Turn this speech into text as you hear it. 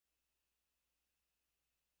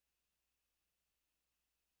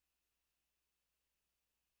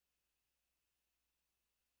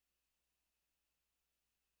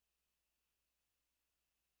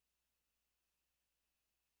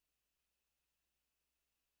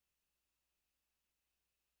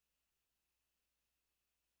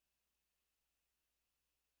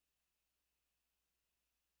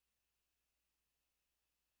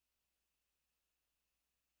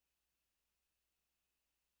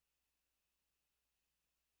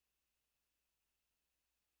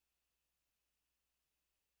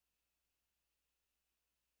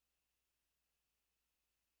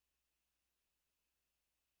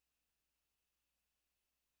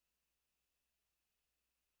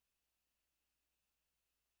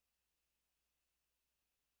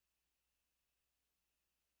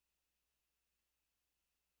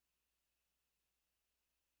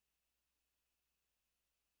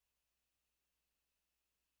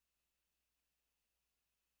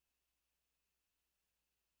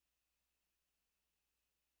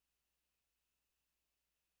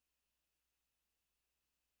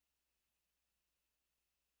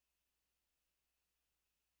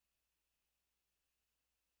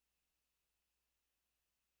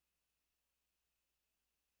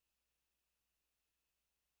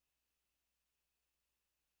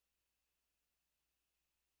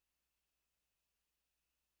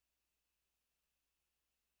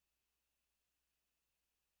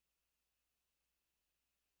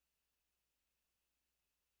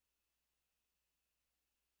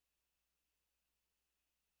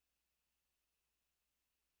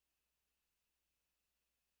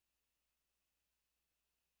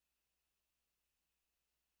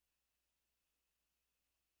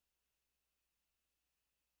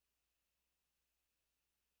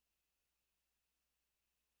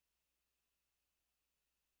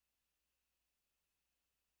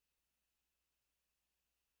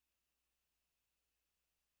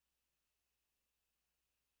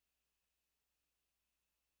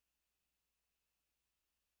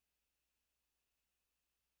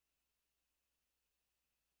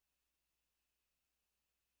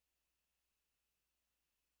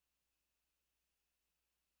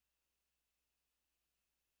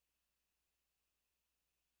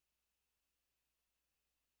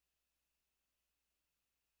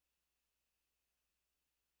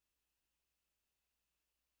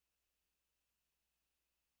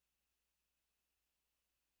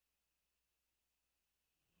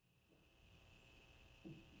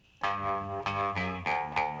It's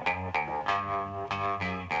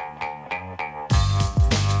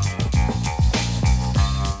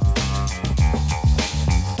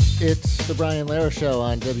the Brian Lehrer Show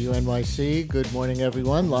on WNYC. Good morning,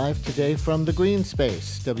 everyone. Live today from the Greene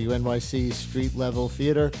Space, WNYC's street-level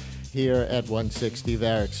theater here at 160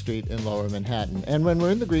 Varick Street in Lower Manhattan. And when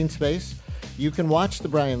we're in the Greene Space, you can watch the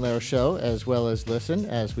Brian Lehrer Show as well as listen,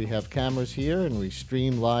 as we have cameras here and we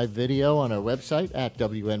stream live video on our website at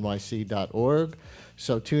wnyc.org.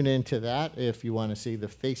 So tune in to that if you want to see the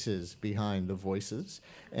faces behind the voices.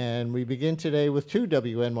 And we begin today with two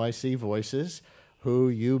WNYC voices who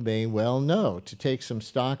you may well know, to take some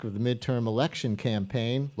stock of the midterm election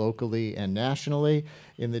campaign, locally and nationally,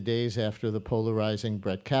 in the days after the polarizing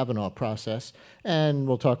Brett Kavanaugh process. And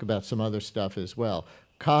we'll talk about some other stuff as well.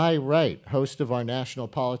 Kai Wright, host of our national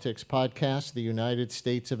politics podcast, The United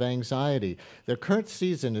States of Anxiety. Their current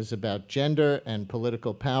season is about gender and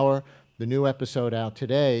political power. The new episode out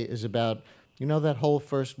today is about, you know, that whole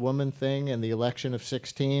first woman thing and the election of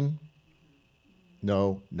 16?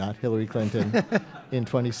 No, not Hillary Clinton in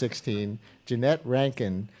 2016. Jeannette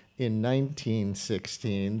Rankin in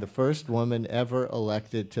 1916, the first woman ever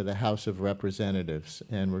elected to the House of Representatives.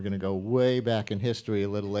 And we're going to go way back in history a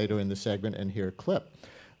little later in the segment and hear a clip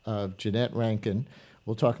of Jeannette Rankin.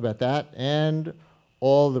 We'll talk about that and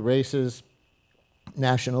all the races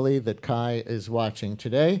nationally that Kai is watching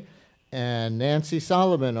today. And Nancy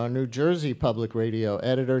Solomon, our New Jersey public radio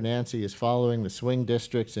editor. Nancy is following the swing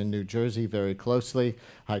districts in New Jersey very closely.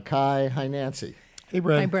 Hi, Kai. Hi, Nancy. Hey,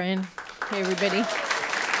 Brian. Hi, Brian. Hey, everybody.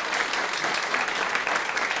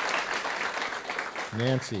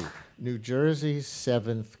 Nancy, New Jersey's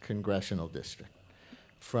 7th congressional district.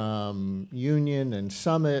 From Union and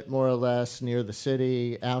Summit, more or less, near the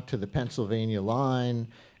city, out to the Pennsylvania line,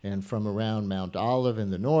 and from around Mount Olive in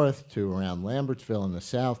the north to around Lambertsville in the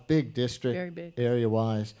south. Big district, very big,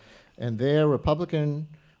 area-wise. And there, Republican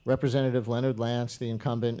Representative Leonard Lance, the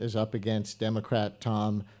incumbent, is up against Democrat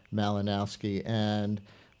Tom Malinowski. And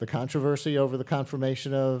the controversy over the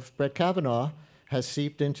confirmation of Brett Kavanaugh has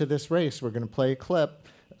seeped into this race. We're going to play a clip.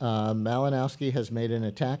 Malinowski has made an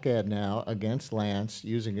attack ad now against Lance,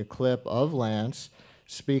 using a clip of Lance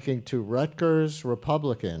speaking to Rutgers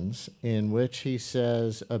Republicans, in which he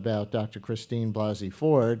says about Dr. Christine Blasey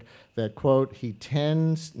Ford that, quote, he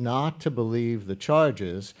tends not to believe the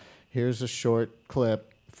charges. Here's a short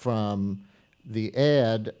clip from the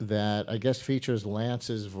ad that I guess features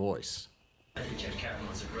Lance's voice. I think Judge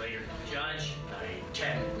Kavanaugh is a brilliant judge. I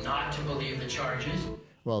tend not to believe the charges.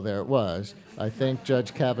 Well, there it was. I think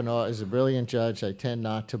Judge Kavanaugh is a brilliant judge. I tend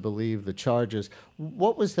not to believe the charges.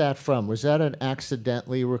 What was that from? Was that an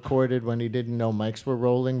accidentally recorded when he didn't know mics were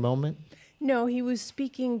rolling moment? No, he was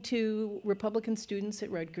speaking to Republican students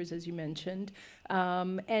at Rutgers, as you mentioned.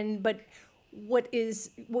 But what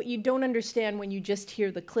you don't understand when you just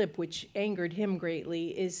hear the clip, which angered him greatly,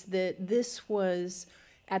 is that this was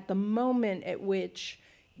at the moment at which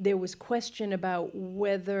there was question about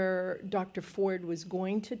whether Dr. Ford was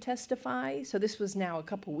going to testify. So this was now a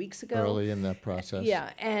couple weeks ago. Early in that process. Yeah,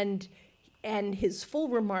 and his full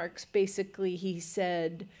remarks, basically, he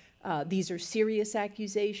said, these are serious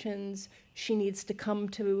accusations. She needs to come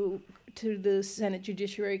to the Senate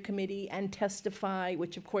Judiciary Committee and testify,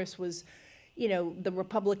 which, of course, was, you know, the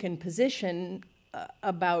Republican position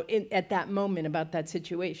at that moment about that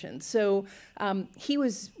situation. So he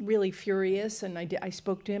was really furious, and I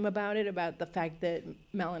spoke to him about it, about the fact that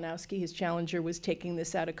Malinowski, his challenger, was taking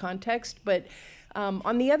this out of context. But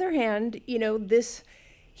on the other hand, you know,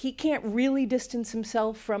 he can't really distance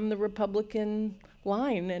himself from the Republican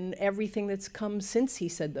line and everything that's come since he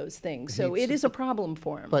said those things. So it is a problem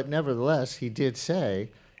for him. But nevertheless, he did say,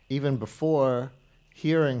 even before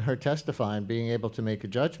hearing her testify and being able to make a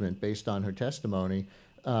judgment based on her testimony,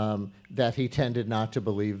 that he tended not to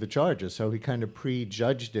believe the charges. So he kind of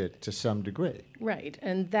prejudged it to some degree. Right,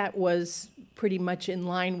 and that was pretty much in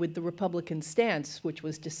line with the Republican stance, which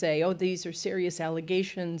was to say, oh, these are serious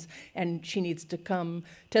allegations and she needs to come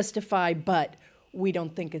testify, but we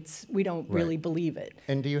don't really believe it.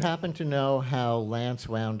 And do you happen to know how Lance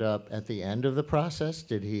wound up at the end of the process?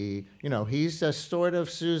 Did he, you know, he's a sort of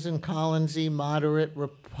Susan Collins-y moderate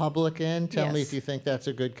Republican. Tell me if you think that's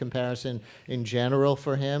a good comparison in general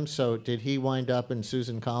for him. So did he wind up in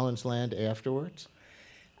Susan Collins land afterwards?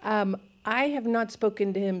 I have not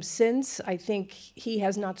spoken to him since. I think he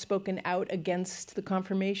has not spoken out against the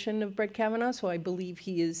confirmation of Brett Kavanaugh, so I believe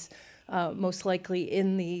he is most likely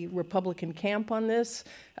in the Republican camp on this.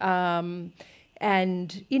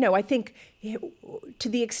 And, you know, I think to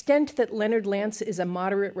the extent that Leonard Lance is a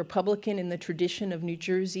moderate Republican in the tradition of New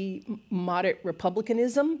Jersey moderate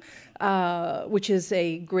Republicanism, which is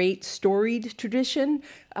a great storied tradition,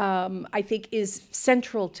 I think is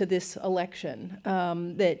central to this election.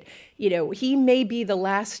 That, you know, he may be the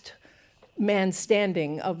last man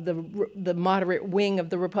standing of the moderate wing of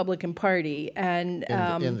the Republican Party, and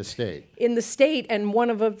in the state. In the state, and one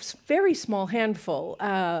of a very small handful.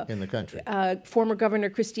 In the country. Former Governor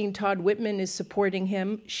Christine Todd Whitman is supporting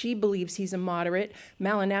him. She believes he's a moderate.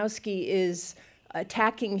 Malinowski is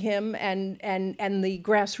attacking him, and the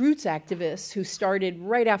grassroots activists who started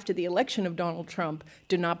right after the election of Donald Trump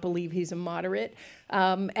do not believe he's a moderate.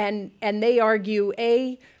 And they argue,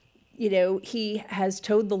 you know, he has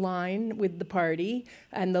towed the line with the party,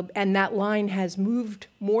 and that line has moved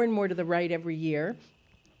more and more to the right every year.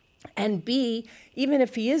 And B, even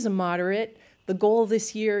if he is a moderate, the goal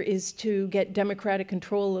this year is to get Democratic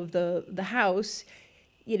control of the House.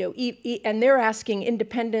 You know, and they're asking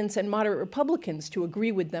independents and moderate Republicans to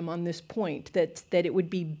agree with them on this point, that it would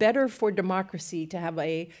be better for democracy to have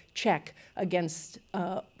a check against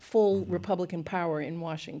full Republican power in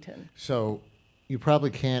Washington. So you probably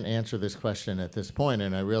can't answer this question at this point,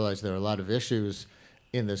 and I realize there are a lot of issues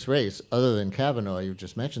in this race, other than Kavanaugh. You've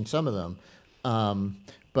just mentioned some of them.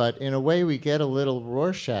 But in a way, we get a little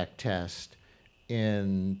Rorschach test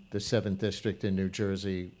in the 7th District in New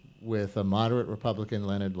Jersey with a moderate Republican,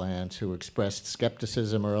 Leonard Lance, who expressed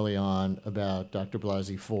skepticism early on about Dr.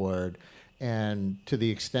 Blasey Ford. And to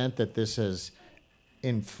the extent that this has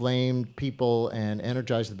inflamed people and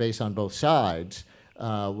energized the base on both sides,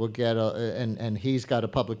 we'll get and he's got a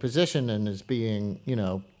public position and is being, you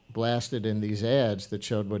know, blasted in these ads that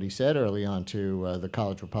showed what he said early on to the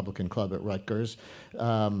College Republican Club at Rutgers.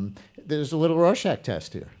 There's a little Rorschach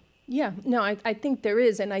test here. Yeah, no, I think there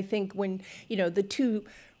is. And I think when, you know, the two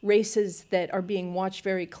races that are being watched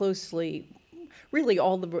very closely, really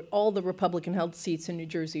all the Republican-held seats in New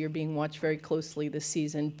Jersey are being watched very closely this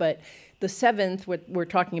season. But the 7th, what we're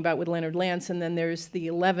talking about with Leonard Lance, and then there's the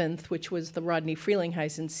 11th, which was the Rodney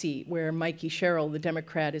Frelinghuysen seat, where Mikey Sherrill, the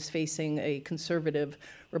Democrat, is facing a conservative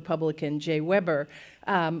Republican, Jay Weber.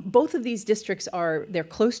 Both of these districts they're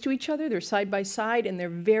close to each other, they're side by side, and they're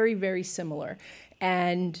very, very similar.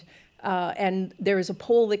 And there is a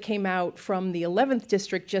poll that came out from the 11th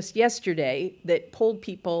district just yesterday that polled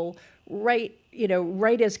people right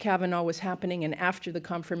as Kavanaugh was happening and after the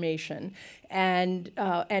confirmation, and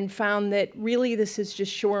found that really this is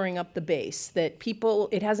just shoring up the base, that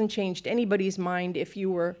it hasn't changed anybody's mind. If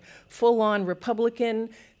you were full-on Republican,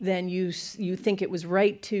 then you think it was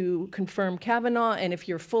right to confirm Kavanaugh, and if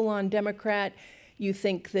you're full-on Democrat, you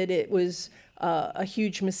think that it was a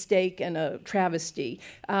huge mistake and a travesty.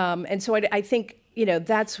 And so I think, you know,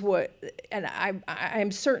 that's what, and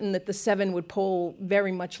I'm certain that the 7 would poll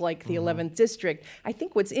very much like the 11th district. I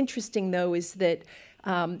think what's interesting, though, is that,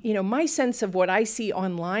 you know, my sense of what I see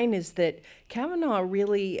online is that Kavanaugh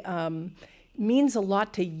really means a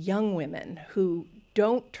lot to young women who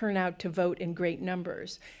don't turn out to vote in great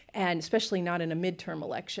numbers, and especially not in a midterm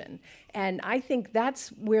election. And I think that's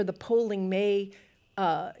where the polling may,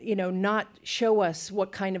 you know, not show us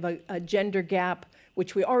what kind of a gender gap,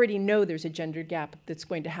 which we already know there's a gender gap that's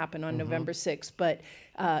going to happen on November 6th. But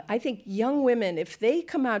I think young women, if they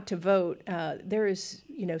come out to vote, there is,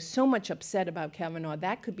 you know, so much upset about Kavanaugh.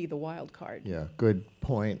 That could be the wild card. Yeah, good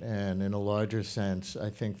point. And in a larger sense, I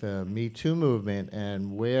think the Me Too movement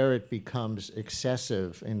and where it becomes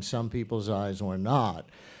excessive in some people's eyes or not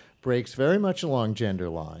breaks very much along gender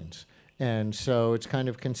lines. And so it's kind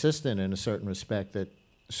of consistent in a certain respect that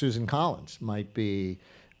Susan Collins might be,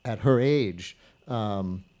 at her age,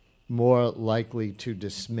 more likely to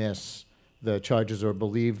dismiss the charges or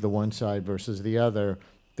believe the one side versus the other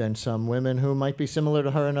than some women who might be similar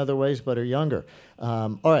to her in other ways but are younger.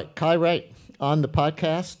 All right, Kai Wright, on the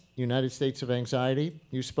podcast, United States of Anxiety,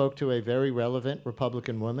 you spoke to a very relevant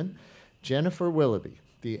Republican woman, Jennifer Willoughby,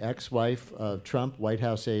 the ex-wife of Trump White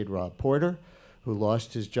House aide Rob Porter, who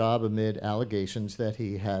lost his job amid allegations that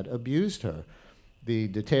he had abused her. The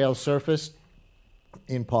details surfaced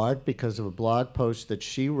in part because of a blog post that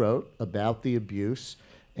she wrote about the abuse.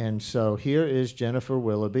 And so here is Jennifer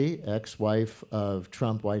Willoughby, ex-wife of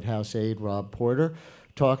Trump White House aide Rob Porter,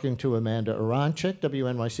 talking to Amanda Aronczyk,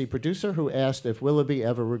 WNYC producer, who asked if Willoughby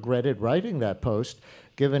ever regretted writing that post,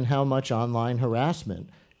 given how much online harassment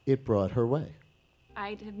it brought her way.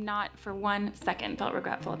 I have not for 1 second felt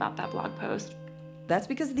regretful about that blog post. That's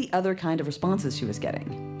because of the other kind of responses she was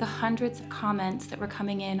getting. The hundreds of comments that were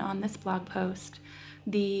coming in on this blog post,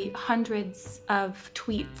 the hundreds of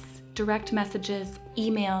tweets direct messages,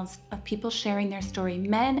 emails of people sharing their story,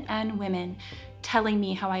 men and women, telling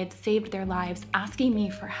me how I had saved their lives, asking me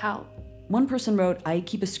for help. One person wrote, "I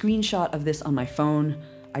keep a screenshot of this on my phone.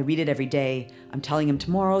 I read it every day. I'm telling him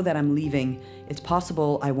tomorrow that I'm leaving. It's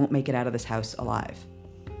possible I won't make it out of this house alive."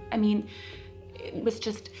 I mean, it was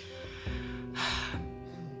just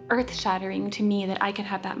earth-shattering to me that I could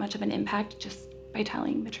have that much of an impact just by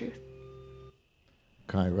telling the truth.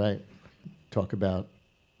 Kai, right. Talk about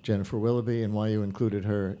Jennifer Willoughby and why you included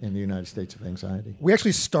her in the United States of Anxiety. We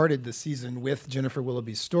actually started the season with Jennifer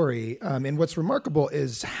Willoughby's story, and what's remarkable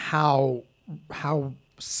is how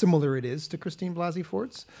similar it is to Christine Blasey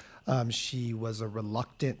Ford's. She was a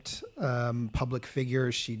reluctant public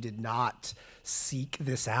figure. She did not seek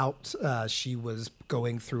this out. She was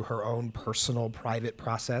going through her own personal, private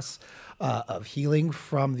process of healing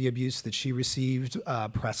from the abuse that she received.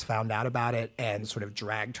 Press found out about it and sort of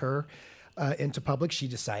dragged her into public. She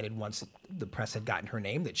decided once the press had gotten her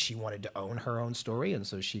name that she wanted to own her own story, and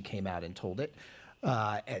so she came out and told it.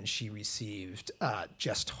 And she received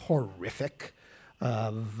just horrific,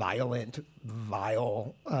 violent,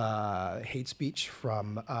 vile hate speech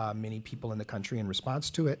from many people in the country in response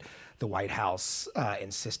to it. The White House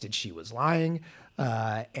insisted she was lying,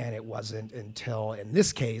 and it wasn't until, in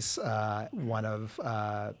this case, one of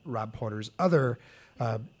Rob Porter's other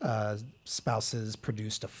spouses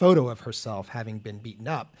produced a photo of herself having been beaten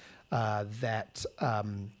up that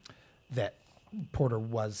Porter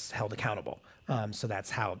was held accountable. So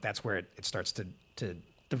that's where it starts to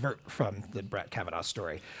divert from the Brett Kavanaugh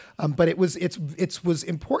story. But it was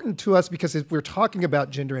important to us because if we're talking about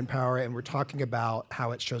gender and power and we're talking about how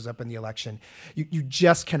it shows up in the election, you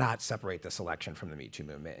just cannot separate this election from the Me Too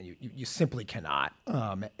movement. You simply cannot.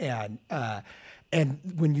 And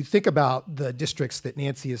when you think about the districts that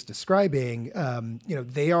Nancy is describing,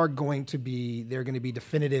 they're going to be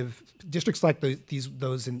definitive. Districts like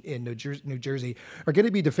those in New Jersey are going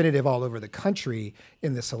to be definitive all over the country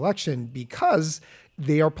in this election because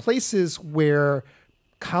they are places where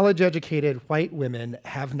college-educated white women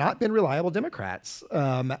have not been reliable Democrats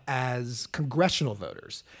as congressional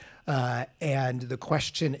voters. And the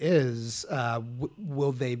question is,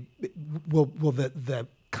 will the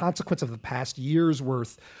consequence of the past year's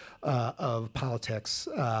worth of politics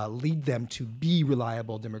lead them to be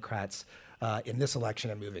reliable Democrats in this election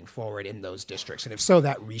and moving forward in those districts? And if so,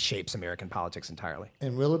 that reshapes American politics entirely.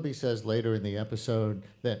 And Willoughby says later in the episode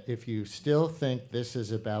that if you still think this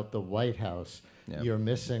is about the White House, you're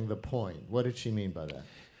missing the point. What did she mean by that?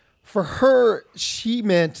 For her, she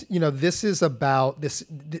meant, this is about this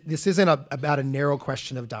isn't about a narrow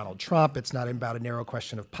question of Donald Trump. It's not about a narrow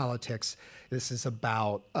question of politics. This is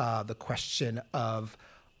about the question of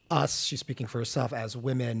us, she's speaking for herself, as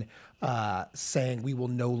women, saying we will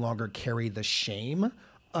no longer carry the shame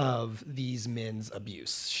of these men's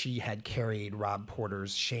abuse. She had carried Rob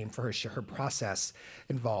Porter's shame for her. Her process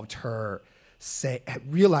involved her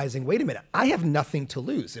realizing, wait a minute, I have nothing to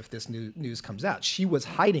lose if this news comes out. She was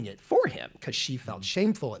hiding it for him because she felt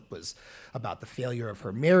shameful. It was about the failure of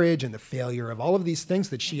her marriage and the failure of all of these things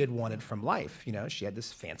that she had wanted from life. She had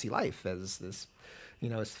this fancy life as this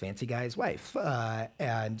fancy guy's wife.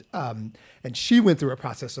 And she went through a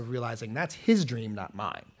process of realizing that's his dream, not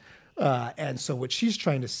mine. And so what she's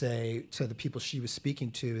trying to say to the people she was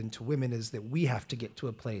speaking to and to women is that we have to get to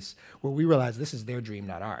a place where we realize this is their dream,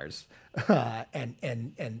 not ours,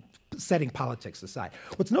 and setting politics aside.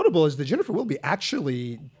 What's notable is that Jennifer Willoughby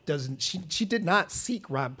actually she did not seek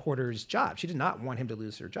Rob Porter's job. She did not want him to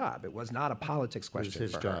lose her job. It was not a politics question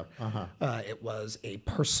for her. It was a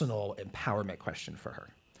personal empowerment question for her.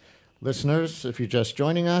 Listeners, if you're just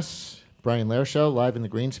joining us, Brian Lehrer Show, live in the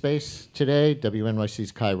Greene Space today.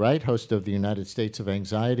 WNYC's Kai Wright, host of the United States of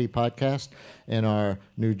Anxiety podcast, and our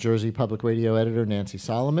New Jersey Public Radio editor, Nancy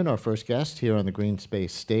Solomon, our first guest here on the Greene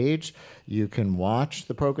Space stage. You can watch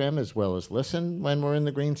the program as well as listen when we're in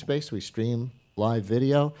the Greene Space. We stream live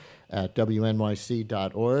video at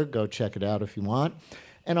WNYC.org. Go check it out if you want.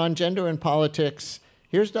 And on gender and politics,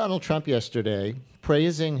 here's Donald Trump yesterday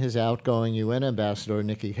praising his outgoing UN ambassador,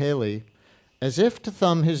 Nikki Haley, as if to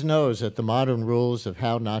thumb his nose at the modern rules of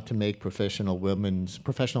how not to make professional women's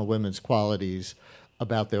qualities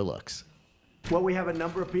about their looks. Well, we have a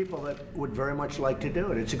number of people that would very much like to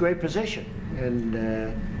do it. It's a great position,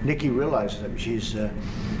 and Nikki realizes it.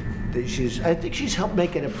 I think she's helped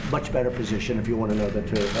make it a much better position, if you want to know the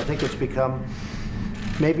truth. I think it's become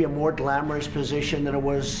maybe a more glamorous position than it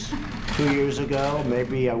was 2 years ago.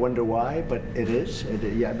 Maybe I wonder why, but it is.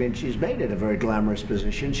 She's made it a very glamorous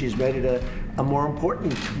position. She's made it a more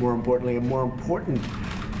importantly, a more important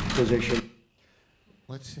position.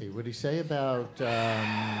 let's see, what did he say about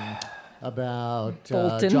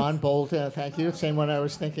Bolton. John Bolton? Thank you. Same one I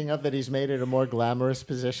was thinking of, that he's made it a more glamorous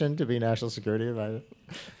position to be national security advisor.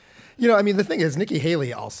 You know, I mean, the thing is, Nikki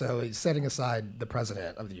Haley also is setting aside the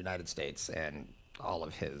president of the United States and all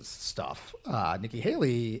of his stuff. Nikki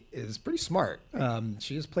Haley is pretty smart.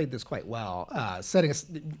 She has played this quite well.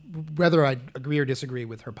 Whether I agree or disagree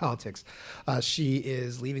with her politics, she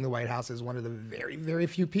is leaving the White House as one of the very, very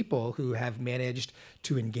few people who have managed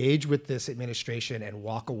to engage with this administration and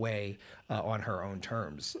walk away on her own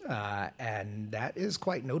terms. And that is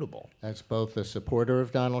quite notable. As both a supporter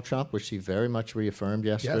of Donald Trump, which she very much reaffirmed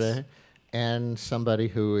yesterday, Yes. and somebody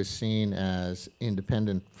who is seen as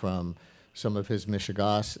independent from some of his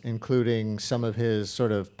mishigas, including some of his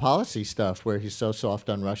sort of policy stuff where he's so soft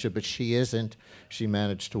on Russia, but she isn't. She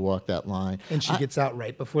managed to walk that line. And she gets out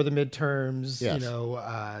right before the midterms. Yes. You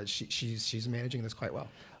know, she's managing this quite well.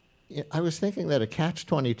 I was thinking that a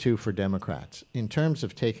catch-22 for Democrats in terms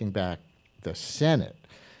of taking back the Senate,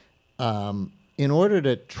 in order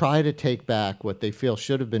to try to take back what they feel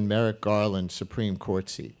should have been Merrick Garland's Supreme Court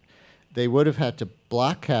seat, they would have had to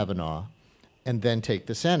block Kavanaugh and then take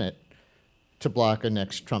the Senate to block a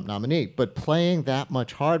next Trump nominee. But playing that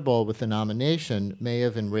much hardball with the nomination may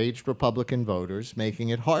have enraged Republican voters, making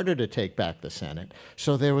it harder to take back the Senate.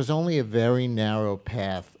 So there was only a very narrow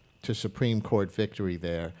path to Supreme Court victory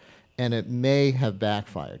there, and it may have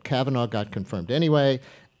backfired. Kavanaugh got confirmed anyway,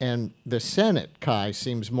 and the Senate, Kai,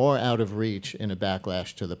 seems more out of reach in a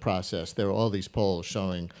backlash to the process. There are all these polls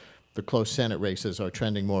showing the close Senate races are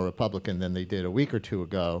trending more Republican than they did a week or two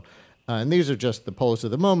ago. And these are just the polls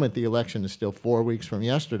of the moment. The election is still 4 weeks from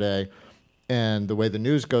yesterday. And the way the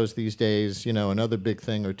news goes these days, you know, another big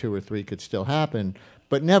thing or 2 or 3 could still happen.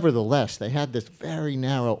 But nevertheless, they had this very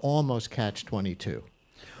narrow, almost catch-22.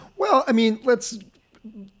 Well, I mean, let's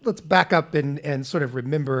back up and sort of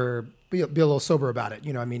remember, be a little sober about it.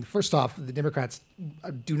 You know, I mean, first off, the Democrats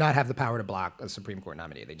do not have the power to block a Supreme Court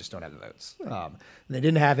nominee. They just don't have the votes. They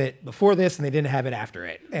didn't have it before this, and they didn't have it after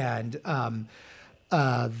it. And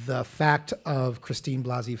the fact of Christine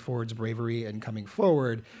Blasey Ford's bravery and coming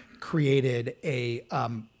forward created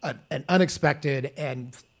an unexpected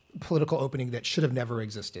and political opening that should have never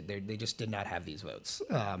existed. They just did not have these votes.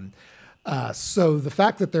 So the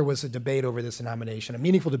fact that there was a debate over this nomination, a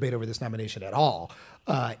meaningful debate over this nomination at all,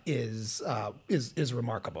 is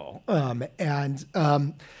remarkable.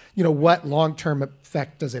 You know, what long-term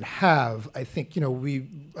effect does it have? I think, you know,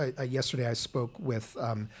 yesterday I spoke with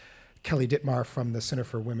Kelly Dittmar from the Center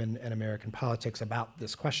for Women in American Politics about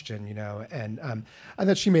this question, you know, and I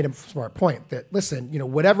thought she made a smart point that, listen, you know,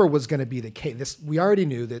 whatever was going to be the case, we already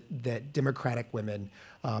knew that Democratic women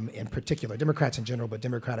in particular, Democrats in general, but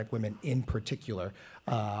Democratic women in particular,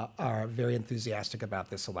 are very enthusiastic about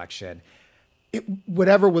this election.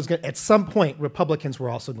 Whatever was going, at some point, Republicans were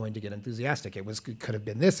also going to get enthusiastic. It could have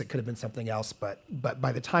been this, it could have been something else, but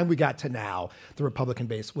by the time we got to now, the Republican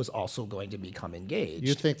base was also going to become engaged.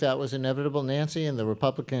 You think that was inevitable, Nancy, in the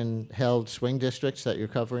Republican-held swing districts that you're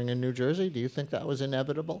covering in New Jersey? Do you think that was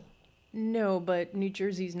inevitable? No, but New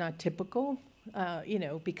Jersey's not typical, you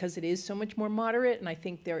know, because it is so much more moderate, and I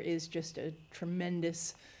think there is just a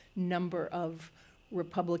tremendous number of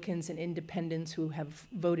Republicans and independents who have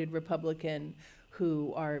voted Republican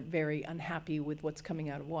who are very unhappy with what's coming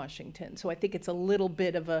out of Washington. So I think it's a little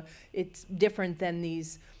bit of it's different than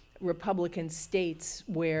these Republican states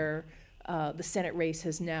where the Senate race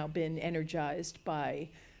has now been energized by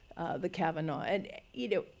the Kavanaugh. And, you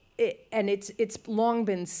know, it's long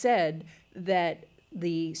been said that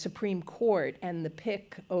the Supreme Court and the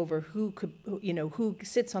pick over who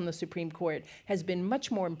sits on the Supreme Court has been much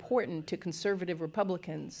more important to conservative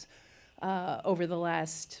Republicans over the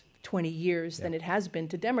last 20 years than it has been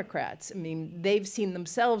to Democrats. I mean, they've seen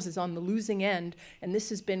themselves as on the losing end, and this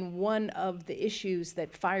has been one of the issues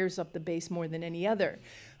that fires up the base more than any other.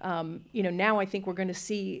 You know, now I think we're going to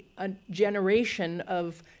see a generation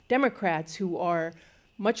of Democrats who are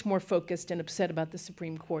much more focused and upset about the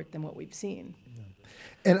Supreme Court than what we've seen.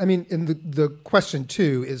 And I mean, and the question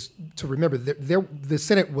too is to remember that the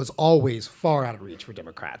Senate was always far out of reach for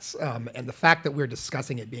Democrats, and the fact that we're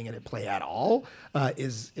discussing it being in play at all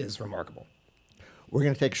is remarkable. We're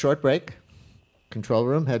going to take a short break. Control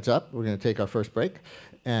room, heads up. We're going to take our first break,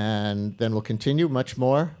 and then we'll continue much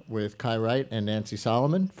more with Kai Wright and Nancy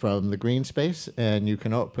Solomon from the Greene Space. And you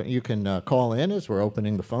can call in as we're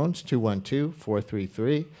opening the phones,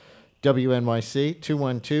 212-433 WNYC,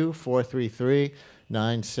 212-433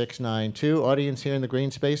 9692. Audience here in the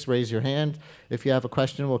Greene Space, raise your hand. If you have a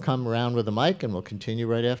question, we'll come around with a mic, and we'll continue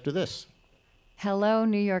right after this. Hello,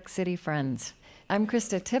 New York City friends. I'm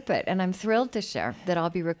Krista Tippett, and I'm thrilled to share that I'll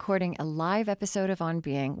be recording a live episode of On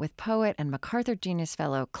Being with poet and MacArthur Genius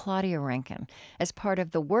Fellow Claudia Rankine as part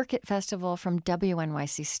of the Work It Festival from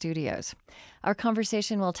WNYC Studios. Our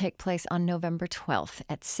conversation will take place on November 12th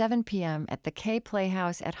at 7 p.m. at the K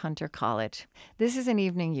Playhouse at Hunter College. This is an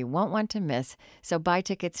evening you won't want to miss, so buy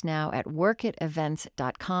tickets now at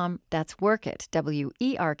workitevents.com. That's Workit,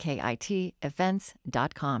 WERKIT,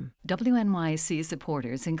 events.com. WNYC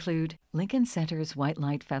supporters include Lincoln Center's White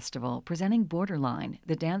Light Festival, presenting Borderline,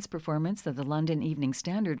 the dance performance that the London Evening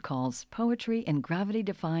Standard calls Poetry in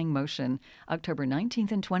Gravity-Defying Motion, October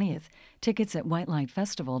 19th and 20th. Tickets at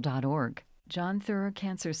whitelightfestival.org. John Thurer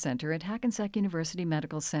Cancer Center at Hackensack University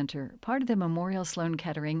Medical Center, part of the Memorial Sloan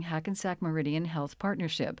Kettering Hackensack Meridian Health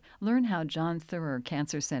Partnership. Learn how John Thurer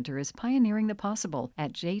Cancer Center is pioneering the possible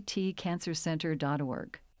at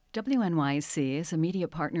jtcancercenter.org. WNYC is a media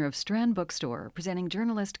partner of Strand Bookstore, presenting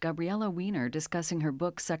journalist Gabriella Wiener discussing her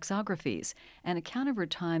book Sexographies, an account of her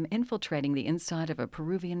time infiltrating the inside of a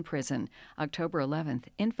Peruvian prison. October 11th,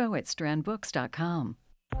 info at strandbooks.com.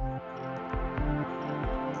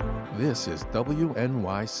 This is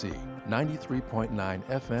WNYC, 93.9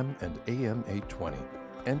 FM and AM 820,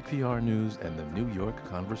 NPR News and the New York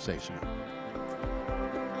Conversation.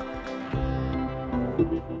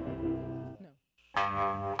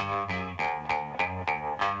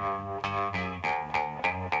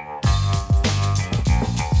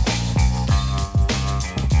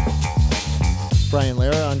 Brian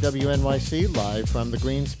Lehrer on WNYC, live from the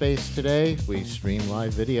Greene Space today. We stream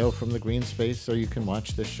live video from the Greene Space so you can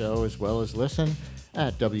watch the show as well as listen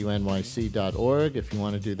at WNYC.org. If you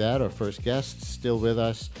want to do that, our first guest still with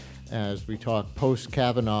us as we talk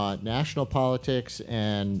post-Kavanaugh national politics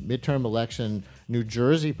and midterm election New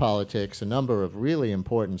Jersey politics, a number of really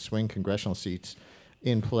important swing congressional seats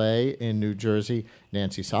in play in New Jersey.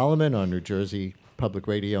 Nancy Solomon, our New Jersey Public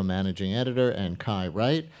Radio Managing Editor, and Kai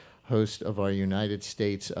Wright, host of our United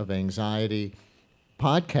States of Anxiety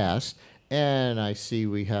podcast. And I see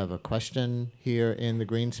we have a question here in the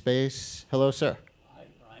Greene Space. Hello, sir. Hi,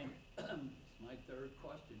 Brian. It's my third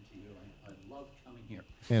question to you. I love coming here.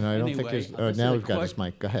 And I don't think there's... now we've got his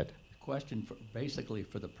mic. Go ahead. Question basically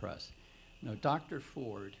for the press. Now, Dr.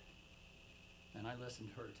 Ford, and I listened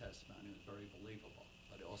to her testimony, it was very believable,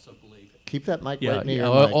 but I also believe... Keep that mic right near your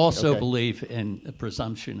I mic. also believe in the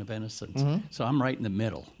presumption of innocence. Mm-hmm. So I'm right in the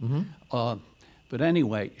middle. Mm-hmm. But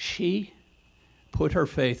anyway, she put her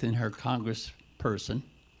faith in her congressperson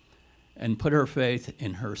and put her faith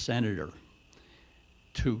in her senator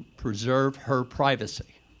to preserve her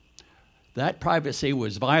privacy. That privacy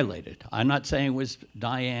was violated. I'm not saying it was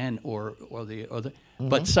Diane or the other, mm-hmm.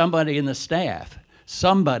 but somebody in the staff,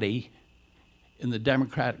 somebody in the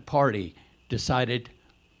Democratic Party decided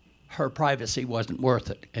her privacy wasn't worth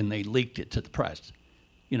it, and they leaked it to the press.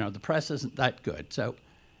 You know, the press isn't that good. So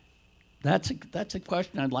that's a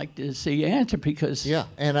question I'd like to see you answer because... Yeah,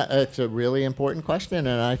 and it's a really important question,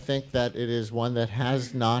 and I think that it is one that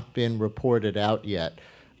has not been reported out yet.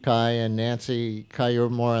 Kai and Nancy, Kai, you're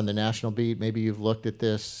more on the national beat. Maybe you've looked at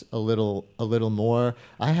this a little more.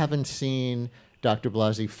 I haven't seen Dr.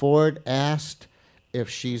 Blasey Ford asked if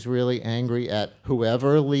she's really angry at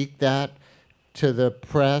whoever leaked that to the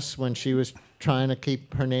press when she was trying to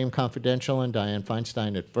keep her name confidential, and Dianne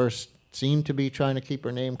Feinstein at first seemed to be trying to keep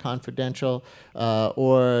her name confidential,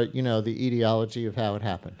 or, you know, the etiology of how it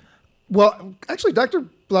happened. Well, actually, Dr.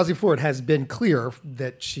 Blasey Ford has been clear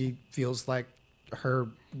that she feels like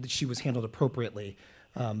that she was handled appropriately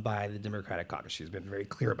by the Democratic caucus. She's been very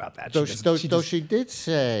clear about that. Though she did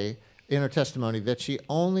say in her testimony that she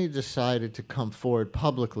only decided to come forward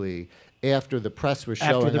publicly after the press was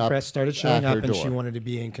showing up. After the press started showing up, and door. she wanted to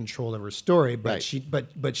be in control of her story. But right.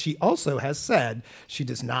 but she also has said she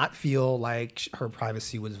does not feel like her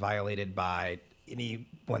privacy was violated by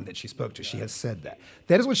anyone that she spoke to. She has said that.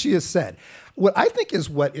 That is what she has said. What I think is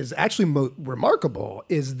what is actually remarkable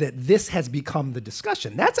is that this has become the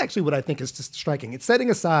discussion. That's actually what I think is just striking. It's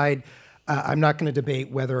setting aside. I'm not going to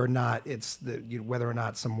debate whether or not whether or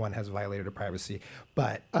not someone has violated her privacy,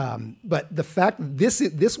 but the fact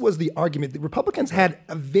this was the argument. The Republicans had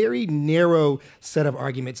a very narrow set of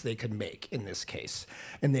arguments they could make in this case,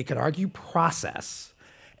 and they could argue process,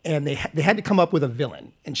 and they had to come up with a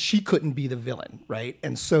villain, and she couldn't be the villain, right?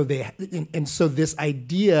 And so so this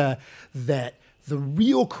idea that the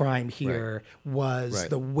real crime here was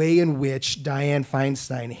the way in which Dianne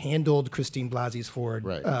Feinstein handled Christine Blasey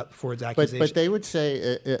Ford's accusation. But they would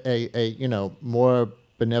say a more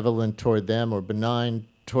benevolent toward them or benign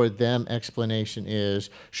toward them explanation is,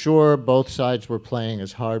 sure, both sides were playing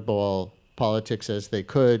as hardball politics as they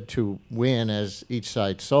could to win as each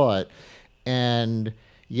side saw it. And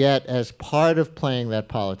yet, as part of playing that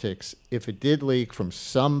politics, if it did leak from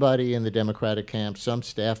somebody in the Democratic camp, some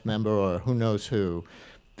staff member or who knows who,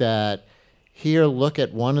 that here, look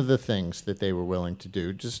at one of the things that they were willing to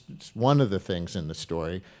do, just one of the things in the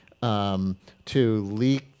story, to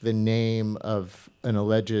leak the name of an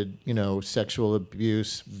alleged, sexual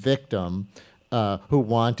abuse victim who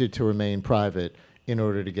wanted to remain private in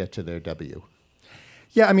order to get to their W.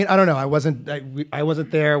 Yeah, I mean, I don't know. I wasn't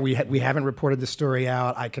there. We haven't reported the story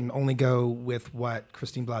out. I can only go with what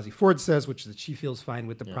Christine Blasey Ford says, which is that she feels fine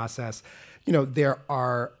with the process. There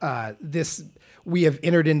are we have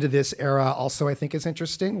entered into this era. Also, I think is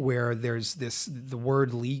interesting where there's the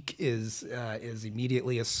word leak is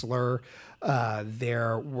immediately a slur.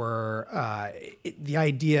 There were the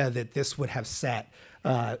idea that this would have set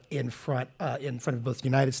in front of both the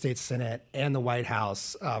United States Senate and the White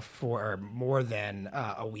House for more than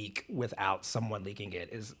a week without someone leaking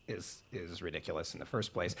it is ridiculous in the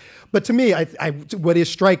first place. But to me, what is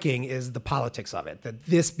striking is the politics of it. That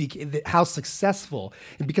this how successful,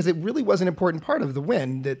 and because it really was an important part of the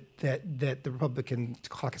win that the Republican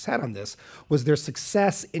caucus had on this, was their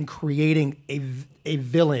success in creating a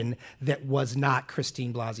villain that was not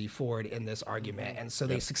Christine Blasey Ford in this argument, and so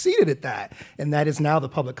they succeeded at that, and that is now the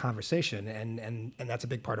public conversation, and that's a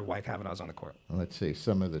big part of why Kavanaugh's on the court. Let's see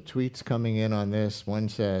some of the tweets coming in on this. One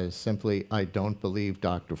says simply, "I don't believe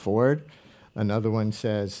Dr. Ford." Another one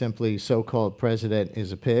says simply, "So-called president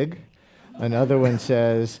is a pig." Another one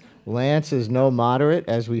says, "Lance is no moderate,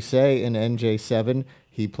 as we say in NJ7.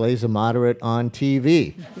 He plays a moderate on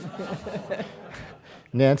TV."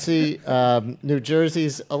 Nancy, New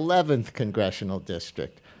Jersey's 11th congressional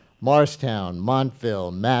district. Morristown,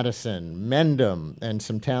 Montville, Madison, Mendham, and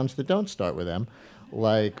some towns that don't start with M,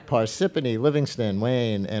 like Parsippany, Livingston,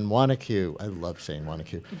 Wayne, and Wanacue. I love saying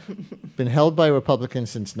Wanacue. Been held by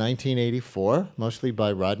Republicans since 1984, mostly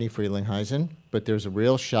by Rodney Frelinghuysen, but there's a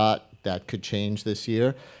real shot that could change this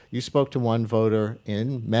year. You spoke to one voter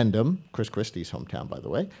in Mendham, Chris Christie's hometown, by the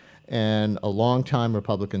way, and a longtime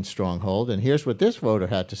Republican stronghold. And here's what this voter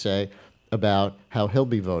had to say about how he'll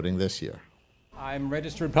be voting this year. I'm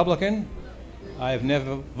registered Republican. I've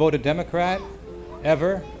never voted Democrat,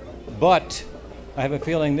 ever, but I have a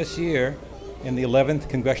feeling this year, in the 11th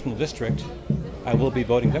congressional district, I will be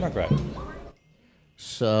voting Democrat.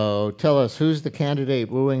 So tell us, who's the candidate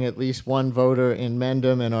wooing at least one voter in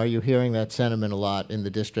Mendham, and are you hearing that sentiment a lot in the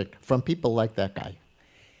district from people like that guy?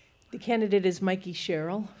 The candidate is Mikey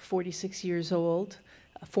Sherrill, 46 years old,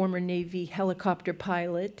 a former Navy helicopter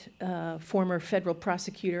pilot, former federal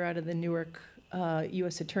prosecutor out of the Newark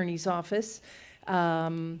U.S. Attorney's Office, a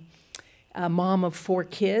mom of 4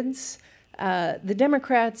 kids. The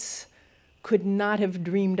Democrats could not have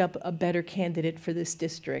dreamed up a better candidate for this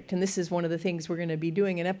district. And this is one of the things we're going to be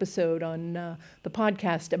doing an episode on the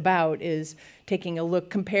podcast about, is taking a look,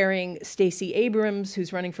 comparing Stacey Abrams,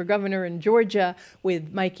 who's running for governor in Georgia,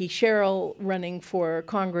 with Mikey Sherrill running for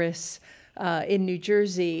Congress in New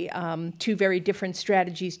Jersey. 2 very different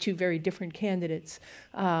strategies, 2 very different candidates.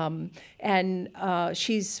 And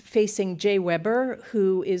she's facing Jay Weber,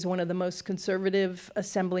 who is one of the most conservative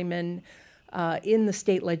assemblymen in the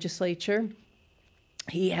state legislature.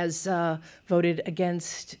 He has voted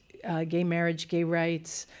against gay marriage, gay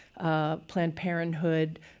rights, Planned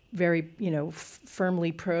Parenthood, very,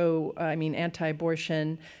 firmly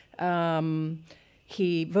anti-abortion.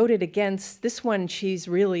 He voted against this one. She's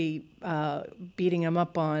really beating him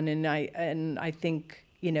up on, and I think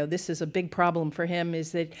this is a big problem for him,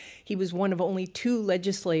 is that he was one of only 2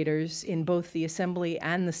 legislators in both the Assembly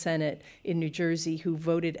and the Senate in New Jersey who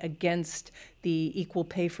voted against the Equal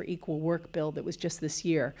Pay for Equal Work bill that was just this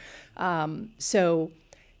year.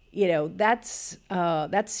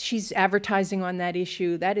 She's advertising on that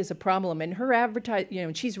issue. That is a problem. And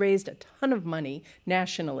her she's raised a ton of money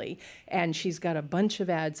nationally, and she's got a bunch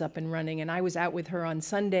of ads up and running. And I was out with her on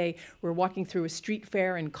Sunday. We're walking through a street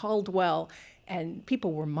fair in Caldwell, and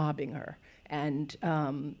people were mobbing her. And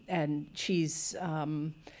she's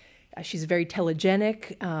very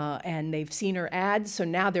telegenic, and they've seen her ads, so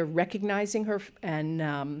now they're recognizing her,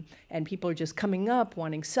 and people are just coming up,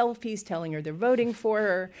 wanting selfies, telling her they're voting for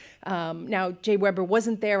her. Now, Jay Weber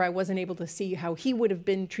wasn't there. I wasn't able to see how he would have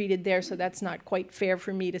been treated there, so that's not quite fair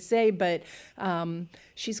for me to say, but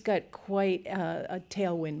she's got quite a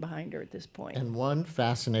tailwind behind her at this point. And one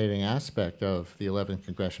fascinating aspect of the 11th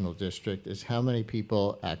Congressional District is how many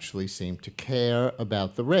people actually seem to care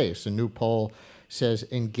about the race. A new poll says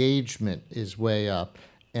engagement is way up,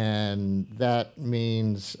 and that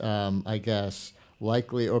means, I guess,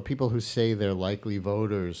 likely, or people who say they're likely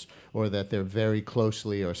voters, or that they're very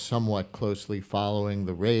closely or somewhat closely following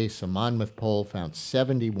the race. A Monmouth poll found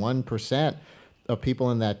 71% of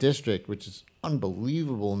people in that district, which is an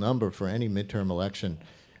unbelievable number for any midterm election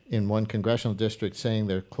in one congressional district, saying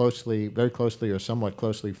they're closely, very closely or somewhat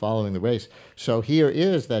closely following the race. So here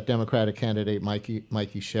is that Democratic candidate,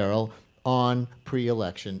 Mikey Sherrill, on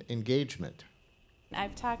pre-election engagement.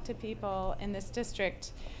 I've talked to people in this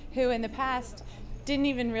district who in the past didn't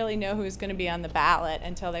even really know who was going to be on the ballot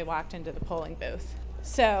until they walked into the polling booth.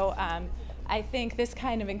 So I think this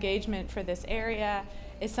kind of engagement for this area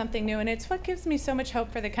is something new, and it's what gives me so much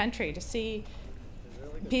hope for the country, to see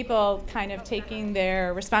people kind of taking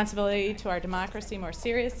their responsibility to our democracy more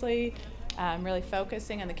seriously, really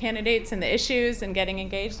focusing on the candidates and the issues and getting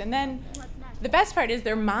engaged. And then the best part is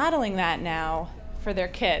they're modeling that now for their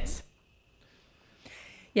kids.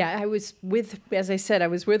 Yeah, I was with, as I said, I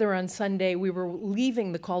was with her on Sunday. We were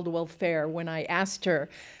leaving the Caldwell Fair when I asked her,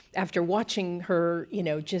 after watching her, you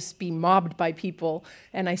know, just be mobbed by people,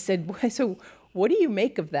 and I said, so what do you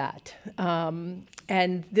make of that?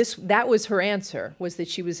 And that was her answer, was that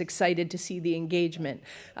she was excited to see the engagement.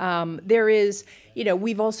 There is, you know,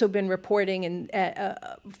 we've also been reporting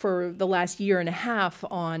for the last year and a half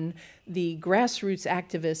on the grassroots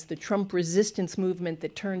activists, the Trump resistance movement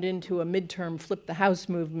that turned into a midterm flip the house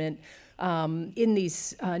movement in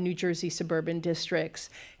these New Jersey suburban districts.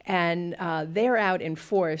 And they're out in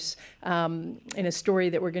force. In a story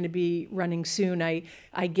that we're going to be running soon,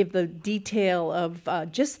 I give the detail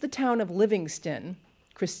of just the town of Livingston,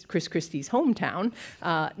 Chris Christie's hometown,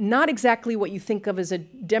 not exactly what you think of as a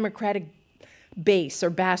Democratic base or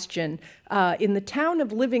bastion. In the town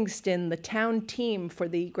of Livingston, the town team for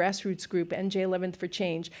the grassroots group NJ 11th for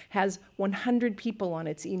Change has 100 people on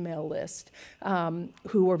its email list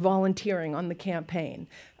who are volunteering on the campaign.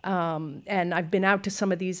 And I've been out to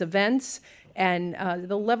some of these events, and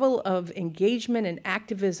the level of engagement and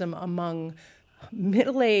activism among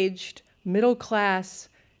middle-aged, middle-class,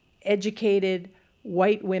 educated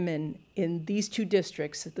white women in these two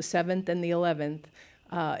districts, the 7th and the 11th,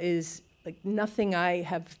 is like nothing I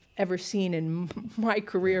have ever seen in my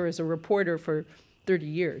career as a reporter for 30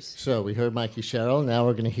 years. So we heard Mikey Sherrill. Now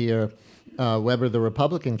we're going to hear Weber, the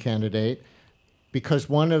Republican candidate, because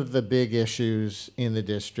one of the big issues in the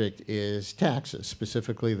district is taxes,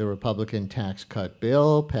 specifically the Republican tax cut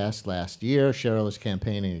bill passed last year. Sherrill is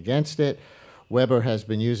campaigning against it. Weber has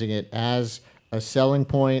been using it as a selling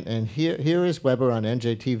point, and here is Weber on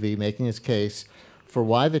NJTV making his case for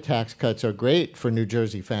why the tax cuts are great for New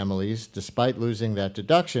Jersey families, despite losing that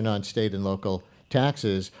deduction on state and local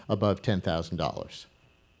taxes above $10,000.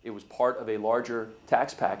 It was part of a larger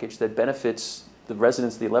tax package that benefits the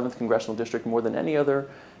residents of the 11th Congressional District more than any other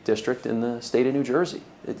district in the state of New Jersey.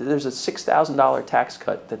 There's a $6,000 tax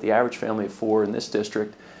cut that the average family of four in this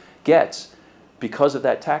district gets because of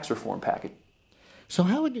that tax reform package. So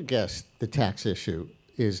how would you guess the tax issue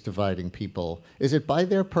is dividing people? Is it by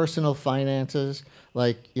their personal finances?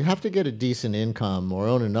 Like, you have to get a decent income or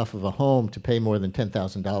own enough of a home to pay more than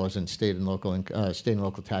 $10,000 in state and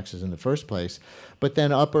local taxes in the first place. But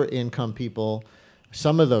then upper income people,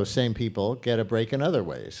 some of those same people, get a break in other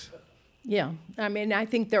ways. Yeah, I mean, I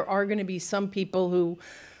think there are going to be some people who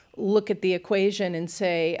look at the equation and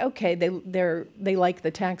say, okay, they like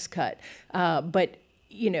the tax cut, but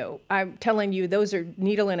you know, I'm telling you, those are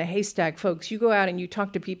needle in a haystack, folks. You go out and you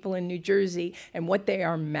talk to people in New Jersey, and what they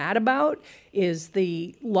are mad about is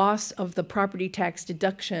the loss of the property tax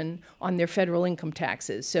deduction on their federal income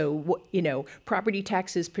taxes. So, you know, property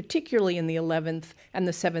taxes, particularly in the 11th and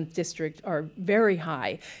the 7th district, are very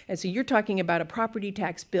high. And so you're talking about a property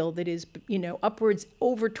tax bill that is, you know, upwards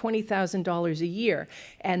over $20,000 a year.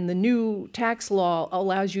 And the new tax law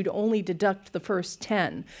allows you to only deduct the first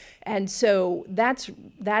 10. And so that's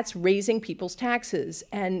raising people's taxes,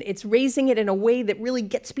 and it's raising it in a way that really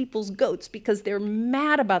gets people's goats because they're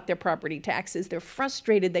mad about their property taxes. They're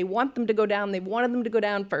frustrated. They want them to go down. They've wanted them to go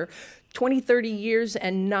down for 20, 30 years,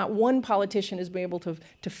 and not one politician has been able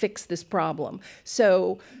to fix this problem.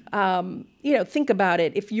 So, you know, think about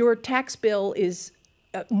it. If your tax bill is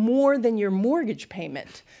more than your mortgage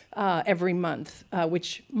payment every month,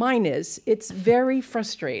 which mine is, it's very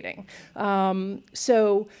frustrating.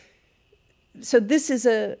 So this is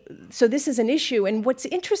an issue, and what's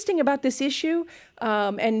interesting about this issue,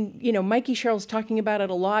 and you know, Mikey Sherrill's talking about it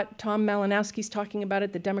a lot. Tom Malinowski's talking about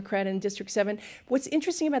it, the Democrat in District 7. What's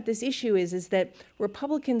interesting about this issue is that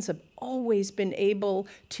Republicans have always been able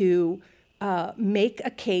to make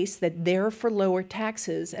a case that they're for lower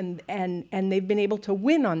taxes, and they've been able to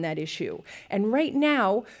win on that issue. And right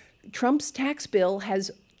now, Trump's tax bill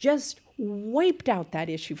has just wiped out that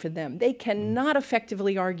issue for them. They cannot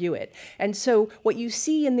effectively argue it. And so what you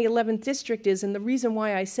see in the 11th District is, and the reason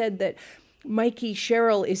why I said that Mikey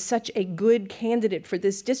Sherrill is such a good candidate for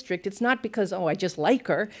this district, it's not because, oh, I just like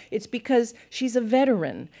her. It's because she's a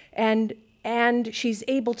veteran and she's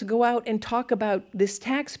able to go out and talk about this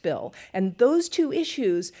tax bill. And those two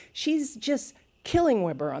issues, she's just killing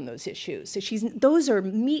Weber on those issues. So those are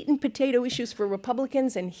meat and potato issues for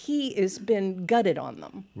Republicans, and he has been gutted on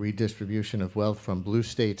them. Redistribution of wealth from blue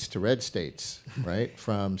states to red states, right?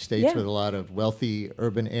 From states with a lot of wealthy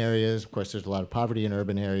urban areas. Of course, there's a lot of poverty in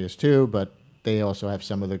urban areas too, but they also have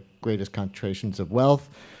some of the greatest concentrations of wealth,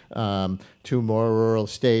 to more rural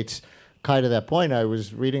states. Kai, to that point, I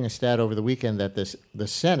was reading a stat over the weekend that the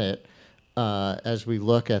Senate, as we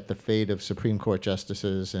look at the fate of Supreme Court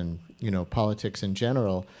justices and politics in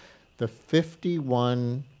general, the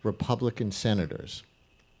 51 Republican senators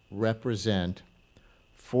represent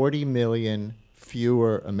 40 million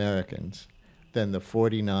fewer Americans than the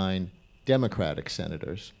 49 Democratic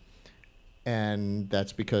senators. And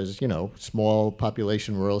that's because, small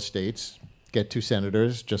population rural states get 2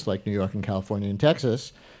 senators, just like New York and California and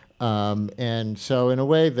Texas. And so in a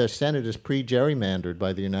way, the Senate is pre-gerrymandered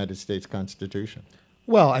by the United States Constitution.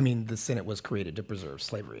 Well, I mean, the Senate was created to preserve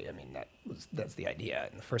slavery. I mean, that's the idea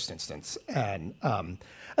in the first instance. And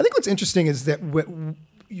I think what's interesting is that when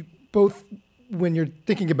you're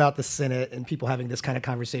thinking about the Senate and people having this kind of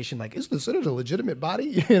conversation, like, is the Senate a legitimate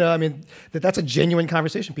body? I mean, that's a genuine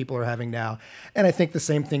conversation people are having now. And I think the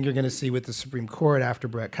same thing you're going to see with the Supreme Court after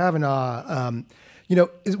Brett Kavanaugh.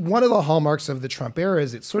 One of the hallmarks of the Trump era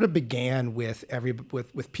is it sort of began with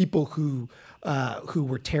people who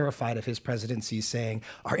were terrified of his presidency, saying,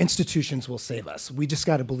 our institutions will save us. We just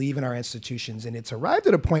got to believe in our institutions. And it's arrived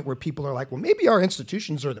at a point where people are like, well, maybe our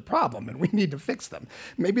institutions are the problem and we need to fix them.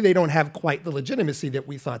 Maybe they don't have quite the legitimacy that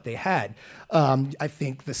we thought they had. I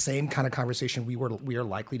think the same kind of conversation we are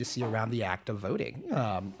likely to see around the act of voting.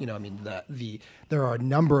 There are a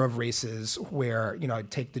number of races where,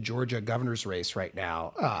 take the Georgia governor's race right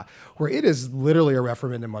now, where it is literally a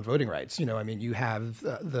referendum on voting rights. You have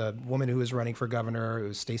the woman who is running for governor, it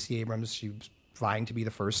was Stacey Abrams. She was vying to be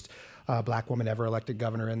the first black woman ever elected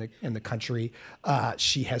governor in the country.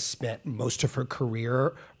 She has spent most of her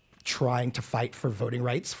career trying to fight for voting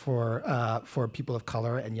rights for people of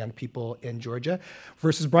color and young people in Georgia,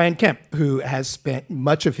 versus Brian Kemp, who has spent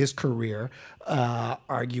much of his career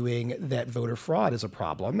arguing that voter fraud is a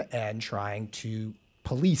problem and trying to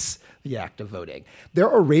police the act of voting. There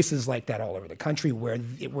are races like that all over the country where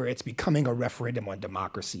it's becoming a referendum on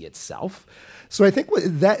democracy itself. So I think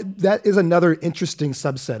that is another interesting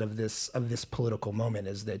subset of this political moment,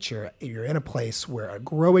 is that you're in a place where a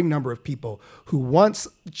growing number of people who once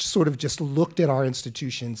sort of just looked at our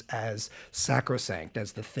institutions as sacrosanct,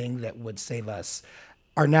 as the thing that would save us,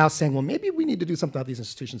 are now saying, well, maybe we need to do something about these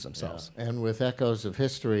institutions themselves. Yeah. And with echoes of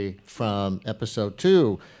history from episode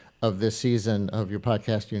 2 of this season of your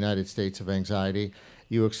podcast, United States of Anxiety,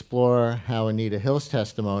 you explore how Anita Hill's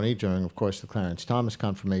testimony during, of course, the Clarence Thomas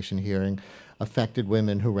confirmation hearing affected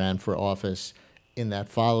women who ran for office in that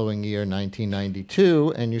following year,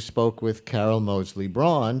 1992, and you spoke with Carol Moseley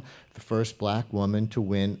Braun, the first black woman to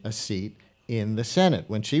win a seat in the Senate.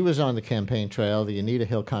 When she was on the campaign trail, the Anita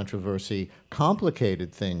Hill controversy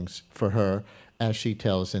complicated things for her, as she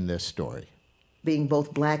tells in this story. Being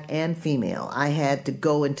both black and female, I had to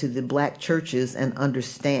go into the black churches and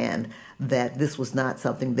understand that this was not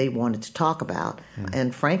something they wanted to talk about.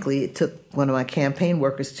 And frankly, it took one of my campaign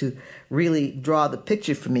workers to really draw the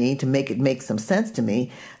picture for me to make it make some sense to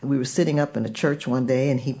me. We were sitting up in a church one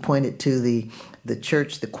day, and he pointed to the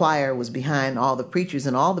church. The choir was behind all the preachers,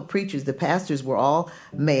 and all the preachers, the pastors, were all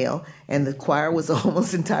male, and the choir was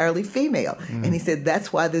almost entirely female. And he said,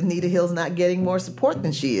 that's why the Anita Hill's not getting more support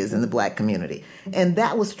than she is in the black community. And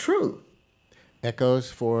that was true. Echoes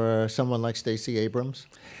for someone like Stacey Abrams?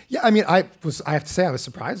 Yeah, I mean, I have to say, I was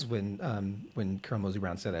surprised when Carol Moseley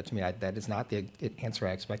Braun said that to me. That is not the answer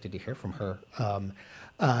I expected to hear from her.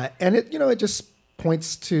 And it just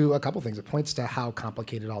points to a couple things. It points to how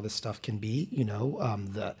complicated all this stuff can be.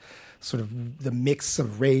 The sort of the mix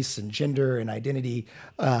of race and gender and identity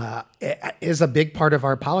is a big part of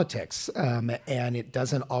our politics, and it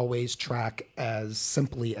doesn't always track as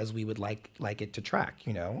simply as we would like it to track.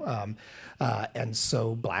 And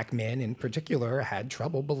so black men in particular had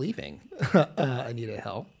trouble believing Anita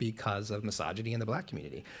Hill because of misogyny in the black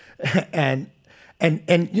community, and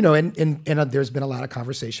And you know, and there's been a lot of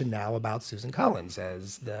conversation now about Susan Collins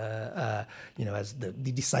as the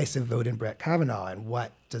decisive vote in Brett Kavanaugh, and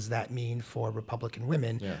what does that mean for Republican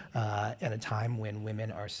women at a time when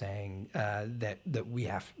women are saying that we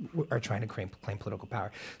are trying to claim political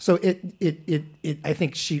power. So I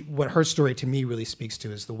think what her story to me really speaks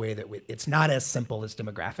to is the way that it's not as simple as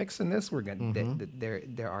demographics in this.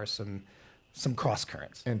 There are some cross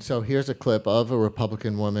currents. And so here's a clip of a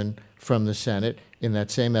Republican woman from the Senate in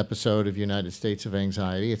that same episode of United States of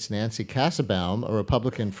Anxiety. It's Nancy Kassebaum, a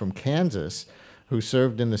Republican from Kansas, who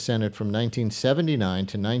served in the Senate from 1979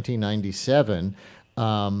 to 1997.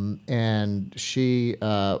 And she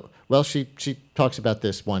talks about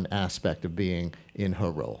this one aspect of being in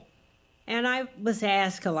her role. And I was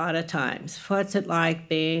asked a lot of times, what's it like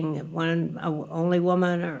being only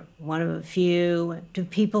woman or one of a few? Do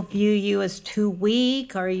people view you as too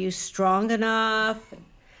weak? Are you strong enough?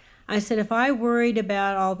 I said, if I worried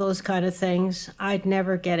about all those kind of things, I'd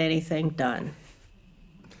never get anything done.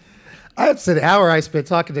 I have to say the hour I spent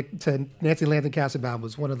talking to Nancy Landon Kassebaum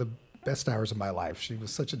was one of the best hours of my life. She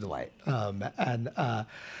was such a delight.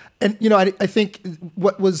 And you know, I think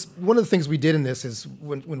what was one of the things we did in this is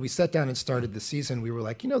when we sat down and started the season, we were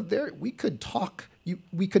like, you know, we could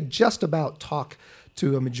just about talk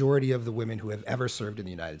to a majority of the women who have ever served in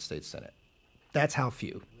the United States Senate. That's how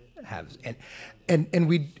few have. And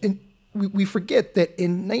we forget that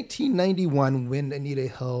in 1991, when Anita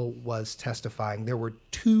Hill was testifying, there were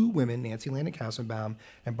two women, Nancy Landon Kassebaum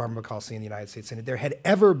and Barbara McCallsey, in the United States Senate. There had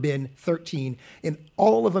ever been 13 in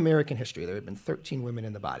all of American history. There had been 13 women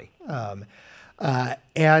in the body.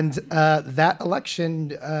 And that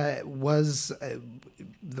election was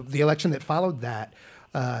the election that followed that.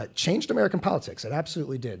 Changed American politics. It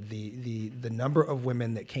absolutely did. The number of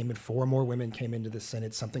women that came in, 4 more women came into the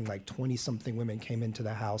Senate, something like 20-something women came into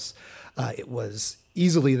the House. It was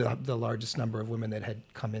easily the largest number of women that had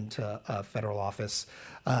come into federal office.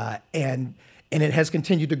 And it has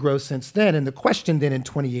continued to grow since then. And the question then in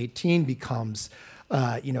 2018 becomes,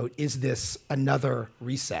 is this another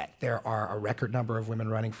reset? There are a record number of women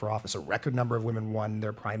running for office. A record number of women won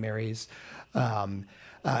their primaries.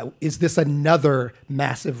 Is this another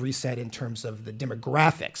massive reset in terms of the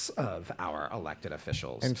demographics of our elected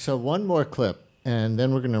officials? And so one more clip, and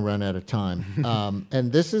then we're going to run out of time.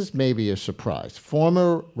 And this is maybe a surprise.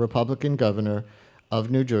 Former Republican governor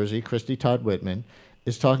of New Jersey, Christy Todd Whitman,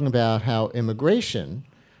 is talking about how immigration,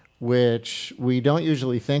 which we don't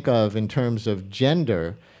usually think of in terms of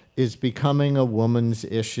gender, is becoming a woman's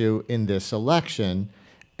issue in this election,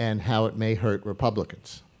 and how it may hurt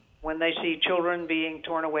Republicans. When they see children being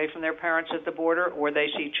torn away from their parents at the border, or they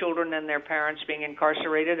see children and their parents being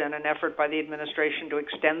incarcerated in an effort by the administration to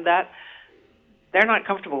extend that, they're not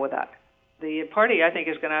comfortable with that. The party, I think,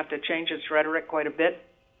 is going to have to change its rhetoric quite a bit,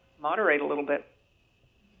 moderate a little bit.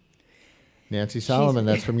 Nancy Solomon,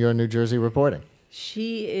 that's from your New Jersey reporting.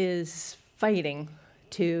 She is fighting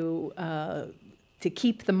to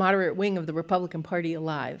keep the moderate wing of the Republican Party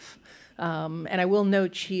alive. And I will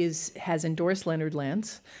note she has endorsed Leonard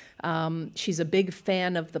Lance. She's a big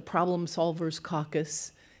fan of the Problem Solvers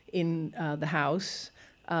Caucus in the House,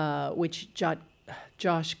 which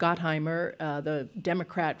Josh Gottheimer, the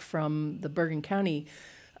Democrat from the Bergen County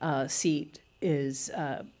seat, is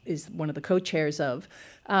one of the co-chairs of.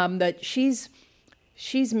 That she's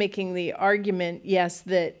making the argument, yes,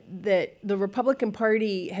 that the Republican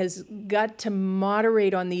Party has got to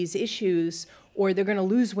moderate on these issues, or they're going to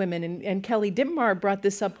lose women. And Kelly Dittmar brought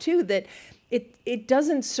this up too, that it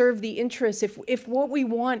doesn't serve the interests. If what we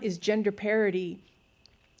want is gender parity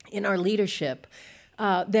in our leadership,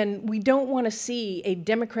 then we don't want to see a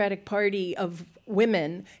Democratic Party of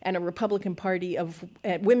women and a Republican Party of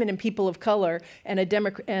women and people of color and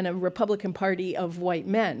a Republican Party of white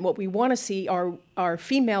men. What we want to see are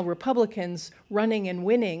female Republicans running and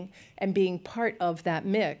winning and being part of that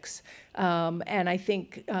mix. And I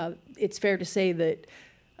think it's fair to say that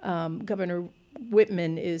Governor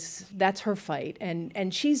Whitman that's her fight.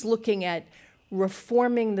 And she's looking at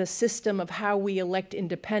reforming the system of how we elect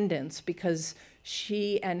independents, because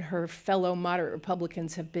she and her fellow moderate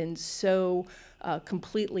Republicans have been so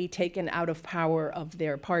completely taken out of power of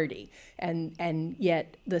their party. And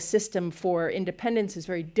yet the system for independents is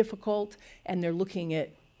very difficult, and they're looking at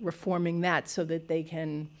reforming that so that they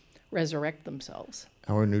can resurrect themselves.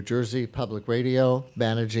 Our New Jersey Public Radio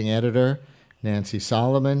managing editor, Nancy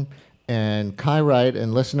Solomon. And Kai Wright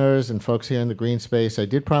and listeners and folks here in the Greene Space, I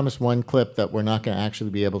did promise one clip that we're not going to actually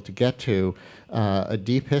be able to get to, a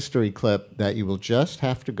deep history clip that you will just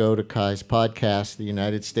have to go to Kai's podcast, The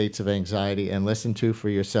United States of Anxiety, and listen to for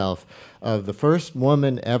yourself, of the first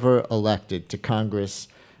woman ever elected to Congress,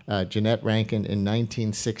 Jeanette Rankin, in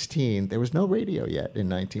 1916. There was no radio yet in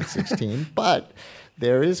 1916, but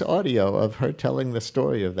there is audio of her telling the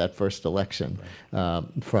story of that first election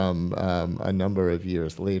from a number of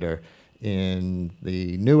years later in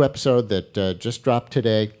the new episode that just dropped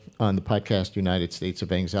today on the podcast United States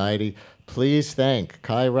of Anxiety. Please thank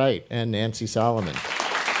Kai Wright and Nancy Solomon.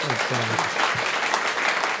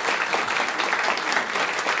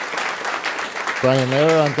 Brian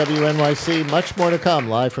Lehrer on WNYC. Much more to come,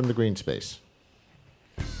 live from the Greene Space.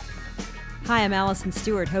 Hi, I'm Allison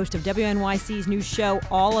Stewart, host of WNYC's new show,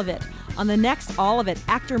 All of It. On the next All of It,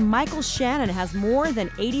 actor Michael Shannon has more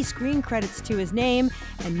than 80 screen credits to his name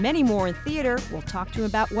and many more in theater. We'll talk to him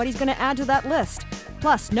about what he's going to add to that list.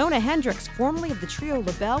 Plus, Nona Hendryx, formerly of the trio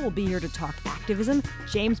LaBelle, will be here to talk activism,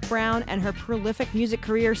 James Brown, and her prolific music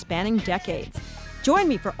career spanning decades. Join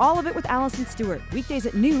me for All of It with Allison Stewart, weekdays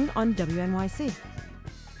at noon on WNYC.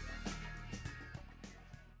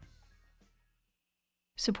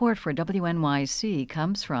 Support for WNYC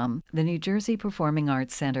comes from the New Jersey Performing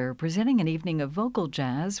Arts Center, presenting an evening of vocal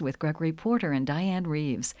jazz with Gregory Porter and Diane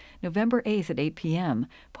Reeves, November 8th at 8 p.m.,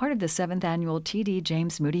 part of the 7th Annual T.D.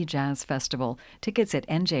 James Moody Jazz Festival. Tickets at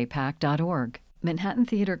njpac.org. Manhattan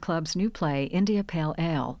Theatre Club's new play, India Pale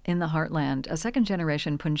Ale. In the Heartland, a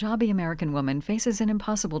second-generation Punjabi-American woman faces an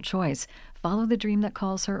impossible choice. Follow the dream that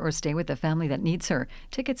calls her or stay with the family that needs her.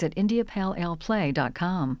 Tickets at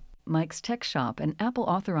indiapalealeplay.com. Mike's Tech Shop, an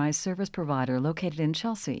Apple-authorized service provider located in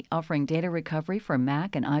Chelsea, offering data recovery for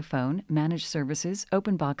Mac and iPhone, managed services,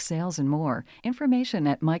 open box sales, and more. Information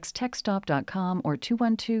at mikestechstop.com or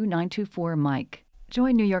 212-924-MIKE.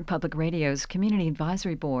 Join New York Public Radio's Community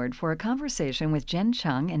Advisory Board for a conversation with Jen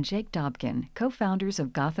Chung and Jake Dobkin, co-founders of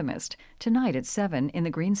Gothamist, tonight at 7 in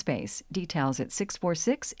the Greene Space. Details at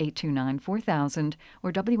 646-829-4000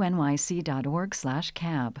 or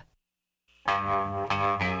wnyc.org/cab.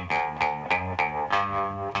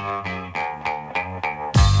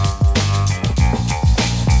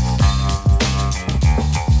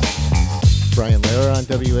 Brian Lehrer on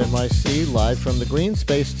WNYC, live from the Greene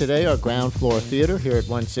Space today, our ground floor theater here at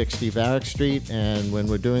 160 Varick Street. And when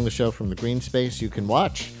we're doing the show from the Greene Space, you can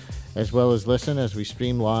watch as well as listen as we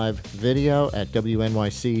stream live video at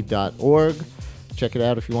WNYC.org. Check it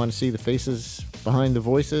out if you want to see the faces behind the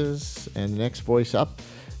voices. And the next voice up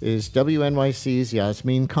is WNYC's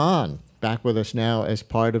Yasmin Khan, back with us now as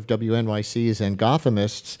part of WNYC's and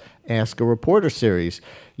Gothamist's Ask a Reporter series.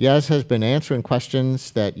 Yaz has been answering questions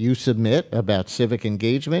that you submit about civic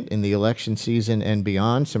engagement in the election season and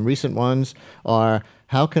beyond. Some recent ones are,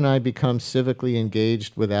 how can I become civically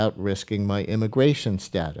engaged without risking my immigration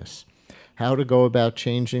status? How to go about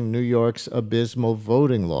changing New York's abysmal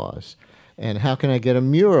voting laws? And how can I get a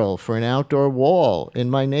mural for an outdoor wall in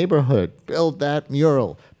my neighborhood? Build that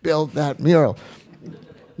mural. Build that mural.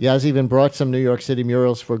 Yaz even brought some New York City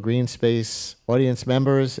murals for Greene Space audience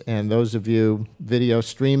members and those of you video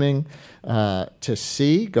streaming to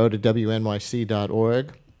see. Go to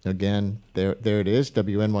WNYC.org. Again, there it is,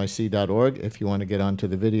 WNYC.org, if you want to get onto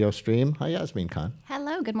the video stream. Hi, Yasmin Khan.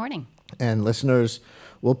 Hello, good morning. And listeners,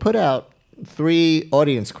 we'll put out 3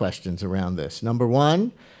 audience questions around this. Number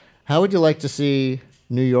 1, how would you like to see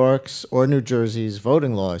New York's or New Jersey's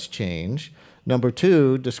voting laws change? Number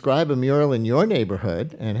 2, describe a mural in your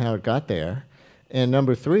neighborhood and how it got there. And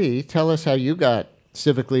number 3, tell us how you got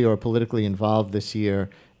civically or politically involved this year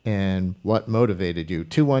and what motivated you.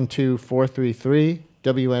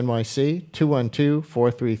 212-433-WNYC,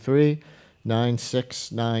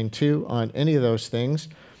 212-433-9692 on any of those things.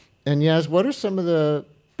 And Yaz, what are some of the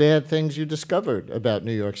bad things you discovered about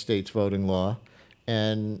New York State's voting law,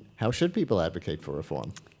 and how should people advocate for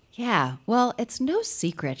reform? Yeah, well, it's no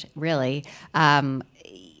secret, really,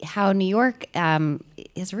 how New York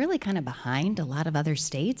is really kind of behind a lot of other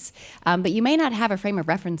states. But you may not have a frame of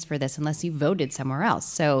reference for this unless you voted somewhere else.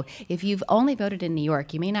 So if you've only voted in New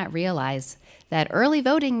York, you may not realize that early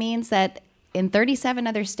voting means that in 37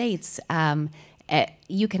 other states,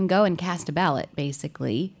 you can go and cast a ballot,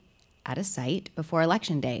 basically, at a site before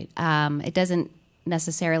Election Day. It doesn't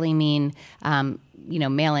necessarily mean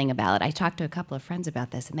mailing a ballot. I talked to a couple of friends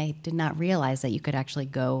about this, and they did not realize that you could actually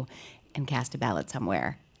go and cast a ballot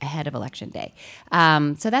somewhere ahead of Election Day.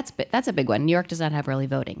 So that's a big one. New York does not have early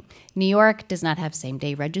voting. New York does not have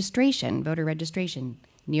same-day registration, voter registration.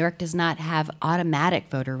 New York does not have automatic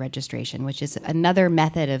voter registration, which is another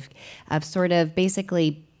method of sort of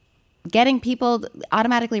basically getting people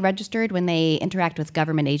automatically registered when they interact with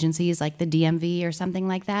government agencies like the DMV or something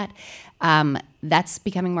like that. That's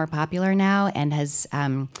becoming more popular now and has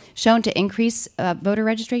shown to increase voter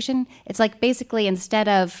registration. It's like basically instead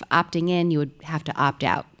of opting in, you would have to opt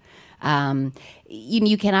out.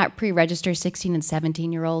 You cannot pre-register 16 and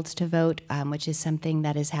 17-year-olds to vote, which is something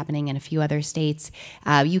that is happening in a few other states.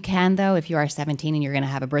 You can, though, if you are 17 and you're going to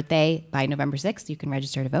have a birthday by November 6th, you can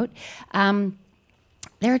register to vote.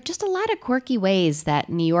 There are just a lot of quirky ways that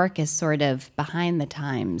New York is sort of behind the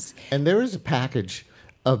times. And there is a package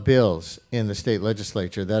of bills in the state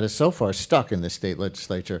legislature that is so far stuck in the state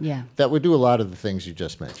legislature that would do a lot of the things you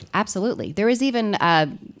just mentioned. Absolutely. There was even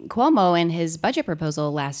Cuomo in his budget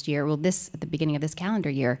proposal last year, at the beginning of this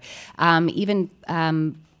calendar year, had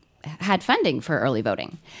funding for early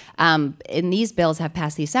voting. And these bills have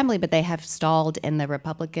passed the Assembly, but they have stalled in the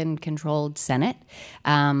Republican-controlled Senate.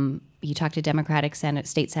 You talk to Democratic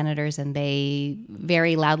state senators, and they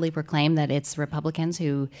very loudly proclaim that it's Republicans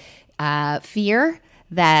who fear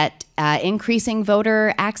that increasing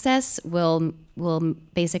voter access will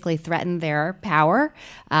basically threaten their power,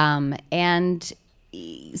 and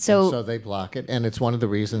so they block it. And it's one of the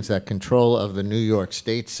reasons that control of the New York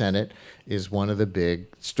State Senate is one of the big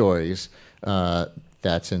stories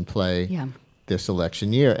that's in play this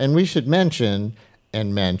election year. And we should mention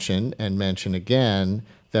again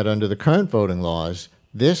that under the current voting laws,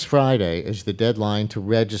 this Friday is the deadline to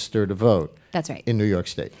register to vote. That's right. In New York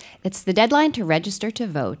State. It's the deadline to register to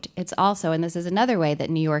vote. It's also, and this is another way that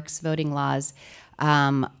New York's voting laws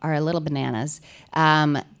are a little bananas.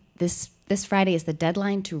 This Friday is the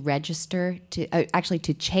deadline to register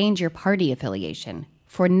to change your party affiliation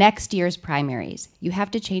for next year's primaries. You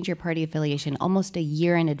have to change your party affiliation almost a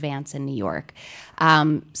year in advance in New York.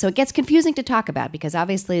 So it gets confusing to talk about because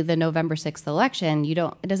obviously the November 6th election,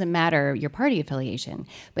 it doesn't matter your party affiliation.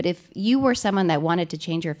 But if you were someone that wanted to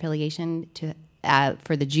change your affiliation to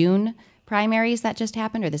for the June primaries that just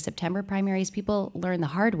happened or the September primaries, people learned the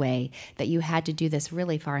hard way that you had to do this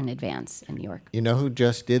really far in advance in New York. You know who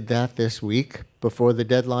just did that this week before the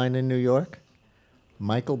deadline in New York?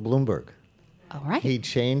 Michael Bloomberg. All right. He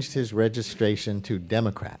changed his registration to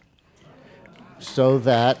Democrat so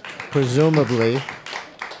that presumably,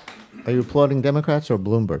 are you applauding Democrats or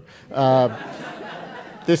Bloomberg?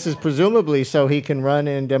 This is presumably so he can run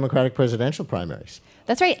in Democratic presidential primaries.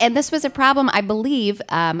 That's right. And this was a problem, I believe,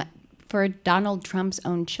 for Donald Trump's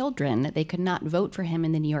own children. They could not vote for him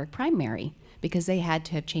in the New York primary because they had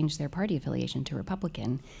to have changed their party affiliation to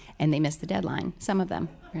Republican, and they missed the deadline. Some of them,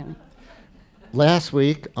 really. Last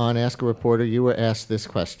week on Ask a Reporter, you were asked this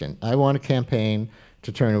question. I want a campaign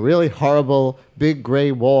to turn a really horrible big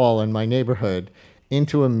gray wall in my neighborhood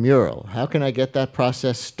into a mural. How can I get that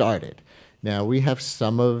process started? Now, we have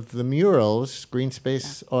some of the murals. Greene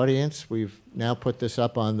Space audience, we've now put this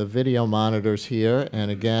up on the video monitors here. And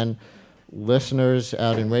again, listeners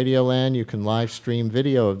out in Radio Land, you can live stream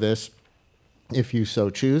video of this if you so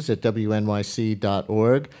choose at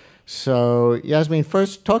wnyc.org. So, Yasmin,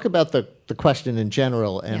 first talk about the question in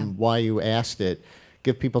general and why you asked it.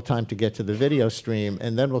 Give people time to get to the video stream,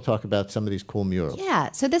 and then we'll talk about some of these cool murals.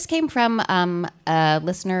 Yeah, so this came from a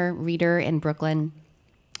listener, reader in Brooklyn.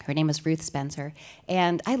 Her name is Ruth Spencer.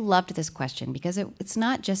 And I loved this question because it's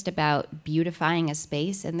not just about beautifying a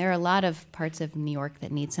space, and there are a lot of parts of New York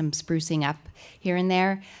that need some sprucing up here and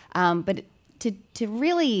there. But to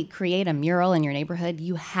really create a mural in your neighborhood,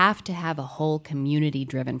 you have to have a whole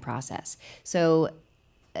community-driven process. So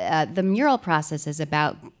the mural process is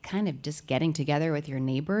about kind of just getting together with your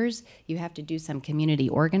neighbors. You have to do some community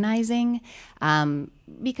organizing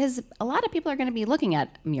because a lot of people are going to be looking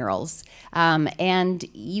at murals, and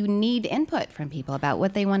you need input from people about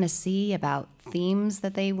what they want to see, about themes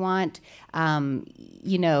that they want,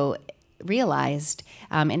 realized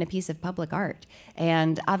in a piece of public art.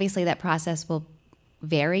 And obviously that process will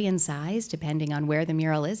vary in size depending on where the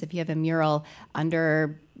mural is. If you have a mural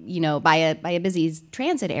under, by a busy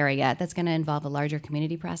transit area, that's going to involve a larger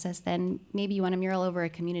community process. Then maybe you want a mural over a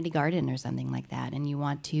community garden or something like that, and you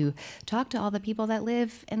want to talk to all the people that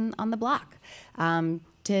live on the block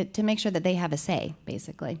to make sure that they have a say,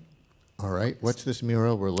 basically. All right. What's this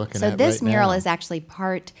mural we're looking at So right this mural now? is actually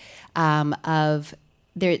part of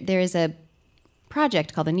there is a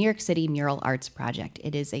project called the New York City Mural Arts Project.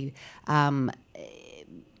 It is a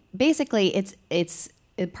basically it's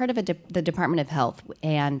part of the Department of Health,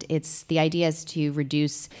 and the idea is to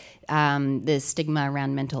reduce the stigma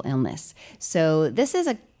around mental illness. So this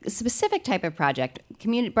is specific type of project.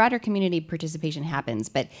 Broader community participation happens,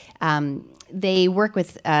 but they work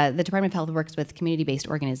with, the Department of Health works with community-based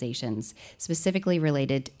organizations specifically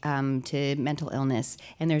related to mental illness.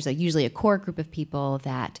 And there's usually a core group of people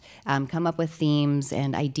that come up with themes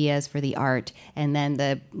and ideas for the art, and then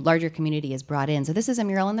the larger community is brought in. So this is a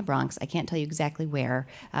mural in the Bronx. I can't tell you exactly where.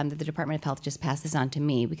 The Department of Health just passed this on to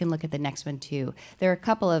me. We can look at the next one too. There are a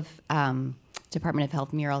couple of Department of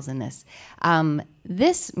Health murals in this.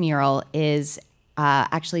 This mural is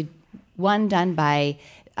actually one done by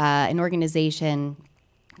an organization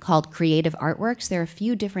called Creative Artworks. There are a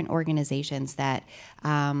few different organizations that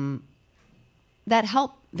that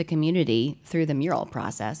help the community through the mural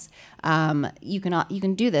process. You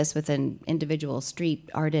can do this with an individual street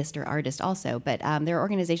artist or artist also, but there are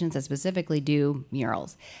organizations that specifically do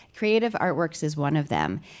murals. Creative Artworks is one of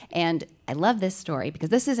them, and I love this story because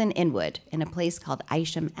this is in Inwood, in a place called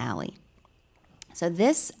Isham Alley. So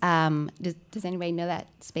this, does anybody know that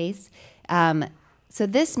space? So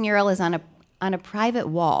this mural is on a private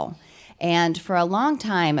wall. And for a long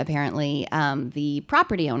time, apparently, the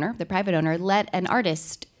private owner, let an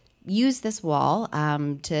artist use this wall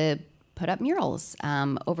to put up murals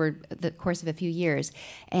over the course of a few years.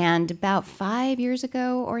 And about 5 years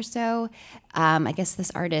ago or so, I guess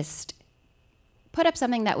this artist put up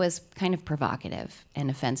something that was kind of provocative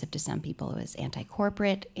and offensive to some people. It was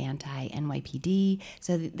anti-corporate, anti-NYPD.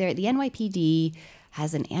 So the NYPD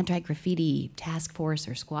has an anti-graffiti task force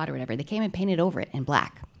or squad or whatever. They came and painted over it in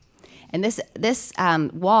black. And this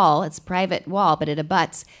wall, it's a private wall, but it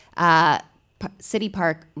abuts city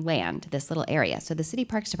park land, this little area. So the city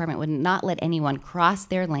parks department would not let anyone cross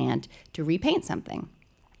their land to repaint something.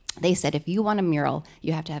 They said, if you want a mural,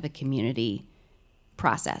 you have to have a community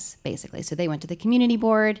process, basically. So they went to the community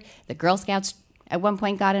board. The Girl Scouts at one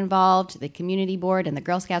point got involved. The community board and the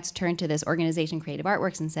Girl Scouts turned to this organization, Creative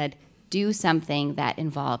Artworks, and said, do something that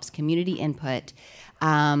involves community input.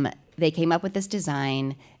 They came up with this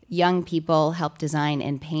design. Young people helped design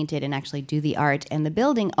and paint it and actually do the art. And the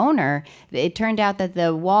building owner, it turned out that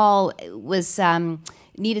the wall was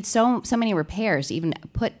needed so many repairs to even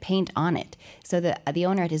put paint on it. So the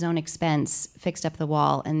owner at his own expense fixed up the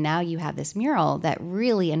wall, and now you have this mural that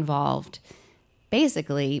really involved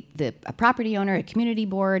basically a property owner, a community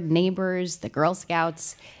board, neighbors, the Girl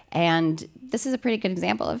Scouts, and this is a pretty good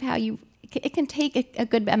example of how it can take a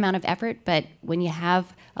good amount of effort, but when you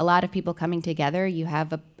have a lot of people coming together, you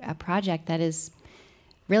have a project that is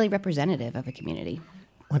really representative of a community.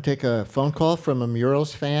 I want to take a phone call from a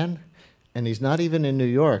murals fan, and he's not even in New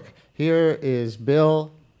York. Here is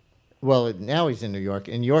Bill. Well, now he's in New York.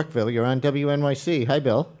 In Yorkville, you're on WNYC. Hi,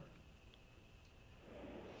 Bill.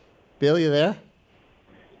 Bill, you there?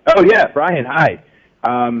 Oh, yeah, Brian, hi.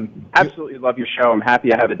 Absolutely love your show. I'm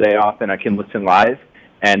happy I have a day off and I can listen live.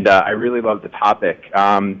 And I really love the topic.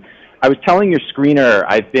 I was telling your screener,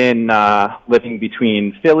 I've been living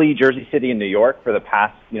between Philly, Jersey City, and New York for the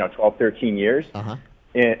past 12, 13 years.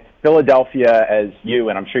 In Philadelphia, as you,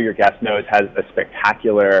 and I'm sure your guest knows, has a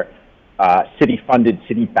spectacular city-funded,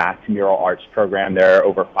 city-backed mural arts program. There are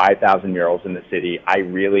over 5,000 murals in the city. I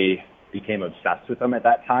really became obsessed with them at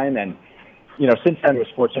that time. And since then, I was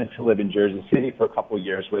fortunate to live in Jersey City for a couple of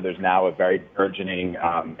years, where there's now a very burgeoning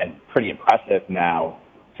and pretty impressive now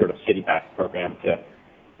sort of city-backed program to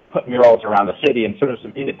put murals around the city, and sort of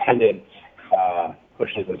some independent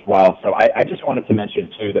pushes as well. So I just wanted to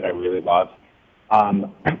mention two that I really love.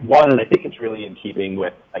 One, and I think it's really in keeping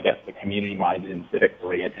with, I guess, the community-minded and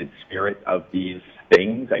civic-oriented spirit of these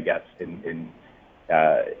things, I guess, in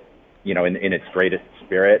its greatest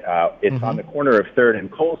spirit. It's on the corner of 3rd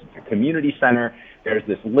and Coles. It's a community center. There's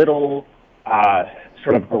this little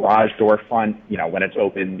sort of garage door front. When it's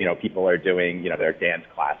open, people are doing, their dance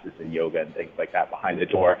classes and yoga and things like that behind the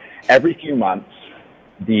door. Every few months,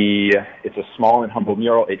 it's a small and humble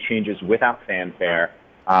mural. It changes without fanfare.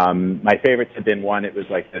 My favorites have been one, it was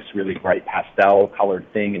like this really bright pastel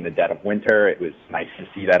colored thing in the dead of winter. It was nice to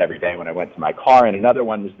see that every day when I went to my car. And another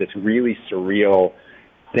one was this really surreal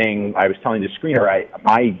thing. I was telling the screener,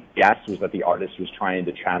 my guess was that the artist was trying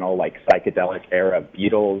to channel like psychedelic era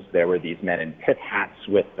Beatles. There were these men in pit hats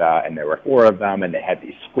and there were 4 of them, and they had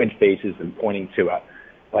these squint faces and pointing to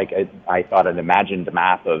I thought an imagined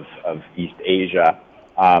map of East Asia.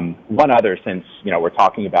 One other, since, we're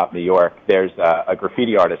talking about New York, there's a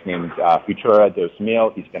graffiti artist named Futura Dos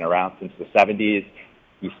Mil. He's been around since the 70s.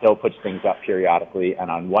 He still puts things up periodically. And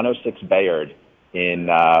on 106 Bayard in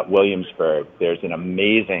Williamsburg, there's an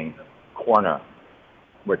amazing corner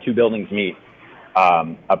where 2 buildings meet,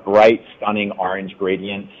 a bright, stunning orange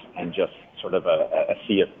gradient and just sort of a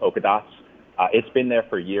sea of polka dots. It's been there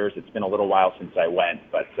for years. It's been a little while since I went,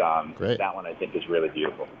 but Great. that one I think is really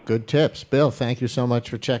beautiful. Good tips. Bill, thank you so much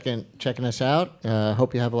for checking us out.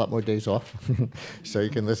 Hope you have a lot more days off so you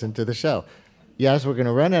can listen to the show. Yes, we're going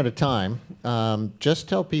to run out of time. Just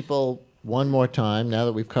tell people one more time, now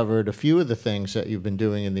that we've covered a few of the things that you've been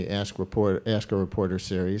doing in the Ask a Reporter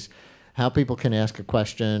series, how people can ask a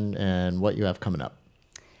question and what you have coming up.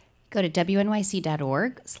 Go to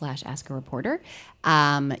wnyc.org/askareporter.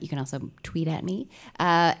 You can also tweet at me.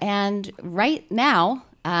 And right now,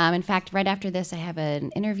 in fact, right after this, I have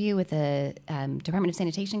an interview with the Department of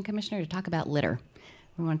Sanitation Commissioner to talk about litter.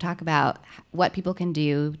 We want to talk about what people can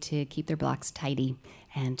do to keep their blocks tidy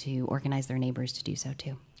and to organize their neighbors to do so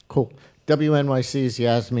too. Cool. WNYC's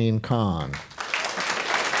Yasmin Khan.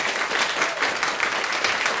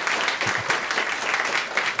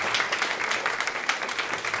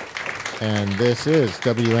 And this is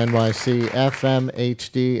WNYC FM,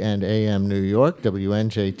 HD, and AM New York,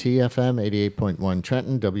 WNJT FM 88.1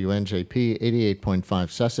 Trenton, WNJP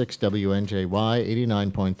 88.5 Sussex, WNJY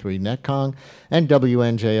 89.3 Netcong, and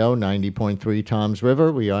WNJO 90.3 Toms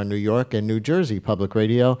River. We are New York and New Jersey Public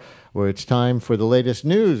Radio, where it's time for the latest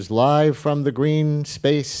news, live from the Greene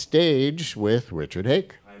Space stage with Richard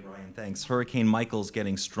Hake. Hi, Brian. Thanks. Hurricane Michael's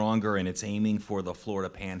getting stronger, and it's aiming for the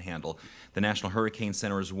Florida Panhandle. The National Hurricane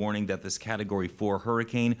Center is warning that this Category 4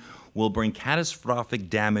 hurricane will bring catastrophic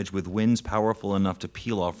damage with winds powerful enough to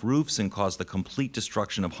peel off roofs and cause the complete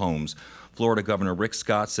destruction of homes. Florida Governor Rick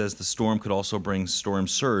Scott says the storm could also bring storm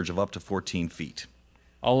surge of up to 14 feet.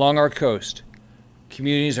 Along our coast,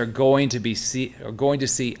 communities are going to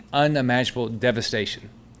see unimaginable devastation.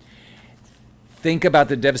 Think about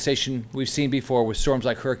the devastation we've seen before with storms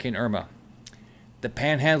like Hurricane Irma. The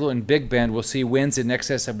Panhandle and Big Bend will see winds in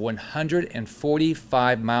excess of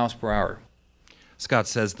 145 miles per hour. Scott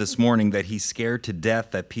says this morning that he's scared to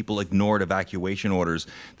death that people ignored evacuation orders.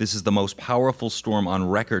 This is the most powerful storm on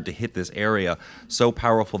record to hit this area, so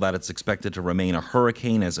powerful that it's expected to remain a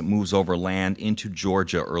hurricane as it moves over land into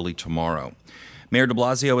Georgia early tomorrow. Mayor de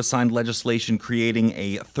Blasio has signed legislation creating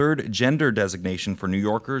a third gender designation for New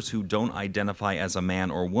Yorkers who don't identify as a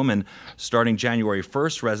man or woman. Starting January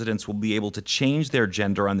 1st, residents will be able to change their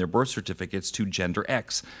gender on their birth certificates to Gender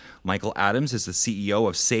X. Michael Adams is the CEO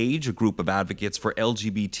of SAGE, a group of advocates for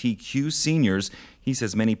LGBTQ seniors. He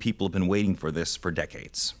says many people have been waiting for this for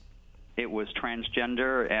decades. It was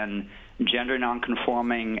transgender and gender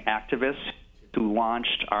nonconforming activists who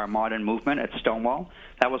launched our modern movement at Stonewall.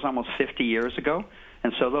 That was almost 50 years ago.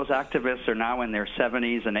 And so those activists are now in their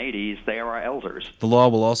 70s and 80s. They are our elders. The law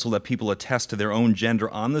will also let people attest to their own gender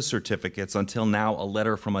on the certificates. Until now, a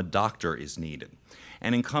letter from a doctor is needed.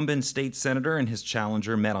 An incumbent state senator and his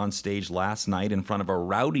challenger met on stage last night in front of a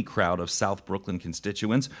rowdy crowd of South Brooklyn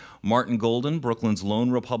constituents. Martin Golden, Brooklyn's lone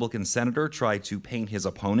Republican senator, tried to paint his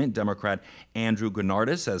opponent, Democrat Andrew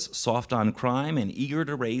Gennardis, as soft on crime and eager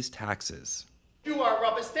to raise taxes. You are a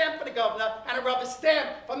rubber stamp for the governor and a rubber stamp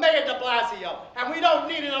for Mayor de Blasio. And we don't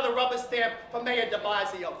need another rubber stamp for Mayor de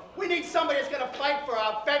Blasio. We need somebody that's going to fight for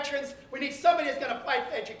our veterans. We need somebody that's going to fight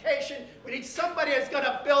for education. We need somebody that's going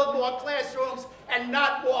to build more classrooms and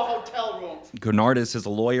not more hotel rooms. Gennardis is a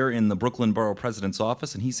lawyer in the Brooklyn Borough President's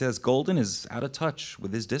office, and he says Golden is out of touch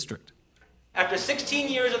with his district. After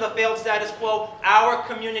 16 years of the failed status quo, our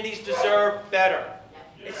communities deserve better.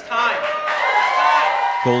 It's time.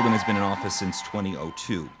 Golden has been in office since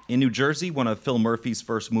 2002. In New Jersey, one of Phil Murphy's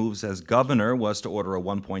first moves as governor was to order a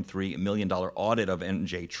 $1.3 million audit of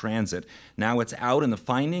NJ Transit. Now it's out and the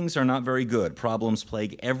findings are not very good. Problems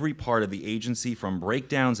plague every part of the agency, from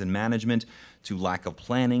breakdowns in management to lack of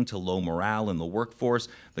planning to low morale in the workforce.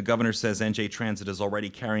 The governor says NJ Transit is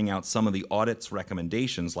already carrying out some of the audit's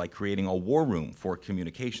recommendations, like creating a war room for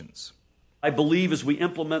communications. I believe as we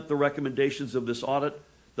implement the recommendations of this audit,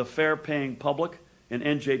 the fare-paying public and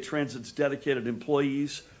NJ Transit's dedicated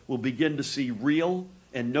employees will begin to see real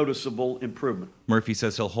and noticeable improvement. Murphy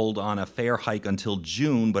says he'll hold on a fare hike until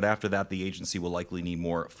June, but after that the agency will likely need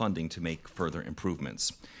more funding to make further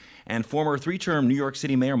improvements. And former three-term New York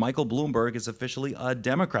City Mayor Michael Bloomberg is officially a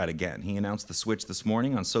Democrat again. He announced the switch this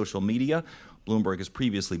morning on social media. Bloomberg has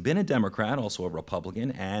previously been a Democrat, also a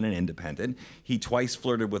Republican, and an independent. He twice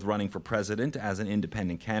flirted with running for president as an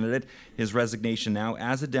independent candidate. His resignation now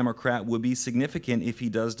as a Democrat would be significant if he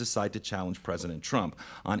does decide to challenge President Trump.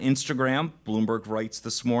 On Instagram, Bloomberg writes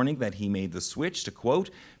this morning that he made the switch to,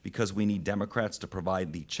 quote, "because we need Democrats to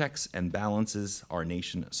provide the checks and balances our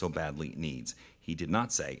nation so badly needs." He did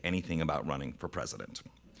not say anything about running for president.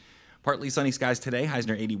 Partly sunny skies today, highs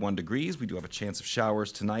near 81 degrees. We do have a chance of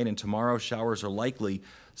showers tonight and tomorrow. Showers are likely.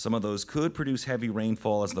 Some of those could produce heavy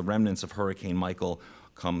rainfall as the remnants of Hurricane Michael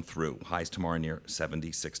come through. Highs tomorrow near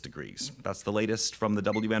 76 degrees. That's the latest from the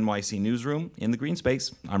WNYC newsroom. In the Greene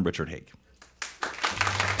Space, I'm Richard Haig.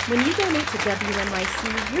 When you donate to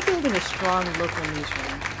WNYC, you're building a strong local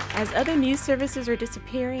newsroom. As other news services are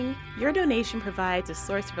disappearing, your donation provides a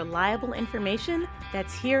source of reliable information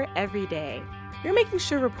that's here every day. You're making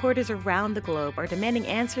sure reporters around the globe are demanding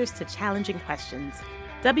answers to challenging questions.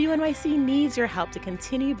 WNYC needs your help to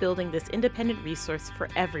continue building this independent resource for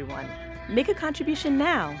everyone. Make a contribution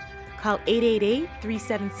now. Call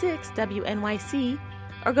 888-376-WNYC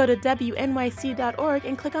or go to WNYC.org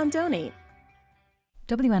and click on Donate.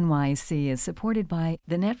 WNYC is supported by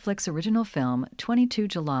the Netflix original film 22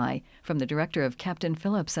 July from the director of Captain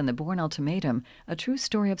Phillips and the Bourne Ultimatum, a true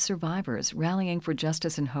story of survivors rallying for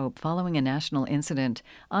justice and hope following a national incident,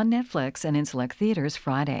 on Netflix and in select theaters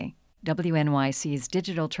Friday. WNYC's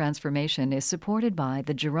digital transformation is supported by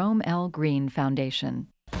the Jerome L. Greene Foundation.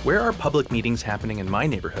 Where are public meetings happening in my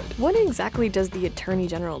neighborhood? What exactly does the Attorney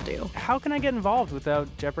General do? How can I get involved without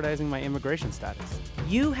jeopardizing my immigration status?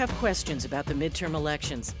 You have questions about the midterm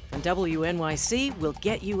elections, and WNYC will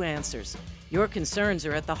get you answers. Your concerns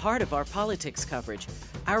are at the heart of our politics coverage.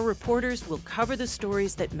 Our reporters will cover the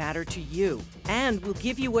stories that matter to you, and will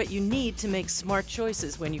give you what you need to make smart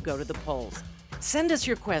choices when you go to the polls. Send us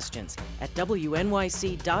your questions at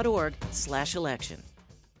WNYC.org/election.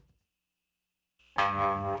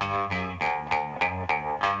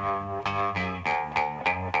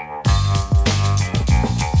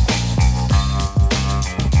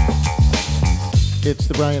 It's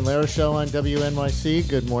the Brian Lehrer Show on WNYC.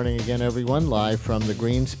 Good morning again, everyone. Live from the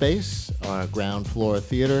Greene Space, our ground floor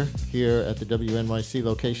theater here at the WNYC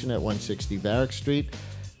location at 160 Varick Street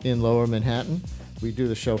in Lower Manhattan. We do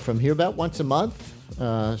the show from here about once a month.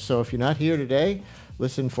 So if you're not here today,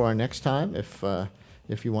 listen for our next time. If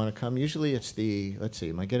you want to come, usually it's the, let's see,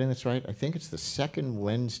 am I getting this right? I think it's the second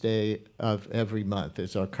Wednesday of every month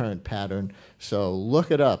is our current pattern. So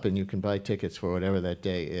look it up and you can buy tickets for whatever that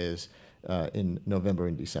day is in November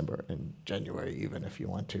and December and January even if you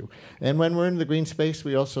want to. And when we're in the Greene Space,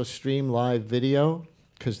 we also stream live video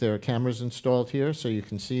because there are cameras installed here so you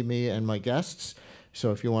can see me and my guests.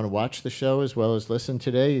 So if you want to watch the show as well as listen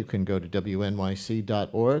today, you can go to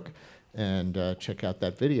WNYC.org and check out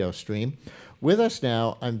that video stream. With us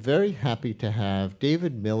now, I'm very happy to have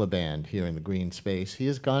David Miliband here in the Greene Space. He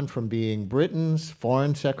has gone from being Britain's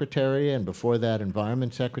Foreign Secretary and before that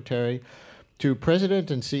Environment Secretary to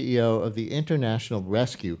President and CEO of the International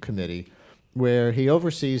Rescue Committee, where he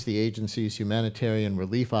oversees the agency's humanitarian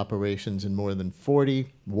relief operations in more than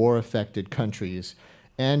 40 war-affected countries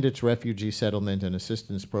and its refugee settlement and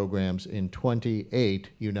assistance programs in 28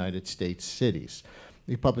 United States cities.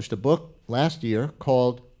 He published a book last year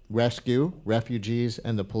called Rescue, Refugees,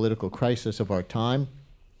 and the Political Crisis of Our Time.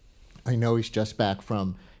 I know he's just back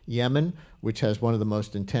from Yemen, which has one of the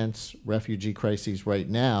most intense refugee crises right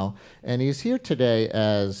now, and he's here today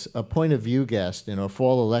as a point of view guest in our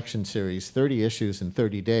fall election series, 30 Issues in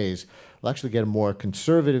 30 Days. We'll actually get a more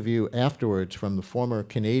conservative view afterwards from the former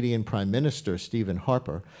Canadian Prime Minister, Stephen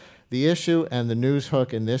Harper. The issue and the news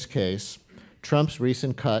hook in this case, Trump's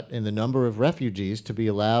recent cut in the number of refugees to be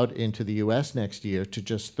allowed into the U.S. next year to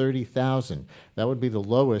just 30,000. That would be the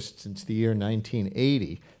lowest since the year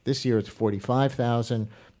 1980. This year it's 45,000.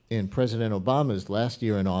 In President Obama's last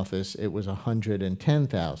year in office, it was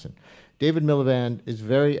 110,000. David Miliband is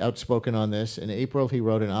very outspoken on this. In April, he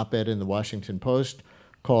wrote an op-ed in the Washington Post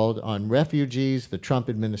called "On Refugees, the Trump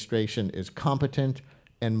Administration is Competent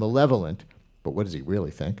and Malevolent." But what does he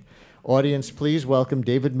really think? Audience, please welcome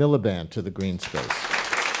David Miliband to the Greene Space.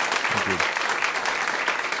 Thank you.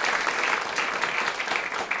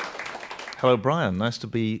 Hello, Brian. Nice to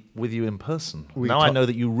be with you in person. Now I know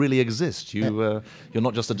that you really exist. You're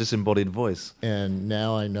not just a disembodied voice. And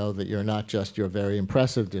now I know that you're not just your very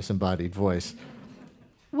impressive disembodied voice.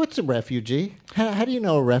 What's a refugee? How do you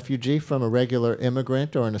know a refugee from a regular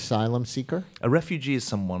immigrant or an asylum seeker? A refugee is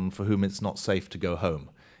someone for whom it's not safe to go home.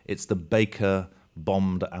 It's the baker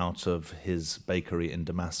bombed out of his bakery in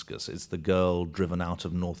Damascus. It's the girl driven out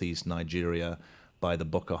of northeast Nigeria by the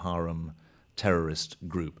Boko Haram terrorist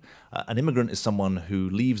group. An immigrant is someone who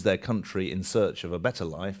leaves their country in search of a better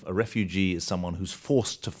life. A refugee is someone who's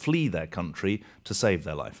forced to flee their country to save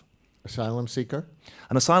their life. Asylum seeker?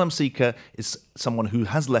 An asylum seeker is someone who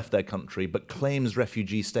has left their country but claims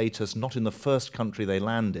refugee status not in the first country they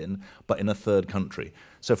land in, but in a third country.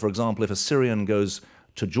 So, for example, if a Syrian goes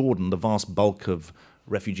to Jordan, the vast bulk of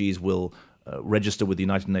refugees will register with the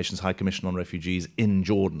United Nations High Commission on Refugees in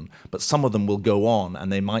Jordan, but some of them will go on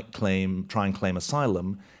and they might try and claim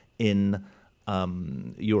asylum in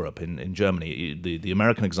Europe, in Germany. The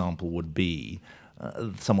American example would be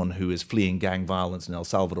someone who is fleeing gang violence in El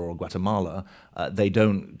Salvador or Guatemala, they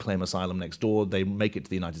don't claim asylum next door. They make it to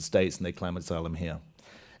the United States and they claim asylum here.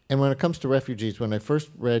 And when it comes to refugees, when I first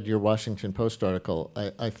read your Washington Post article,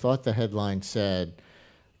 I thought the headline said,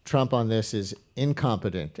 Trump on this is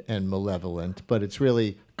incompetent and malevolent, but it's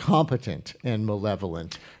really competent and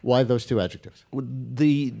malevolent. Why those two adjectives?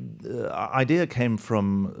 The idea came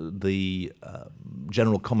from the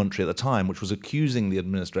general commentary at the time, which was accusing the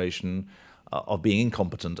administration of being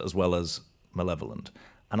incompetent as well as malevolent.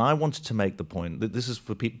 And I wanted to make the point that this is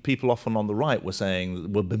for people often on the right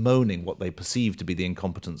were bemoaning what they perceived to be the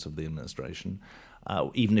incompetence of the administration,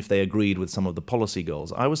 even if they agreed with some of the policy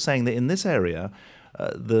goals. I was saying that in this area,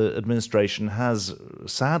 the administration has,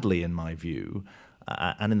 sadly, in my view,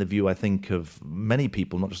 and in the view, I think, of many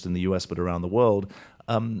people, not just in the US but around the world,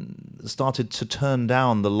 started to turn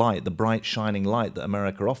down the light, the bright, shining light that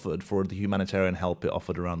America offered for the humanitarian help it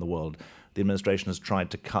offered around the world. The administration has tried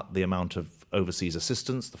to cut the amount of overseas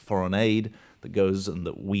assistance, the foreign aid that goes and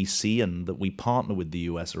that we see and that we partner with the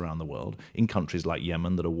US around the world in countries like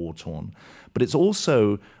Yemen that are war-torn. But it's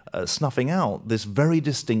also snuffing out this very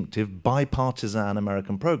distinctive bipartisan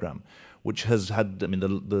American program, which has had,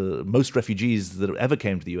 the most refugees that ever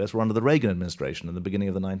came to the US were under the Reagan administration in the beginning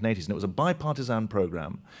of the 1980s. And it was a bipartisan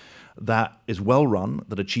program that is well run,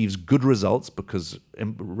 that achieves good results because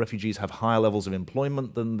refugees have higher levels of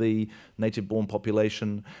employment than the native-born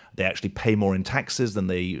population. They actually pay more in taxes than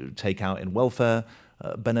they take out in welfare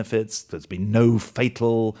benefits. There's been no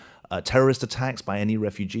fatal terrorist attacks by any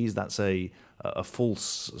refugees. That's a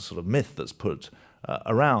false sort of myth that's put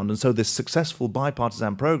around. And so this successful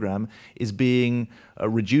bipartisan program is being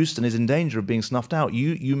reduced and is in danger of being snuffed out.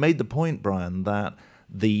 You made the point, Brian, that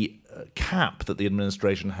the cap that the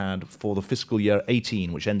administration had for the fiscal year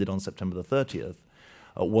 18, which ended on September the 30th,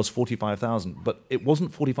 was 45,000. But it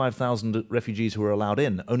wasn't 45,000 refugees who were allowed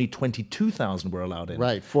in. Only 22,000 were allowed in.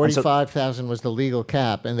 Right. 45,000 was the legal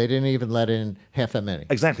cap, and they didn't even let in half that many.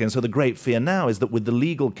 Exactly. And so the great fear now is that with the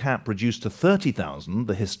legal cap reduced to 30,000,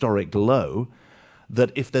 the historic low,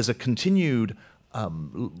 that if there's a continued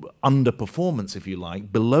underperformance, if you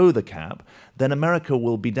like, below the cap, then America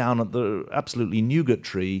will be down at the absolutely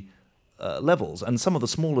nugatory levels. And some of the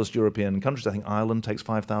smallest European countries, I think Ireland takes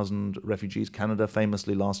 5,000 refugees. Canada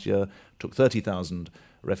famously last year took 30,000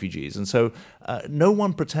 refugees. And so no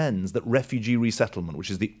one pretends that refugee resettlement,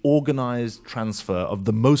 which is the organized transfer of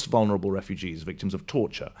the most vulnerable refugees, victims of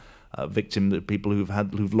torture, people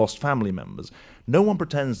who've lost family members. No one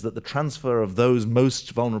pretends that the transfer of those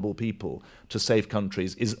most vulnerable people to safe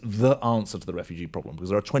countries is the answer to the refugee problem, because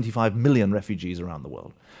there are 25 million refugees around the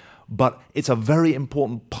world. But it's a very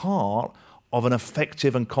important part of an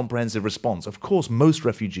effective and comprehensive response. Of course, most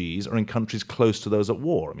refugees are in countries close to those at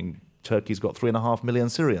war. I mean, Turkey's got 3.5 million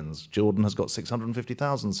Syrians. Jordan has got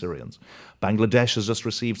 650,000 Syrians. Bangladesh has just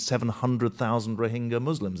received 700,000 Rohingya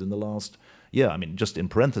Muslims in the last year. I mean, just in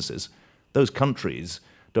parentheses, those countries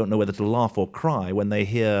don't know whether to laugh or cry when they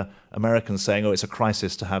hear Americans saying, oh, it's a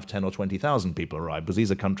crisis to have 10 or 20,000 people arrive, because these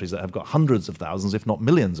are countries that have got hundreds of thousands, if not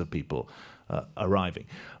millions of people arriving.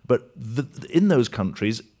 But in those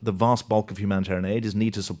countries, the vast bulk of humanitarian aid is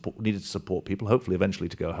needed to support people, hopefully eventually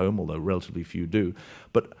to go home, although relatively few do.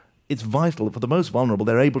 But it's vital for the most vulnerable,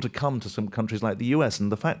 they're able to come to some countries like the US,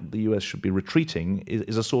 and the fact that the US should be retreating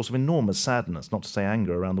is a source of enormous sadness, not to say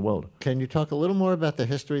anger, around the world. Can you talk a little more about the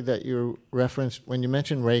history that you referenced when you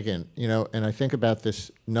mentioned Reagan, and I think about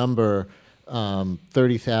this number,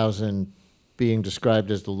 30,000 being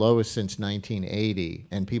described as the lowest since 1980,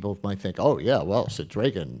 and people might think, oh yeah, well, since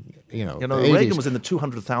Reagan, Reagan was in the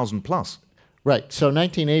 200,000 plus. Right, so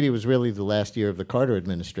 1980 was really the last year of the Carter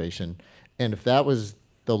administration, and if that was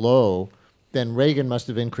the low, then Reagan must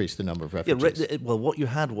have increased the number of refugees. Yeah, well, what you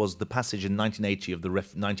had was the passage in 1980 of the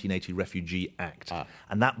 1980 Refugee Act,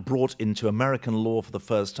 and that brought into American law for the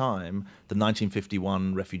first time the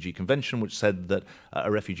 1951 Refugee Convention, which said that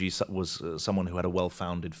a refugee was someone who had a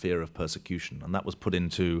well-founded fear of persecution, and that was put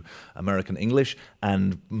into American English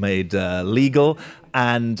and made legal.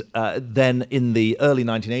 And then in the early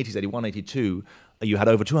 1980s, 81, 82, you had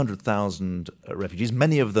over 200,000 refugees,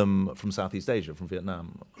 many of them from Southeast Asia, from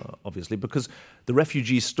Vietnam, obviously, because the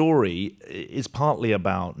refugee story is partly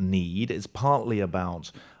about need, it's partly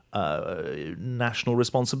about national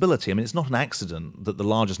responsibility. I mean, it's not an accident that the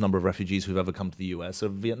largest number of refugees who've ever come to the US are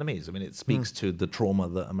Vietnamese. I mean, it speaks to the trauma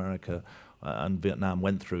that America and Vietnam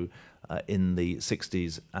went through in the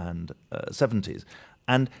 60s and 70s.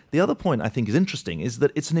 And the other point I think is interesting is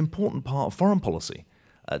that it's an important part of foreign policy.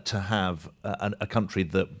 to have a country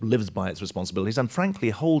that lives by its responsibilities and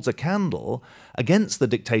frankly holds a candle against the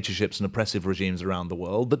dictatorships and oppressive regimes around the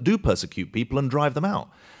world that do persecute people and drive them out.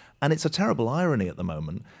 And it's a terrible irony at the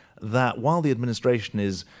moment that while the administration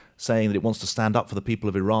is saying that it wants to stand up for the people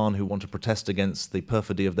of Iran who want to protest against the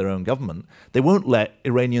perfidy of their own government, they won't let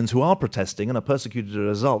Iranians who are protesting and are persecuted as a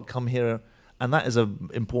result come here. And that is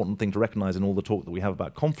an important thing to recognize in all the talk that we have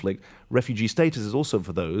about conflict. Refugee status is also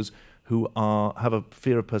for those who have a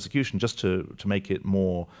fear of persecution. Just to make it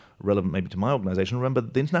more relevant maybe to my organization, remember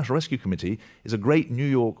the International Rescue Committee is a great New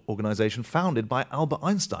York organization founded by Albert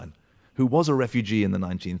Einstein, who was a refugee in the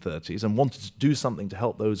 1930s and wanted to do something to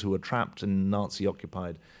help those who were trapped in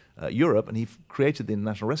Nazi-occupied Europe, and he created the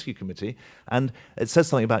International Rescue Committee. And it says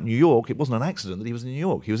something about New York. It wasn't an accident that he was in New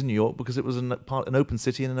York. He was in New York because it was an open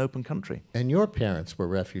city and an open country. And your parents were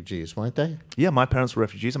refugees, weren't they? Yeah, my parents were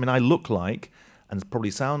refugees. I mean, I look like, and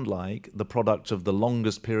probably sound like, the product of the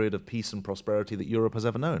longest period of peace and prosperity that Europe has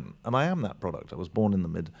ever known. And I am that product. I was born in the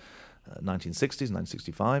mid-1960s,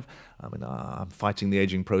 1965. I mean, I'm fighting the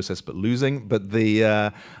aging process but losing. But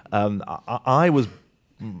I was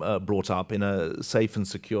brought up in a safe and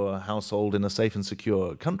secure household in a safe and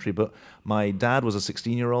secure country. But my dad was a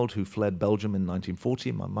 16-year-old who fled Belgium in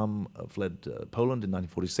 1940. My mum fled Poland in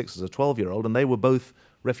 1946 as a 12-year-old. And they were both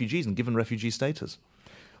refugees and given refugee status.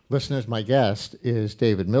 Listeners, my guest is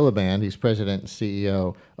David Miliband. He's president and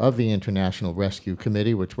CEO of the International Rescue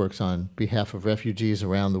Committee, which works on behalf of refugees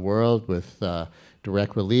around the world with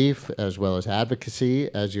direct relief as well as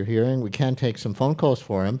advocacy, as you're hearing. We can take some phone calls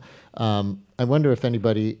for him. I wonder if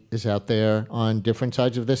anybody is out there on different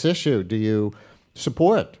sides of this issue. Do you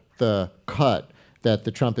support the cut that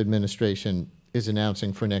the Trump administration is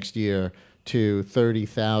announcing for next year to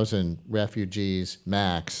 30,000 refugees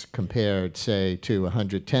max compared, say, to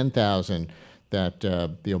 110,000 that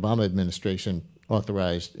the Obama administration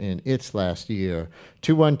authorized in its last year?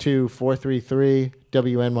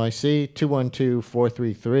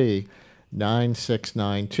 212-433-WNYC,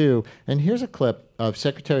 212-433-9692. And here's a clip of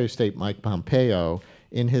Secretary of State Mike Pompeo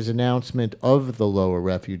in his announcement of the lower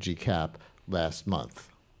refugee cap last month.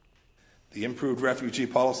 The improved refugee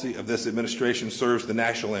policy of this administration serves the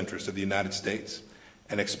national interest of the United States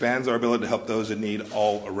and expands our ability to help those in need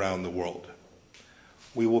all around the world.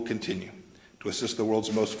 We will continue to assist the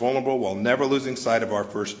world's most vulnerable while never losing sight of our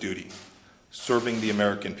first duty, serving the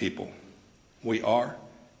American people. We are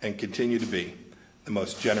and continue to be the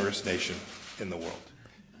most generous nation in the world.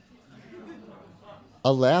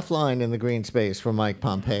 A laugh line in the Greene Space for Mike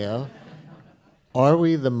Pompeo. Are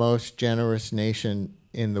we the most generous nation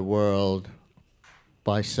in the world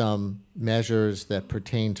by some measures that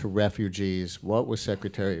pertain to refugees? What was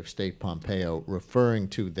Secretary of State Pompeo referring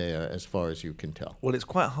to there, as far as you can tell? Well, it's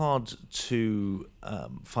quite hard to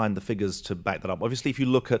find the figures to back that up. Obviously, if you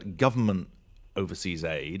look at government overseas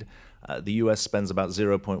aid, the US spends about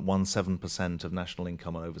 0.17% of national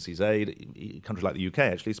income on overseas aid. A country like the UK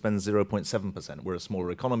actually spends 0.7%. We're a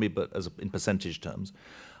smaller economy, but in percentage terms.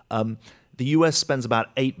 The US spends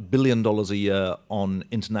about $8 billion a year on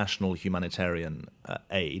international humanitarian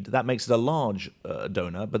aid. That makes it a large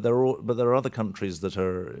donor, but there are other countries that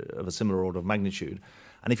are of a similar order of magnitude.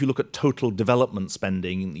 And if you look at total development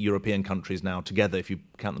spending, European countries now together, if you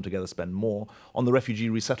count them together, spend more. On the refugee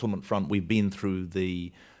resettlement front, we've been through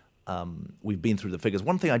the figures.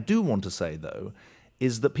 One thing I do want to say, though,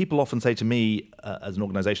 is that people often say to me, as an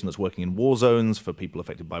organization that's working in war zones for people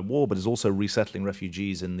affected by war, but is also resettling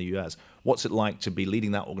refugees in the US, what's it like to be leading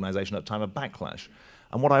that organization at a time of backlash?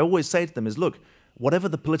 And what I always say to them is, look, whatever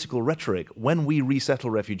the political rhetoric, when we resettle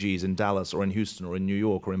refugees in Dallas or in Houston or in New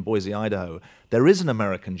York or in Boise, Idaho, there is an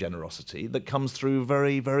American generosity that comes through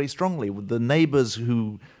very, very strongly. With the neighbors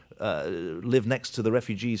who live next to the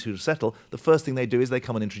refugees who settle, the first thing they do is they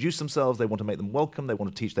come and introduce themselves. They want to make them welcome. They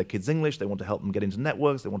want to teach their kids English. They want to help them get into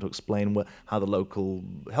networks. They want to explain how the local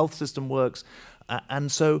health system works.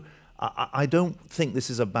 And so I don't think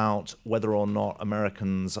this is about whether or not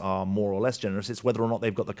Americans are more or less generous. It's whether or not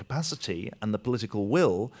they've got the capacity and the political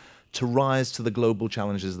will to rise to the global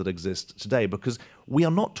challenges that exist today. Because we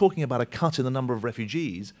are not talking about a cut in the number of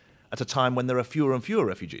refugees at a time when there are fewer and fewer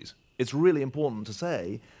refugees. It's really important to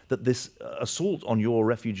say that this assault on your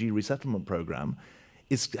refugee resettlement program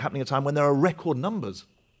is happening at a time when there are record numbers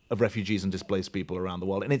of refugees and displaced people around the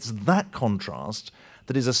world. And it's that contrast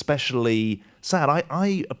that is especially sad.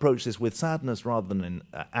 I approach this with sadness rather than in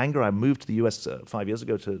anger. I moved to the US 5 years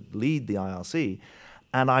ago to lead the IRC.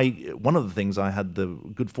 And one of the things I had the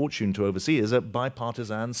good fortune to oversee is a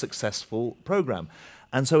bipartisan, successful program.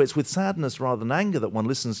 And so it's with sadness rather than anger that one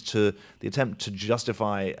listens to the attempt to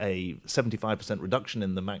justify a 75% reduction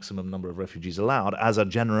in the maximum number of refugees allowed as a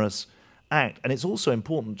generous act. And it's also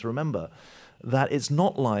important to remember that it's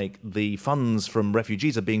not like the funds from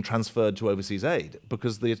refugees are being transferred to overseas aid,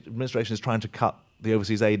 because the administration is trying to cut the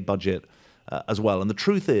overseas aid budget as well. And the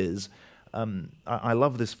truth is, I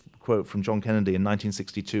love this quote from John Kennedy in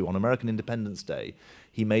 1962 on American Independence Day.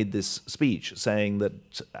 He made this speech saying that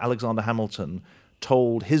Alexander Hamilton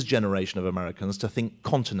told his generation of Americans to think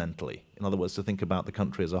continentally, in other words, to think about the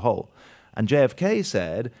country as a whole. And JFK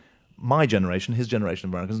said, my generation, his generation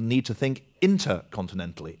of Americans, need to think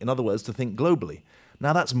intercontinentally, in other words, to think globally.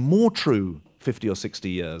 Now, that's more true 50 or 60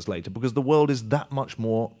 years later, because the world is that much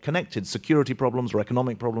more connected. Security problems or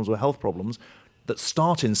economic problems or health problems that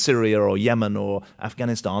start in Syria or Yemen or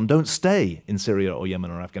Afghanistan don't stay in Syria or Yemen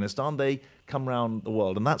or Afghanistan. They come around the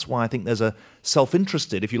world. And that's why I think there's a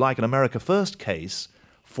self-interested, if you like, an America First case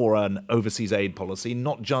for an overseas aid policy,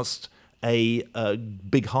 not just a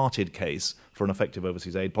big-hearted case for an effective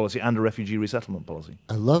overseas aid policy and a refugee resettlement policy.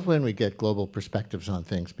 I love when we get global perspectives on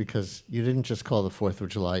things, because you didn't just call the 4th of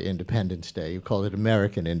July Independence Day, you called it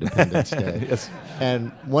American Independence Day. Yes.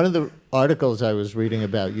 And one of the articles I was reading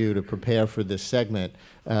about you to prepare for this segment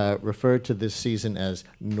referred to this season as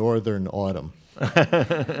Northern Autumn.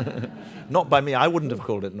 Not by me. I wouldn't have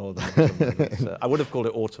called it Northern Autumn. I would have called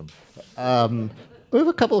it Autumn. We have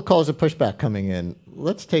a couple of calls of pushback coming in.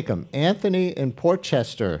 Let's take them. Anthony in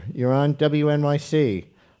Portchester, you're on WNYC.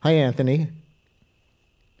 Hi, Anthony.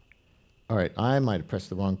 All right, I might have pressed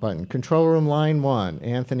the wrong button. Control room line 1,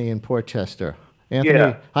 Anthony in Portchester. Anthony,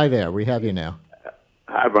 Yeah. Hi there. We have you now.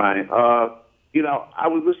 Hi, Brian. You know, I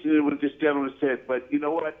was listening to what this gentleman said, but you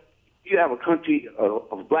know what? You have a country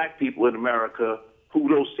of black people in America who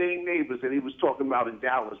those same neighbors that he was talking about in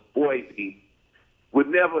Dallas, Boise, would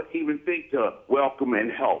never even think to welcome and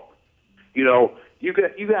help. You know, you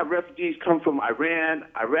have refugees come from Iran,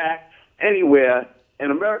 Iraq, anywhere, and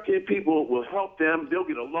American people will help them. They'll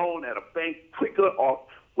get a loan at a bank quicker, or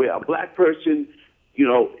where a black person, you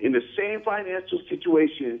know, in the same financial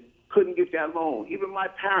situation couldn't get that loan. Even my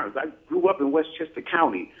parents, I grew up in Westchester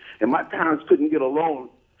County, and my parents couldn't get a loan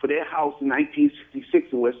for their house in 1966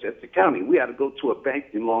 in Westchester County. We had to go to a bank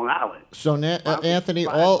in Long Island. So, Anthony,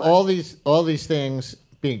 all these things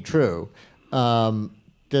being true,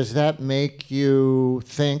 does that make you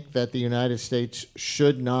think that the United States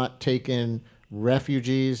should not take in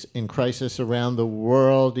refugees in crisis around the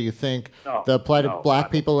world? Do you think the plight of black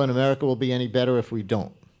people in America will be any better if we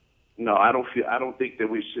don't? No, I don't think that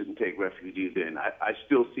we shouldn't take refugees in. I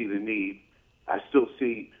still see the need. I still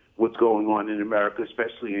see what's going on in America,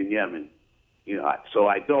 especially in Yemen. You know, so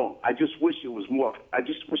I don't. I just wish it was more. I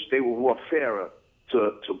just wish they were more fairer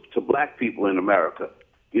to black people in America.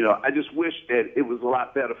 You know, I just wish that it was a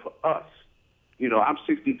lot better for us. You know, I'm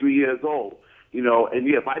 63 years old. You know, and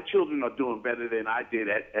yeah, my children are doing better than I did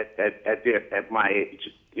at my age.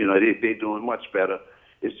 You know, they're doing much better.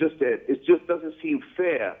 It's just that it just doesn't seem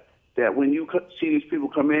fair that when you see these people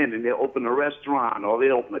come in and they open a restaurant or they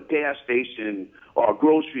open a gas station or a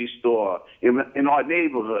grocery store in our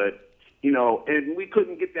neighborhood, you know, and we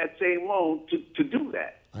couldn't get that same loan to do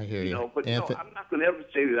that. I hear you. Know, but no, I'm not going to ever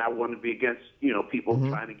say that I want to be against, you know, people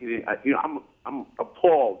trying to get in. You know, I'm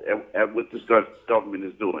appalled at what this government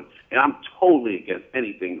is doing, and I'm totally against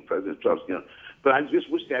anything President Trump's doing. But I just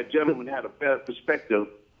wish that gentleman had a better perspective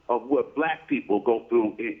of what black people go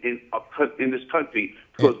through in this country,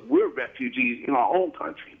 because we're refugees in our own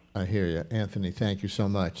country. I hear you. Anthony, thank you so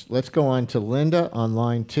much. Let's go on to Linda on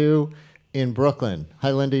line 2 in Brooklyn.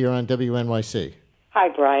 Hi, Linda. You're on WNYC. Hi,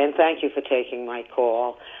 Brian. Thank you for taking my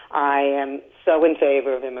call. I am so in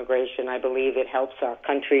favor of immigration. I believe it helps our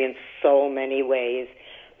country in so many ways.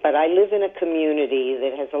 But I live in a community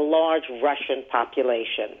that has a large Russian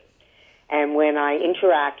population. And when I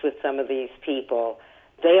interact with some of these people,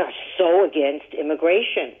 they are so against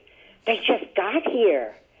immigration. They just got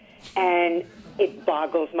here. And it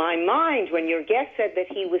boggles my mind when your guest said that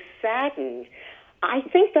he was saddened. I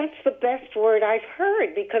think that's the best word I've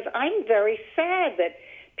heard, because I'm very sad that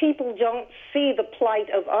people don't see the plight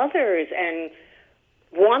of others and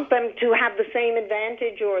want them to have the same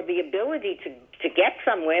advantage or the ability to get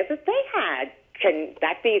somewhere that they had. Can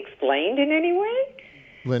that be explained in any way?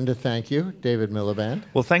 Linda, thank you. David Miliband.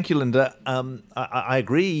 Well, thank you, Linda. I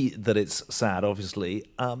agree that it's sad, obviously.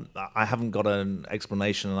 I haven't got an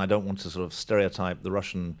explanation, and I don't want to sort of stereotype the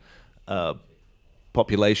Russian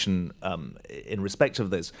population in respect of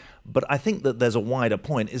this. But I think that there's a wider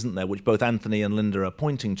point, isn't there, which both Anthony and Linda are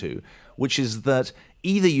pointing to, which is that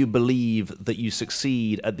either you believe that you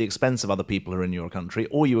succeed at the expense of other people who are in your country,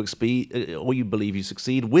 or you believe you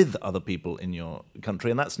succeed with other people in your country,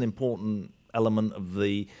 and that's an important element of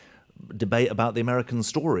the debate about the American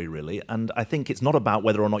story, really. And I think it's not about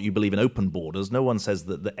whether or not you believe in open borders. No one says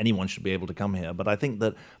that anyone should be able to come here. But I think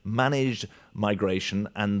that managed migration,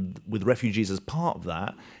 and with refugees as part of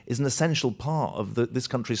that, is an essential part of this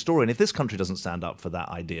country's story. And if this country doesn't stand up for that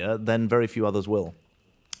idea, then very few others will.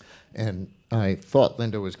 And I thought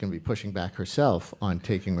Linda was going to be pushing back herself on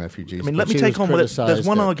taking refugees. I mean, let me take on with it. There's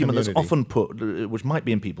one argument that's often put, which might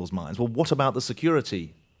be in people's minds. Well, what about the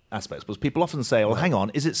security aspects? Because people often say, well, hang on,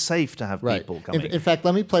 is it safe to have people coming? In fact,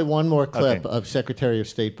 let me play one more clip of Secretary of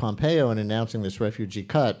State Pompeo in announcing this refugee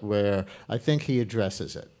cut, where I think he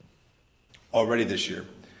addresses it. Already this year,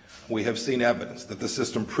 we have seen evidence that the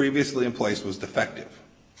system previously in place was defective.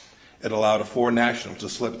 It allowed a foreign national to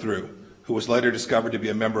slip through, who was later discovered to be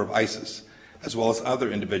a member of ISIS, as well as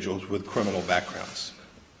other individuals with criminal backgrounds.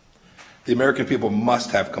 The American people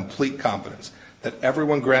must have complete confidence that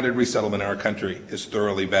everyone granted resettlement in our country is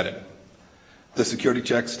thoroughly vetted. The security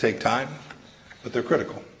checks take time, but they're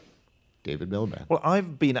critical. David Miliband. Well,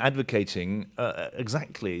 I've been advocating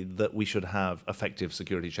exactly that we should have effective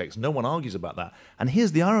security checks. No one argues about that. And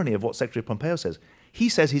here's the irony of what Secretary Pompeo says. He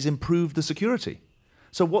says he's improved the security.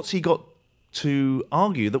 So what's he got to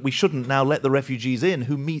argue that we shouldn't now let the refugees in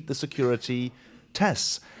who meet the security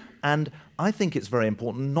tests? And I think it's very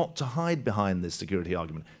important not to hide behind this security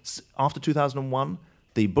argument. After 2001,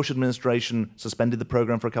 the Bush administration suspended the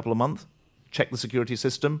program for a couple of months, checked the security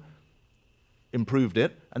system, improved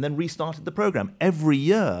it, and then restarted the program. Every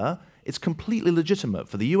year, it's completely legitimate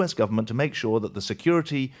for the US government to make sure that the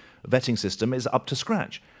security vetting system is up to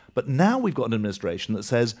scratch. But now we've got an administration that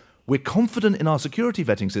says, we're confident in our security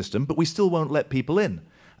vetting system, but we still won't let people in.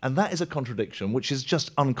 And that is a contradiction which is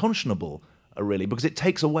just unconscionable, really, because it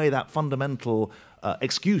takes away that fundamental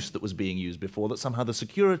excuse that was being used before, that somehow the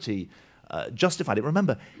security justified it.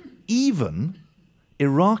 Remember, even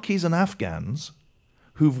Iraqis and Afghans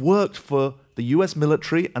who've worked for the US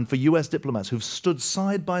military and for US diplomats, who've stood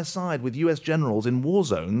side by side with US generals in war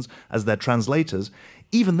zones as their translators,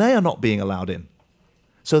 even they are not being allowed in.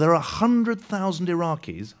 So there are 100,000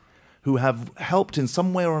 Iraqis who have helped in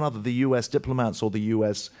some way or another the US diplomats or the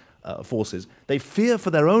US forces. They fear for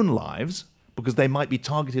their own lives because they might be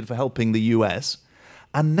targeted for helping the US.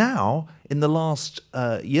 And now, in the last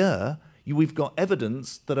year, we've got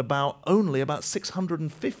evidence that only about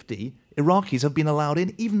 650 Iraqis have been allowed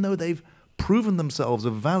in, even though they've proven themselves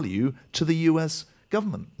of value to the US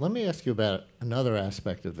government. Let me ask you about another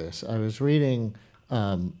aspect of this. I was reading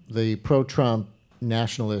the pro-Trump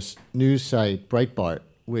nationalist news site Breitbart,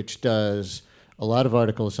 which does a lot of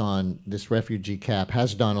articles on this refugee cap,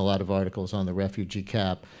 has done a lot of articles on the refugee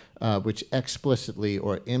cap, which explicitly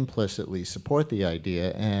or implicitly support the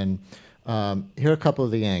idea. And here are a couple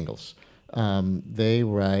of the angles. They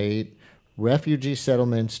write, refugee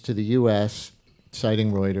settlements to the U.S.,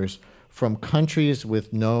 citing Reuters, from countries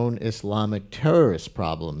with known Islamic terrorist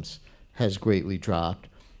problems has greatly dropped.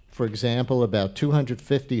 For example, about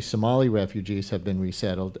 250 Somali refugees have been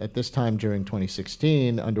resettled. At this time during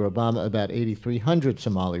 2016, under Obama, about 8,300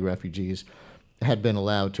 Somali refugees had been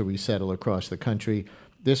allowed to resettle across the country.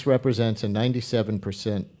 This represents a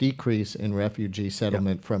 97% decrease in refugee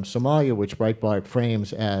settlement from Somalia, which Breitbart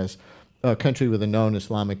frames as a country with a known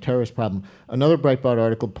Islamic terrorist problem. Another Breitbart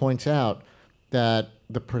article points out that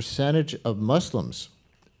the percentage of Muslims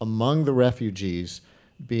among the refugees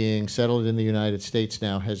being settled in the United States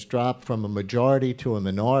now has dropped from a majority to a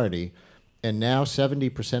minority, and now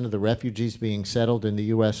 70% of the refugees being settled in the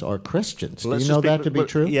U.S. are Christians. Do you know that to be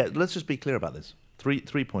true? Yeah, let's just be clear about this.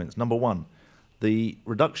 Three points. Number one, the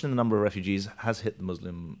reduction in the number of refugees has hit the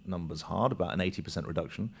Muslim numbers hard, about an 80%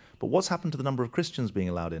 reduction. But what's happened to the number of Christians being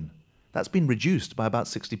allowed in? That's been reduced by about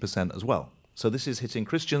 60% as well. So this is hitting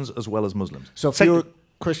Christians as well as Muslims. So fewer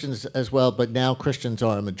Christians as well, but now Christians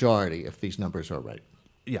are a majority, if these numbers are right.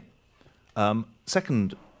 Yeah.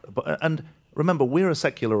 Second, and remember, we're a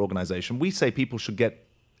secular organization. We say people should get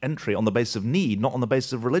entry on the basis of need, not on the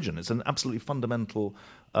basis of religion. It's an absolutely fundamental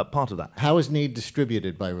part of that. How is need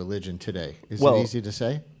distributed by religion today? Is it easy to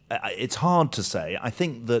say? It's hard to say. I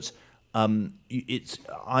think that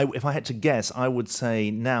if I had to guess, I would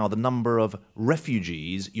say now the number of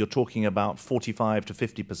refugees, you're talking about 45 to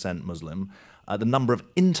 50% Muslim. The number of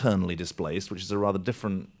internally displaced, which is a rather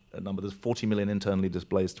different number, there's 40 million internally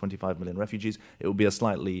displaced, 25 million refugees, it would be a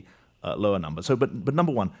slightly lower number. So, but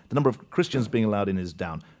number one, the number of Christians being allowed in is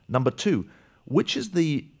down. Number two, which is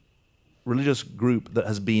the religious group that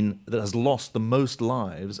has lost the most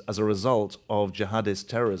lives as a result of jihadist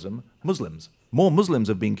terrorism? Muslims. More Muslims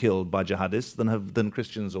have been killed by jihadists than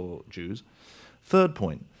Christians or Jews. Third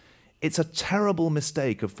point, it's a terrible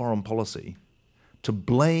mistake of foreign policy to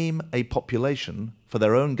blame a population for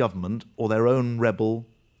their own government or their own rebel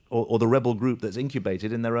or the rebel group that's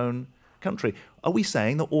incubated in their own country. Are we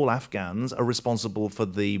saying that all Afghans are responsible for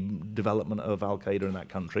the development of al-Qaeda in that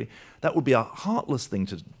country? That would be a heartless thing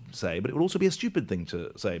to say, but it would also be a stupid thing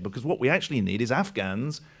to say, because what we actually need is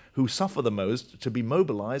Afghans who suffer the most to be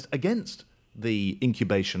mobilized against the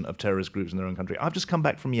incubation of terrorist groups in their own country. I've just come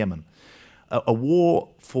back from Yemen, a war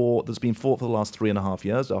that's been fought for the last 3.5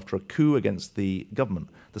 years after a coup against the government.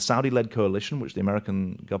 The Saudi-led coalition, which the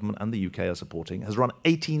American government and the UK are supporting, has run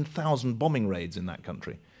 18,000 bombing raids in that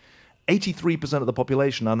country. 83% of the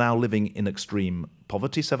population are now living in extreme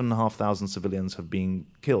poverty. 7,500 civilians have been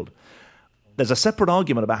killed. There's a separate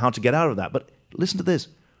argument about how to get out of that, but listen to this.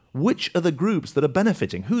 Which are the groups that are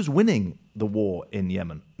benefiting? Who's winning the war in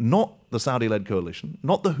Yemen? Not the Saudi-led coalition,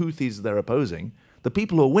 not the Houthis they're opposing. The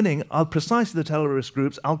people who are winning are precisely the terrorist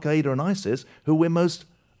groups, al-Qaeda and ISIS, who we're most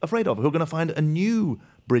afraid of, who are going to find a new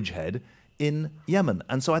bridgehead in Yemen.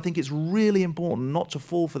 And so I think it's really important not to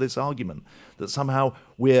fall for this argument that somehow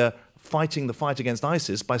we're fighting the fight against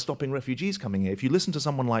ISIS by stopping refugees coming here. If you listen to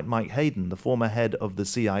someone like Mike Hayden, the former head of the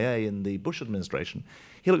CIA in the Bush administration,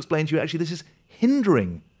 he'll explain to you actually this is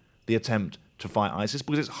hindering the attempt to fight ISIS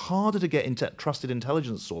because it's harder to get trusted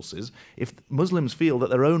intelligence sources if Muslims feel that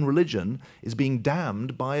their own religion is being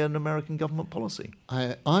damned by an American government policy.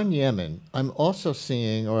 On Yemen, I'm also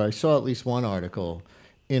seeing, or I saw at least one article,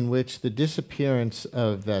 in which the disappearance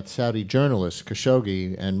of that Saudi journalist,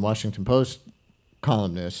 Khashoggi, and Washington Post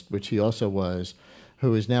columnist, which he also was,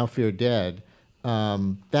 who is now feared dead,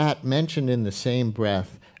 that mentioned in the same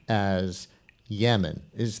breath as Yemen.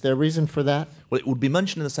 Is there reason for that? Well, it would be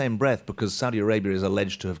mentioned in the same breath because Saudi Arabia is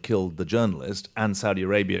alleged to have killed the journalist, and Saudi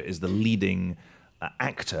Arabia is the leading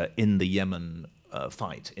actor in the Yemen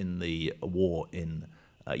fight, in the war in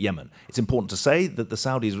Yemen. It's important to say that the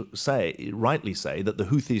Saudis rightly say that the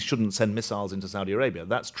Houthis shouldn't send missiles into Saudi Arabia.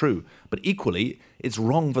 That's true. But equally, it's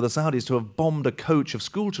wrong for the Saudis to have bombed a coach of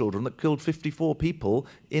school children that killed 54 people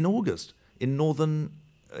in August in northern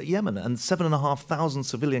Yemen, and 7,500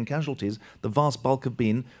 civilian casualties. The vast bulk have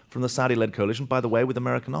been from the Saudi-led coalition, by the way, with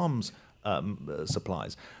American arms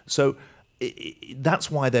supplies. So that's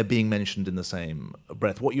why they're being mentioned in the same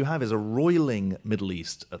breath. What you have is a roiling Middle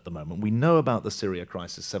East at the moment. We know about the Syria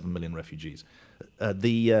crisis, 7 million refugees.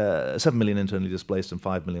 7 million internally displaced and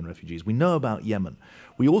 5 million refugees. We know about Yemen.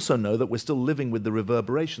 We also know that we're still living with the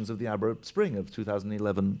reverberations of the Arab Spring of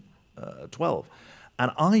 2011-12. And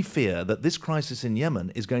I fear that this crisis in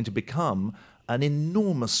Yemen is going to become an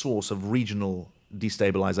enormous source of regional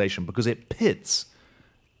destabilization because it pits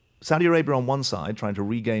Saudi Arabia on one side, trying to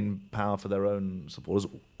regain power for their own supporters,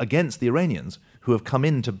 against the Iranians, who have come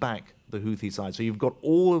in to back the Houthi side. So you've got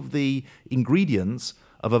all of the ingredients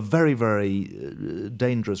of a very, very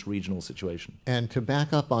dangerous regional situation. And to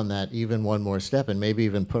back up on that even one more step, and maybe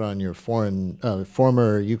even put on your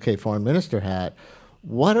former UK foreign minister hat,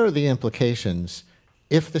 what are the implications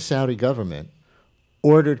if the Saudi government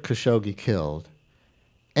ordered Khashoggi killed?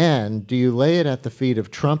 And do you lay it at the feet of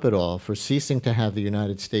Trump at all for ceasing to have the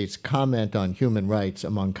United States comment on human rights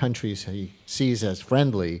among countries he sees as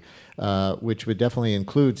friendly, which would definitely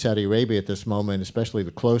include Saudi Arabia at this moment, especially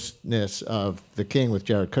the closeness of the king with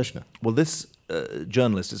Jared Kushner? Well, this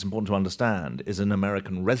journalist, it's important to understand, is an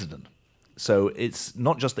American resident. So it's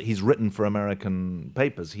not just that he's written for American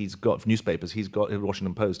papers. He's got newspapers. He's got the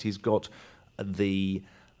Washington Post. He's got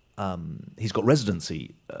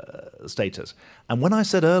residency status. And when I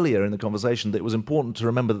said earlier in the conversation that it was important to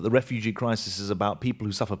remember that the refugee crisis is about people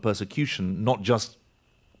who suffer persecution, not just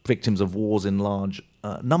victims of wars in large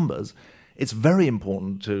numbers, it's very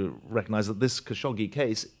important to recognize that this Khashoggi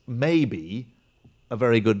case may be a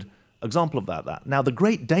very good example of that. Now, the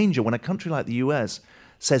great danger when a country like the US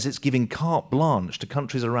says it's giving carte blanche to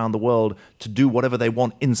countries around the world to do whatever they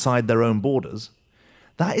want inside their own borders,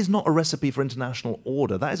 that is not a recipe for international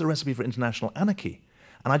order. That is a recipe for international anarchy.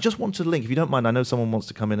 And I just want to link, if you don't mind, I know someone wants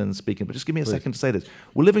to come in and speak, but just give me a second to say this.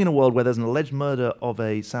 We're living in a world where there's an alleged murder of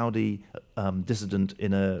a Saudi dissident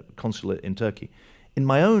in a consulate in Turkey. In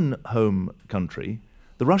my own home country,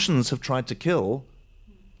 the Russians have tried to kill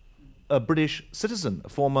a British citizen, a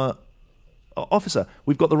former officer.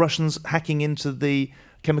 We've got the Russians hacking into the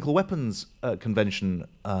Chemical Weapons Convention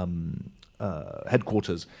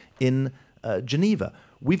headquarters in Geneva.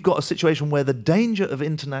 We've got a situation where the danger of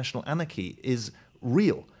international anarchy is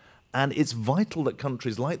real. And it's vital that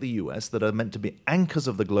countries like the US, that are meant to be anchors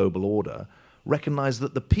of the global order, recognize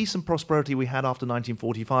that the peace and prosperity we had after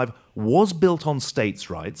 1945 was built on states'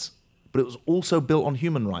 rights, but it was also built on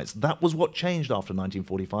human rights. That was what changed after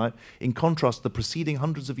 1945, in contrast to the preceding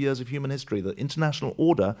hundreds of years of human history. The international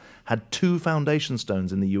order had two foundation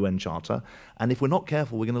stones in the UN Charter, and if we're not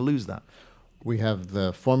careful, we're going to lose that. We have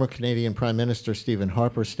the former Canadian Prime Minister, Stephen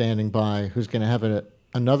Harper, standing by, who's going to have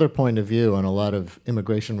another point of view on a lot of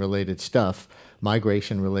immigration-related stuff,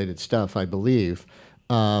 migration-related stuff, I believe.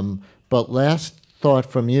 But last thought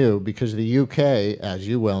from you, because the UK, as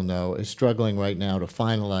you well know, is struggling right now to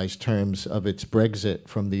finalize terms of its Brexit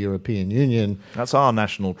from the European Union. That's our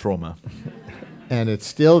national trauma. And it's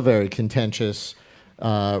still very contentious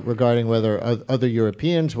regarding whether other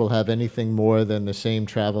Europeans will have anything more than the same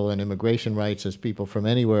travel and immigration rights as people from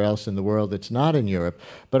anywhere else in the world that's not in Europe.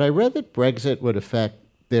 But I read that Brexit would affect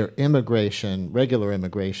their immigration, regular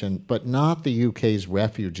immigration, but not the UK's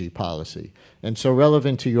refugee policy. And so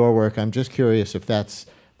relevant to your work, I'm just curious if that's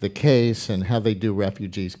the case and how they do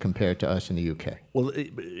refugees compared to us in the UK. Well,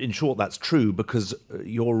 in short, that's true, because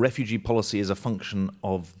your refugee policy is a function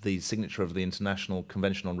of the signature of the International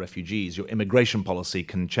Convention on Refugees. Your immigration policy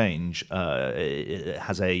can change. It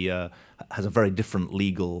has a very different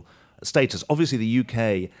legal status. Obviously, the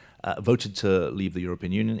UK voted to leave the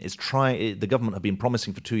European Union. The government have been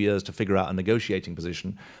promising for 2 years to figure out a negotiating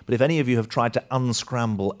position. But if any of you have tried to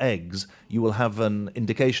unscramble eggs, you will have an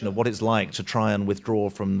indication of what it's like to try and withdraw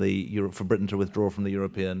from for Britain to withdraw from the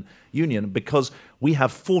European Union, because we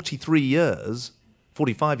have 45 years,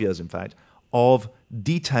 in fact, of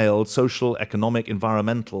detailed social, economic,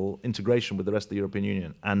 environmental integration with the rest of the European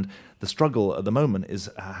Union. And the struggle at the moment is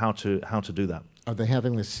how to do that. Are they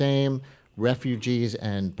having the same refugees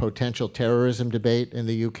and potential terrorism debate in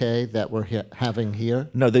the UK that we're having here?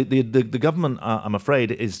 No, the government, I'm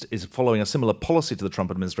afraid, is following a similar policy to the Trump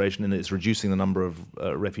administration, in that it's reducing the number of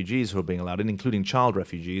refugees who are being allowed in, including child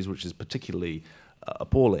refugees, which is particularly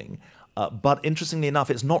appalling. But interestingly enough,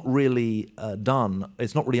 it's not really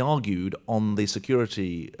it's not really argued on the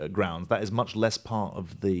security grounds. That is much less part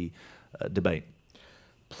of the debate.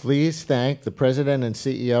 Please thank the President and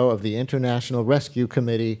CEO of the International Rescue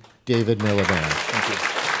Committee, David Miliband. Thank you.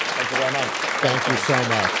 Thank you very much. Thank you so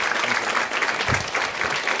much.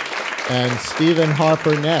 And Stephen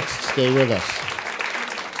Harper next. Stay with us.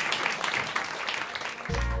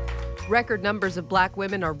 Record numbers of black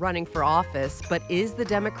women are running for office, but is the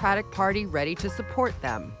Democratic Party ready to support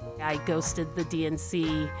them? I ghosted the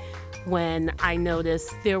DNC when I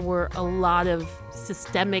noticed there were a lot of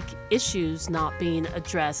systemic issues not being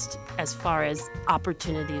addressed as far as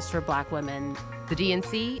opportunities for black women. The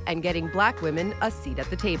DNC and getting black women a seat at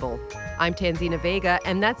the table. I'm Tanzina Vega,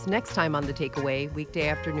 and that's next time on The Takeaway, weekday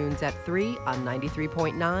afternoons at 3 on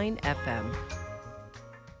 93.9 FM.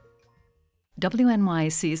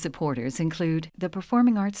 WNYC supporters include the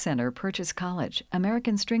Performing Arts Center, Purchase College,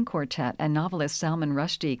 American String Quartet, and novelist Salman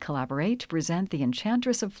Rushdie collaborate to present The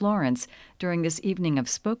Enchantress of Florence during this evening of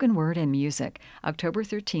spoken word and music, October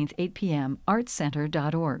 13th, 8 p.m.,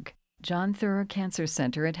 artscenter.org. John Theurer Cancer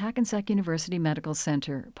Center at Hackensack University Medical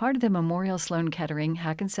Center, part of the Memorial Sloan Kettering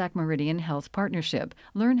Hackensack Meridian Health Partnership.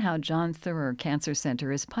 Learn how John Theurer Cancer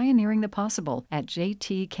Center is pioneering the possible at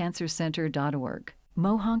jtcancercenter.org.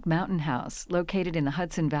 Mohonk Mountain House, located in the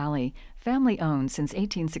Hudson Valley. Family-owned since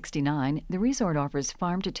 1869, the resort offers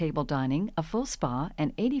farm-to-table dining, a full spa,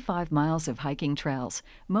 and 85 miles of hiking trails.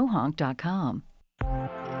 Mohonk.com.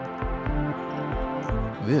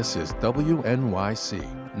 This is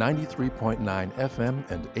WNYC, 93.9 FM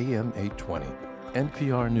and AM 820,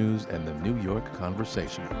 NPR News and the New York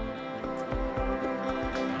Conversation.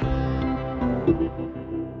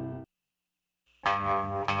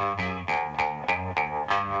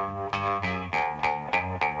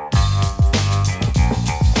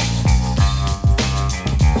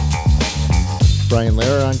 Brian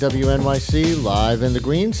Lehrer on WNYC, live in the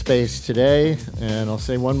Greene Space today. And I'll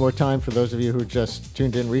say one more time for those of you who just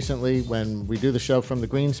tuned in recently, when we do the show from the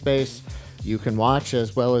Greene Space, you can watch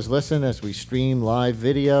as well as listen as we stream live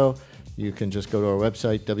video. You can just go to our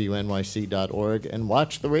website, wnyc.org, and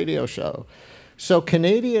watch the radio show. So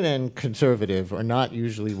Canadian and conservative are not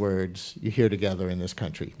usually words you hear together in this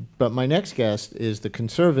country. But my next guest is the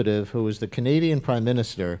conservative who was the Canadian Prime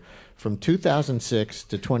Minister from 2006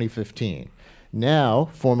 to 2015. Now,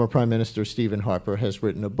 former Prime Minister Stephen Harper has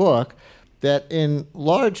written a book that in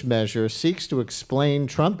large measure seeks to explain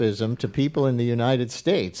Trumpism to people in the United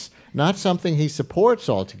States. Not something he supports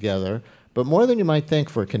altogether, but more than you might think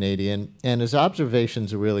for a Canadian, and his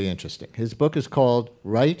observations are really interesting. His book is called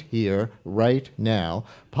Right Here, Right Now,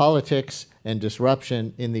 Politics and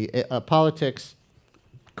Disruption in the Politics,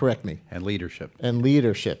 correct me. And Leadership. And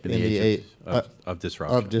Leadership in the age of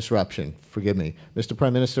disruption. Of disruption, forgive me. Mr.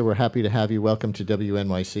 Prime Minister, we're happy to have you. Welcome to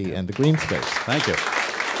WNYC and the Greene Space. Thank you.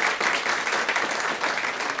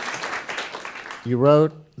 You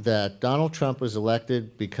wrote that Donald Trump was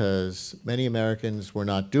elected because many Americans were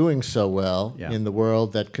not doing so well in the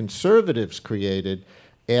world that conservatives created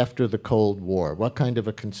after the Cold War. What kind of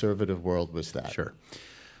a conservative world was that? Sure.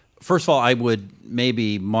 First of all, I would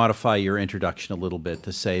maybe modify your introduction a little bit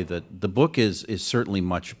to say that the book is certainly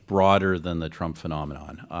much broader than the Trump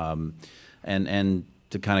phenomenon. And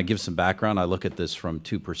to kind of give some background, I look at this from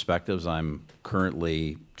two perspectives. I'm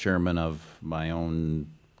currently chairman of my own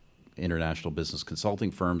international business consulting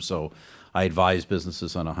firm, so I advise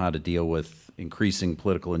businesses on how to deal with increasing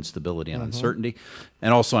political instability and uncertainty.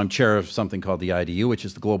 And also I'm chair of something called the IDU, which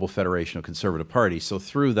is the Global Federation of Conservative Parties. So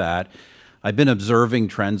through that, I've been observing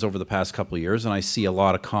trends over the past couple of years, and I see a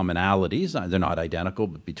lot of commonalities. They're not identical,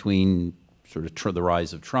 but between sort of the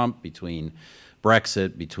rise of Trump, between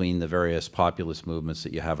Brexit, between the various populist movements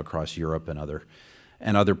that you have across Europe and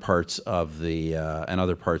other parts of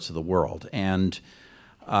the world. And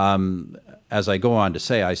as I go on to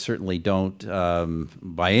say, I certainly don't,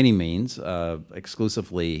 by any means,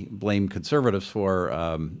 exclusively blame conservatives for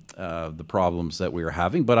the problems that we are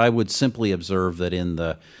having, but I would simply observe that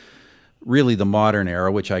in really the modern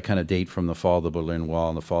era, which I kind of date from the fall of the Berlin Wall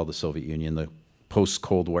and the fall of the Soviet Union, the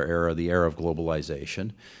post-Cold War era, the era of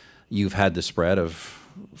globalization, you've had the spread of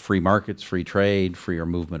free markets, free trade, freer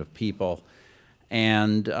movement of people,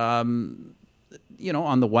 and you know,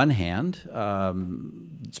 on the one hand,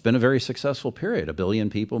 it's been a very successful period. 1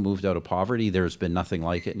 billion people moved out of poverty. There's been nothing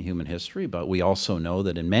like it in human history, but we also know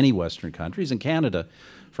that in many Western countries, and Canada,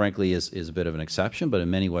 frankly, is a bit of an exception, but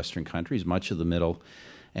in many Western countries, much of the middle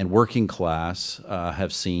and working class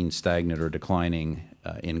have seen stagnant or declining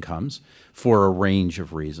incomes for a range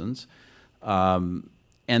of reasons. And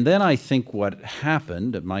then I think what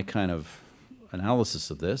happened, my kind of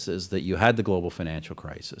analysis of this, is that you had the global financial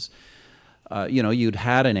crisis. You know, you'd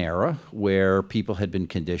had an era where people had been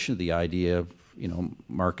conditioned, the idea of, you know,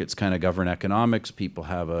 markets kind of govern economics, people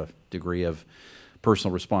have a degree of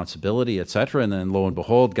personal responsibility, et cetera, and then lo and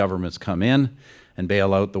behold, governments come in and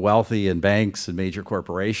bail out the wealthy and banks and major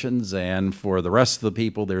corporations, and for the rest of the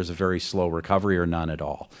people, there's a very slow recovery or none at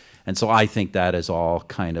all. And so I think that has all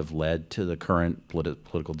kind of led to the current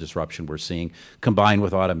political disruption we're seeing, combined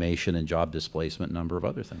with automation and job displacement and a number of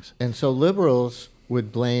other things. And so liberals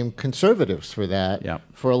would blame conservatives for that,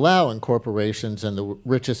 for allowing corporations and the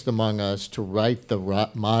richest among us to write the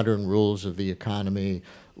modern rules of the economy,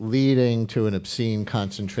 leading to an obscene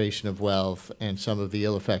concentration of wealth and some of the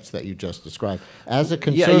ill effects that you just described. As a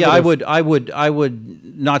conservative, I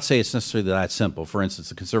would not say it's necessarily that simple. For instance,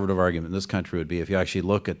 the conservative argument in this country would be, if you actually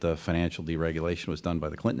look at the financial deregulation was done by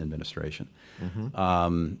the Clinton administration.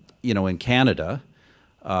 You know, in Canada,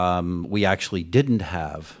 we actually didn't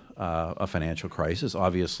have a financial crisis.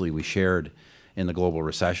 Obviously, we shared in the global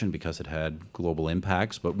recession because it had global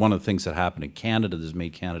impacts. But one of the things that happened in Canada that has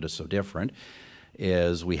made Canada so different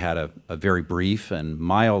is we had a very brief and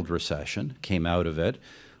mild recession, came out of it.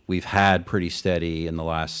 We've had pretty steady, in the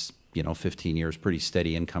last 15 years, pretty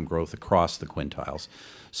steady income growth across the quintiles.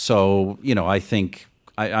 So, you know, I think,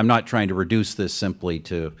 I'm not trying to reduce this simply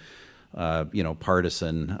to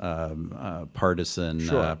partisan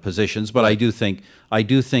positions, but I do think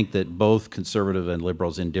that both conservative and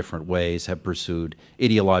liberals in different ways have pursued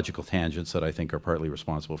ideological tangents that I think are partly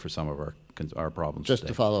responsible for some of our problems. Just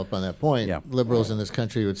to follow up on that point, liberals in this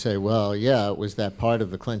country would say, well, yeah, it was that part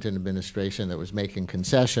of the Clinton administration that was making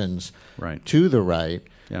concessions to the right,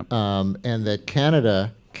 and that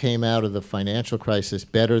Canada came out of the financial crisis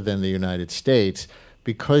better than the United States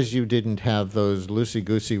because you didn't have those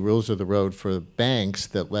loosey-goosey rules of the road for banks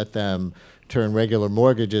that let them turn regular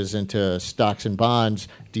mortgages into stocks and bonds,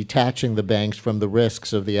 detaching the banks from the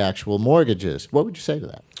risks of the actual mortgages. What would you say to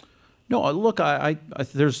that? No, look,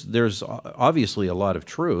 there's obviously a lot of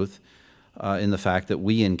truth in the fact that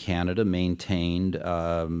we in Canada maintained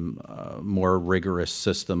a more rigorous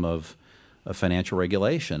system of financial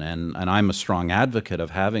regulation, and I'm a strong advocate of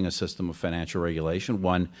having a system of financial regulation.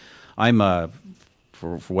 One, I'm a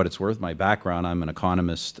for what it's worth, my background, I'm an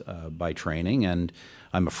economist by training, and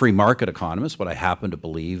I'm a free market economist, but I happen to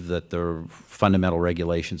believe that the fundamental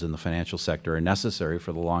regulations in the financial sector are necessary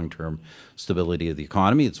for the long-term stability of the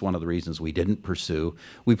economy. It's one of the reasons we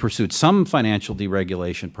pursued some financial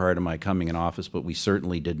deregulation prior to my coming in office, but we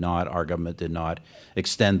certainly did not, our government did not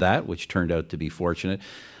extend that, which turned out to be fortunate.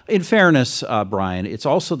 In fairness, Brian, it's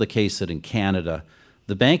also the case that in Canada,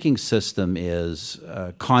 the banking system is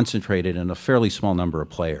concentrated in a fairly small number of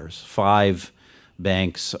players. 5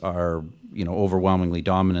 banks are, overwhelmingly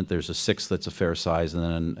dominant. There's a 6th that's a fair size,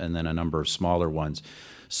 and then a number of smaller ones.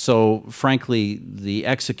 So, frankly, the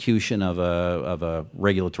execution of a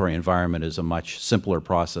regulatory environment is a much simpler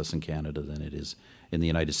process in Canada than it is in the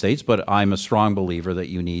United States. But I'm a strong believer that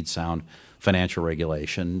you need sound financial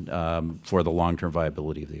regulation for the long-term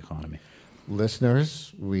viability of the economy.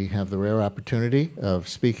 Listeners, we have the rare opportunity of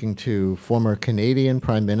speaking to former Canadian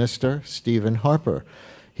Prime Minister Stephen Harper.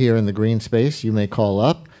 Here in the Greene Space, you may call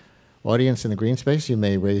up. Audience in the Greene Space, you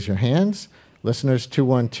may raise your hands. Listeners,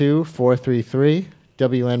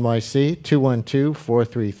 212-433-WNYC,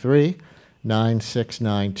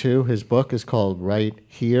 212-433-9692. His book is called Right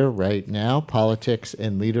Here, Right Now, Politics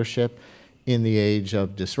and Leadership in the Age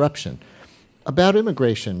of Disruption. About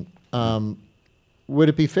immigration, would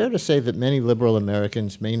it be fair to say that many liberal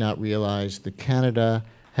Americans may not realize that Canada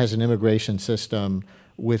has an immigration system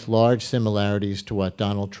with large similarities to what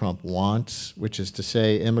Donald Trump wants, which is to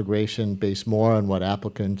say immigration based more on what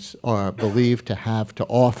applicants are believed to have to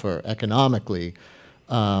offer economically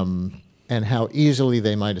and how easily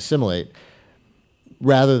they might assimilate,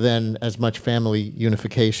 rather than as much family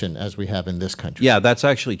unification as we have in this country? Yeah, that's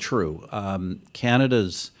actually true.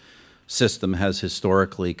 Canada's system has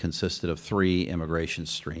historically consisted of 3 immigration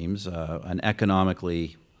streams, an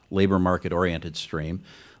economically labor market-oriented stream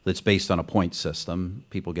that's based on a point system.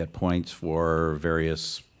 People get points for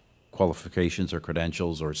various qualifications or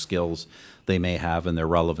credentials or skills they may have and their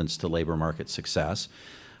relevance to labor market success.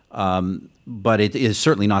 But it is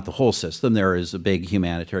certainly not the whole system. There is a big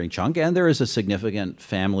humanitarian chunk, and there is a significant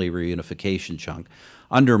family reunification chunk.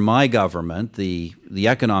 Under my government, the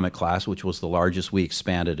economic class, which was the largest, we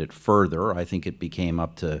expanded it further. I think it became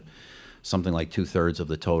up to something like 2/3 of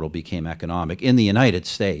the total became economic. In the United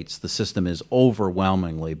States, the system is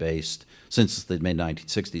overwhelmingly based, since the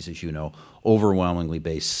mid-1960s, as you know, overwhelmingly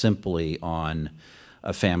based simply on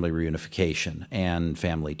family reunification and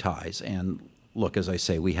family ties. And look, as I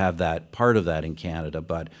say, we have that part of that in Canada,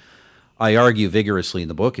 but I argue vigorously in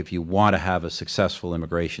the book, if you want to have a successful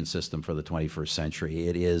immigration system for the 21st century,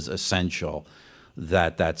 it is essential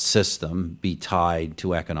that that system be tied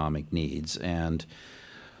to economic needs. And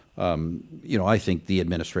I think the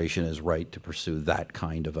administration is right to pursue that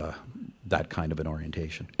kind of an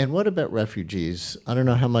orientation. And what about refugees? I don't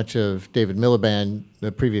know how much of David Miliband,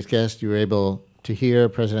 the previous guest, you were able to hear,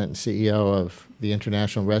 President and CEO of the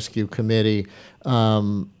International Rescue Committee.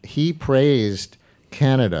 He praised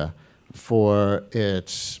Canada for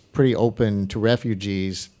its pretty open to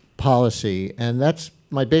refugees policy, and that's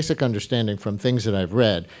my basic understanding from things that I've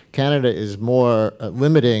read. Canada is more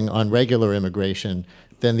limiting on regular immigration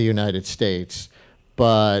than the United States,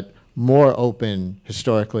 but more open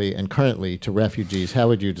historically and currently to refugees. How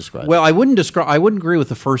would you describe it? Well, I wouldn't agree with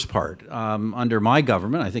the first part. Under my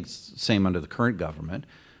government, I think it's the same under the current government,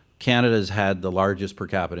 Canada's had the largest per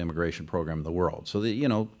capita immigration program in the world. So,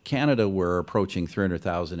 Canada, we're approaching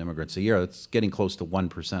 300,000 immigrants a year. That's getting close to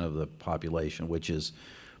 1% of the population, which is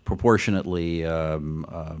proportionately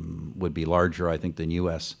would be larger, I think, than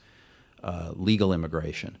U.S. Legal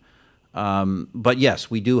immigration. But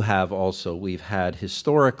yes, we do have also, we've had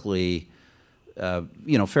historically,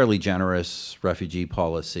 fairly generous refugee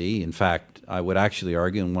policy. In fact, I would actually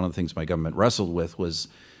argue, and one of the things my government wrestled with was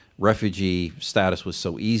refugee status was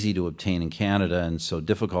so easy to obtain in Canada and so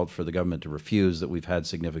difficult for the government to refuse that we've had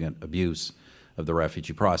significant abuse of the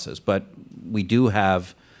refugee process. But we do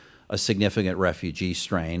have a significant refugee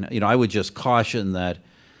strain. I would just caution that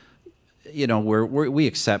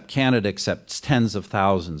Canada accepts tens of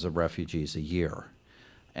thousands of refugees a year.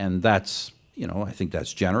 And that's, I think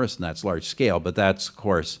that's generous and that's large scale, but that's, of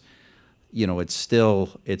course, it's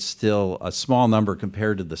still a small number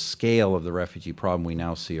compared to the scale of the refugee problem we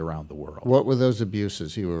now see around the world. What were those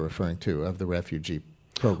abuses you were referring to of the refugee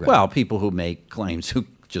program? Well, people who make claims who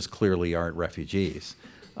just clearly aren't refugees.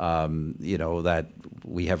 That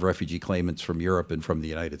we have refugee claimants from Europe and from the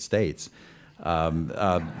United States.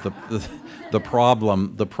 The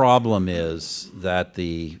problem is that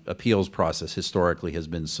the appeals process historically has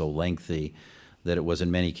been so lengthy that it was in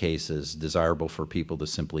many cases desirable for people to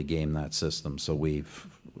simply game that system. So we've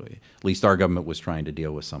at least our government was trying to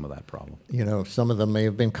deal with some of that problem. You know, some of them may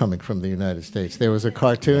have been coming from the United States. There was a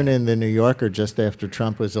cartoon in the New Yorker just after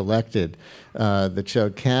Trump was elected that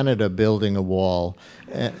showed Canada building a wall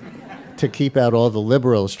to keep out all the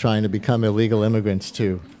liberals trying to become illegal immigrants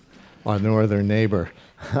to our northern neighbor.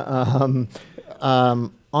 On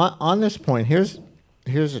this point, here's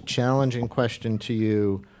a challenging question to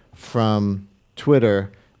you from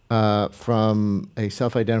Twitter, from a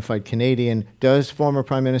self-identified Canadian. Does former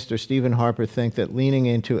Prime Minister Stephen Harper think that leaning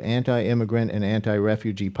into anti-immigrant and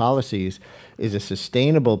anti-refugee policies is a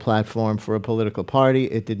sustainable platform for a political party?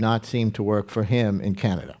 It did not seem to work for him in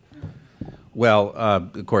Canada. Well,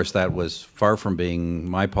 of course, that was far from being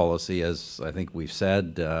my policy. As I think we've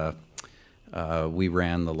said, we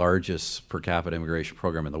ran the largest per capita immigration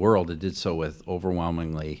program in the world. It did so with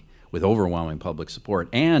overwhelming public support.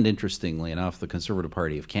 And interestingly enough, the Conservative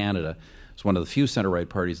Party of Canada is one of the few center-right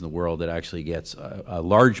parties in the world that actually gets a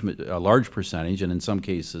large percentage, and in some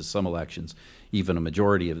cases, some elections, even a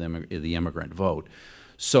majority of the immigrant vote.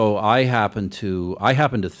 So I happen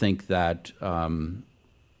to think that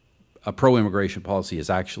a pro-immigration policy is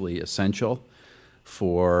actually essential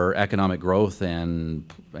for economic growth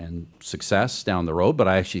and success down the road. But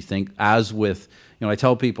I actually think, as with, I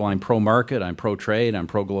tell people I'm pro-market, I'm pro-trade, I'm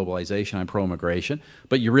pro-globalization, I'm pro-immigration,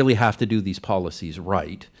 but you really have to do these policies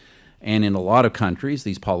right. And in a lot of countries,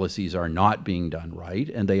 these policies are not being done right,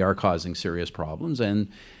 and they are causing serious problems. And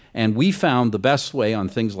we found the best way on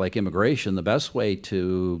things like immigration, the best way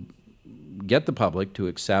to get the public to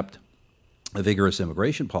accept a vigorous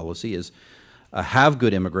immigration policy is have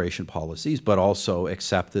good immigration policies, but also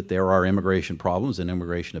accept that there are immigration problems and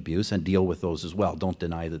immigration abuse and deal with those as well. Don't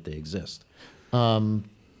deny that they exist. So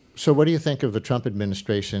what do you think of the Trump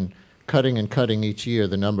administration cutting and cutting each year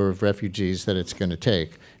the number of refugees that it's going to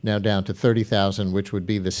take, now down to 30,000, which would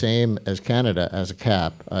be the same as Canada as a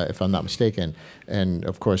cap, if I'm not mistaken. And,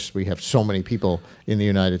 of course, we have so many people in the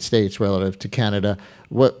United States relative to Canada.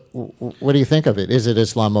 What do you think of it? Is it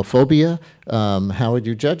Islamophobia? How would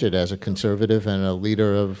you judge it as a conservative and a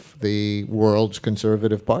leader of the world's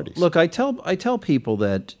conservative parties? Look, I tell people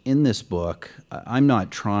that in this book, I'm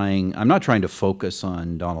not trying to focus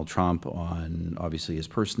on Donald Trump, on obviously his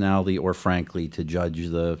personality, or frankly to judge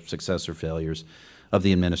the success or failures of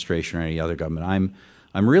the administration or any other government.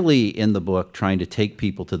 I'm really in the book trying to take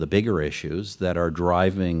people to the bigger issues that are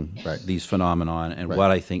driving these phenomenon and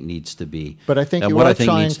what I think needs to be,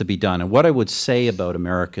 needs to be done. And what I would say about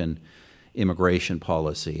American immigration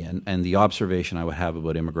policy and the observation I would have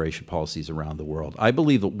about immigration policies around the world. I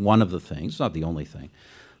believe that one of the things, not the only thing,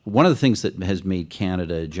 one of the things that has made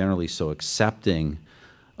Canada generally so accepting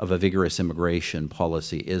of a vigorous immigration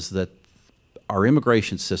policy is that our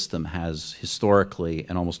immigration system has historically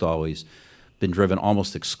and almost always been driven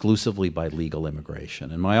almost exclusively by legal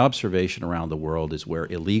immigration. And my observation around the world is where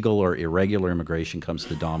illegal or irregular immigration comes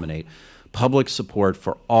to dominate, public support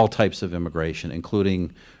for all types of immigration,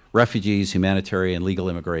 including refugees, humanitarian, legal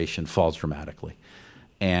immigration, falls dramatically.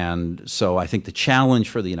 And so I think the challenge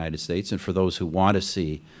for the United States and for those who want to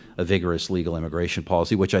see a vigorous legal immigration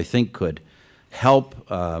policy, which I think could help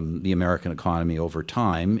the American economy over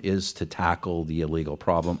time, is to tackle the illegal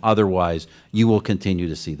problem. Otherwise, you will continue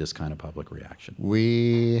to see this kind of public reaction.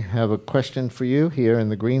 We have a question for you here in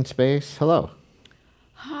the Greene Space. Hello.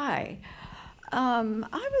 Hi. I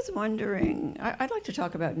was wondering, I'd like to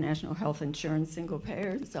talk about national health insurance, single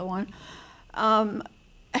payer, and so on.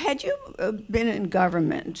 Had you been in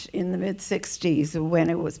government in the mid-'60s when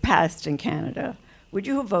it was passed in Canada, would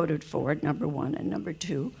you have voted for it, number one? And number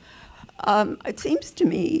two, it seems to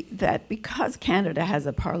me that because Canada has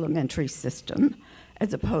a parliamentary system,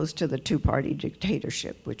 as opposed to the two-party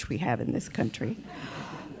dictatorship which we have in this country,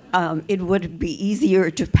 it would be easier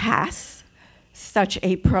to pass such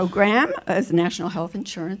a program as national health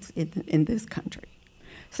insurance in this country.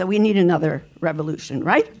 So we need another revolution,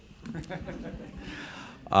 right?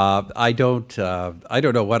 I don't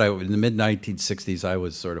know what in the mid-1960s, I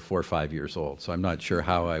was sort of 4 or 5 years old, so I'm not sure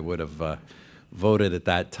how I would have voted at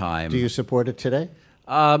that time. Do you support it today?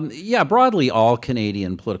 Yeah, broadly, all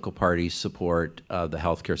Canadian political parties support the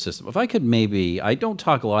healthcare system. If I could I don't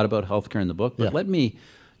talk a lot about healthcare in the book, but let me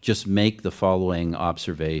just make the following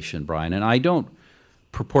observation, Brian. And I don't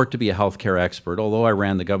purport to be a healthcare expert, although I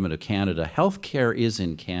ran the government of Canada. Healthcare is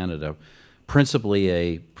in Canada principally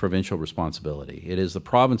a provincial responsibility. It is the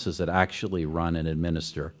provinces that actually run and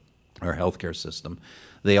administer our healthcare system.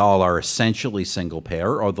 They all are essentially single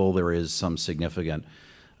payer, although there is some significant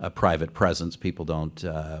private presence people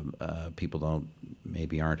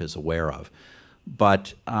maybe aren't as aware of.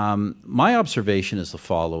 But my observation is the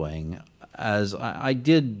following. as I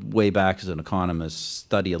did way back as an economist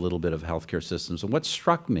study a little bit of healthcare systems, and what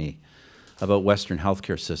struck me about Western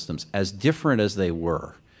healthcare systems, as different as they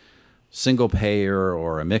were, single payer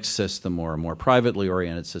or a mixed system or a more privately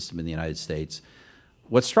oriented system in the United States,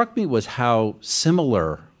 what struck me was how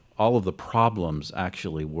similar all of the problems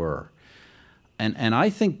actually were. And I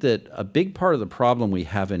think that a big part of the problem we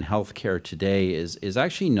have in healthcare today is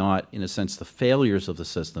actually not, in a sense, the failures of the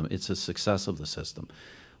system, it's the success of the system.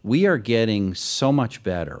 We are getting so much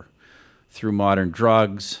better through modern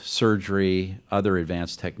drugs, surgery, other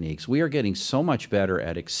advanced techniques. We are getting so much better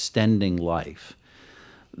at extending life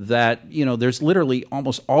that, you know, there's literally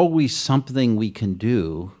almost always something we can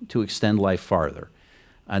do to extend life farther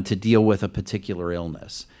and to deal with a particular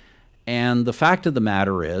illness. And the fact of the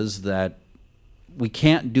matter is that we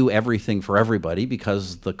can't do everything for everybody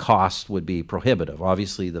because the cost would be prohibitive.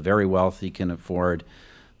 Obviously, the very wealthy can afford,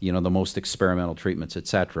 you know, the most experimental treatments, et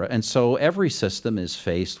cetera. And so every system is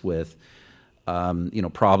faced with, you know,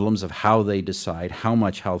 problems of how they decide how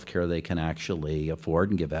much health care they can actually afford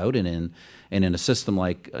and give out. And in a system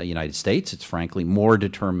like the United States, it's frankly more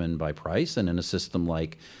determined by price. And in a system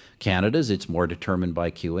like Canada's, it's more determined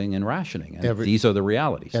by queuing and rationing. And these are the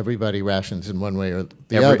realities. Everybody rations in one way or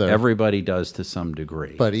the other. Everybody does to some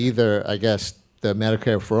degree. But either, I guess, the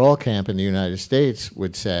Medicare for All camp in the United States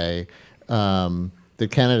would say the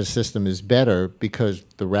Canada system is better because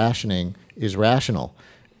the rationing is rational.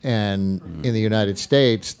 And in the United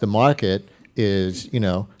States, the market is, you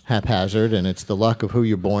know, haphazard, and it's the luck of who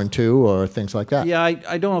you're born to or things like that. Yeah, I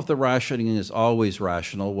don't know if the rationing is always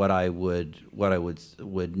rational. What I would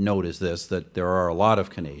note is this, that there are a lot of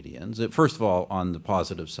Canadians. First of all, on the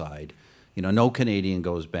positive side, you know, no Canadian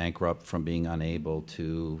goes bankrupt from being unable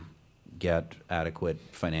to get adequate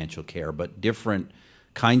financial care, but different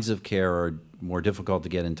kinds of care are more difficult to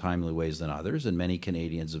get in timely ways than others, and many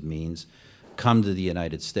Canadians of means come to the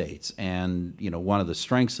United States. And, you know, one of the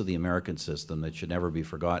strengths of the American system that should never be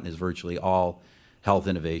forgotten is virtually all health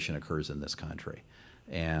innovation occurs in this country.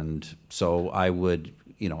 And so I would,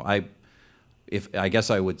 you know, I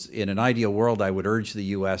guess I would, in an ideal world, I would urge the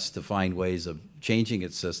U.S. to find ways of changing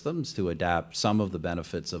its systems to adapt some of the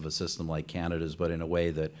benefits of a system like Canada's, but in a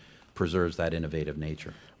way that preserves that innovative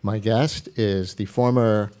nature. My guest is the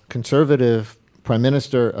former Conservative Prime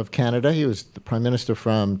Minister of Canada. He was the Prime Minister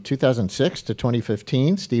from 2006 to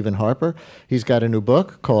 2015, Stephen Harper. He's got a new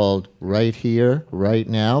book called Right Here, Right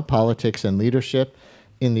Now, Politics and Leadership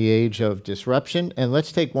in the Age of Disruption. And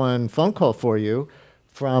let's take one phone call for you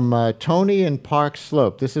from Tony in Park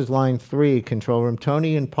Slope. This is line 3, control room.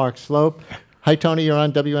 Tony in Park Slope. Hi, Tony. You're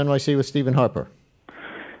on WNYC with Stephen Harper.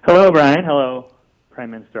 Hello, Brian. Hello, Prime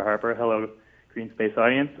Minister Harper. Hello, Greene Space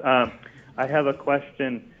audience. I have a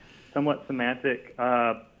question, somewhat semantic.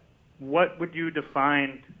 What would you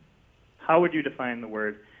define, how would you define the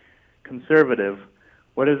word conservative?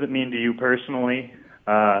 What does it mean to you personally?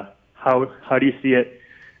 How do you see it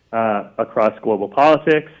across global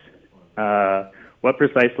politics? What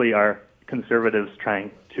precisely are conservatives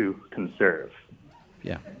trying to conserve?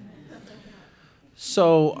 Yeah.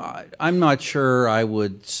 So I'm not sure I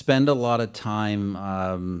would spend a lot of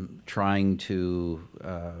time trying to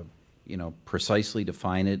you know, precisely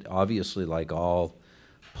define it. Obviously, like all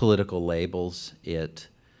political labels, it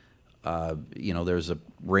you know, there's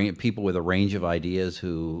people with a range of ideas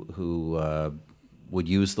who would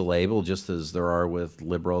use the label, just as there are with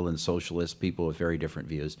liberal and socialist people with very different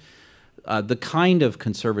views. The kind of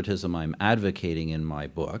conservatism I'm advocating in my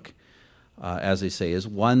book, as I say, is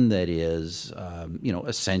one that is you know,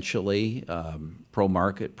 essentially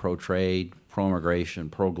pro-market, pro-trade, pro-immigration,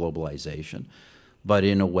 pro-globalization, but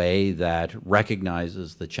in a way that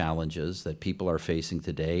recognizes the challenges that people are facing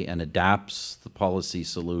today and adapts the policy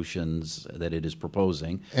solutions that it is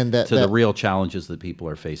proposing to the real challenges that people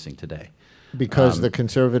are facing today. Because the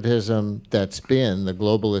conservatism that's been, the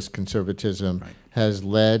globalist conservatism, has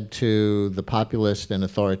led to the populist and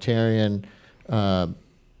authoritarian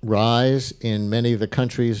rise in many of the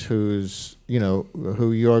countries whose, you know,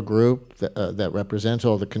 who your group that represents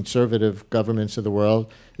all the conservative governments of the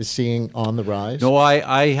world is seeing on the rise? No,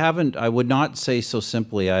 I would not say so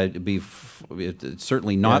simply. It's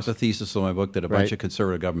certainly not the thesis of my book that a bunch of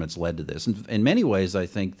conservative governments led to this. And in many ways, I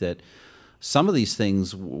think that some of these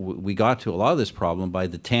things, we got to a lot of this problem by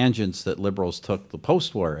the tangents that liberals took the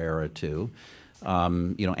post-war era to.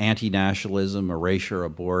 You know, anti-nationalism, erasure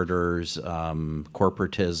of borders,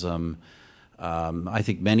 corporatism. I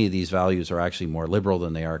think many of these values are actually more liberal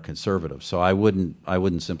than they are conservative. So I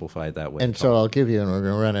wouldn't simplify it that way. And so I'll give you, and we're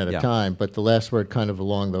going to run out of time, but the last word kind of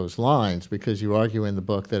along those lines, because you argue in the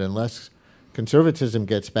book that unless conservatism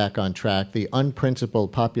gets back on track, the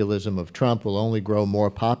unprincipled populism of Trump will only grow more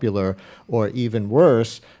popular, or even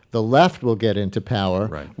worse, the left will get into power.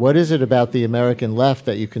 Right. What is it about the American left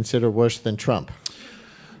that you consider worse than Trump?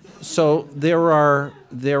 So there are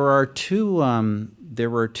two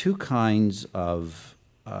kinds of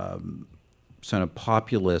sort of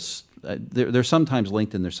populist. They're sometimes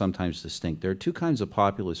linked and they're sometimes distinct. There are two kinds of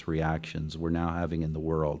populist reactions we're now having in the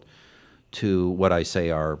world to what I say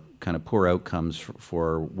are kind of poor outcomes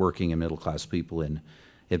for working and middle-class people in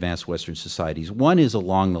advanced Western societies. One is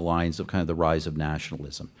along the lines of kind of the rise of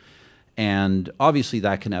nationalism. And obviously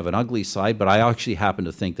that can have an ugly side, but I actually happen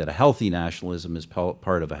to think that a healthy nationalism is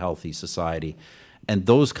part of a healthy society. And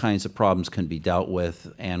those kinds of problems can be dealt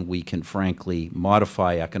with, and we can frankly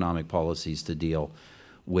modify economic policies to deal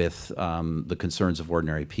with the concerns of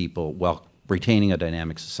ordinary people while retaining a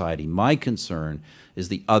dynamic society. My concern is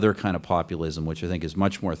the other kind of populism, which I think is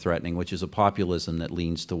much more threatening, which is a populism that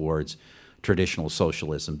leans towards traditional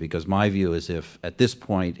socialism. Because my view is, if at this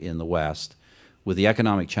point in the West, with the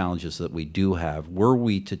economic challenges that we do have, were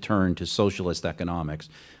we to turn to socialist economics,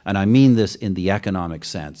 and I mean this in the economic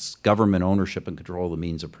sense, government ownership and control of the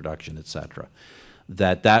means of production, et cetera,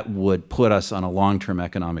 that would put us on a long-term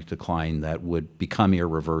economic decline that would become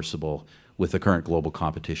irreversible with the current global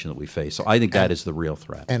competition that we face. So I think that is the real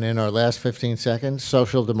threat. And in our last 15 seconds,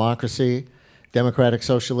 social democracy, democratic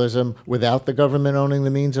socialism without the government owning the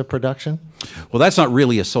means of production? Well, that's not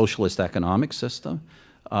really a socialist economic system.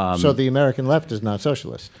 So the American left is not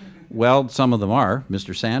socialist? Well, some of them are.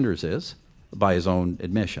 Mr. Sanders is, by his own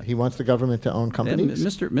admission. He wants the government to own companies?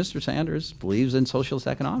 Mr. Sanders believes in socialist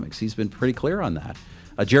economics. He's been pretty clear on that.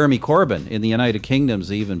 Jeremy Corbyn in the United Kingdom is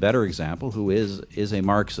the even better example, who is a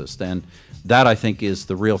Marxist. And that, I think, is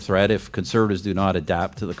the real threat if conservatives do not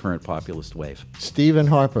adapt to the current populist wave. Stephen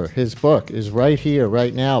Harper, his book is right here,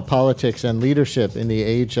 right now, Politics and Leadership in the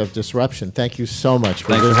Age of Disruption. Thank you so much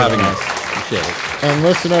for Thanks for having us. Appreciate it. And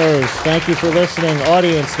listeners, thank you for listening.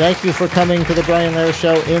 Audience, thank you for coming to the Brian Lehrer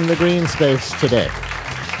Show in the Greene Space today.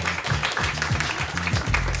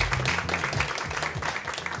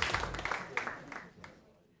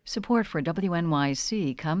 Support for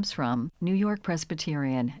WNYC comes from New York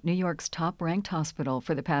Presbyterian, New York's top-ranked hospital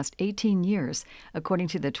for the past 18 years, according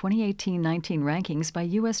to the 2018-19 rankings by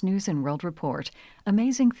U.S. News & World Report.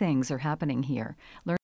 Amazing things are happening here. Learn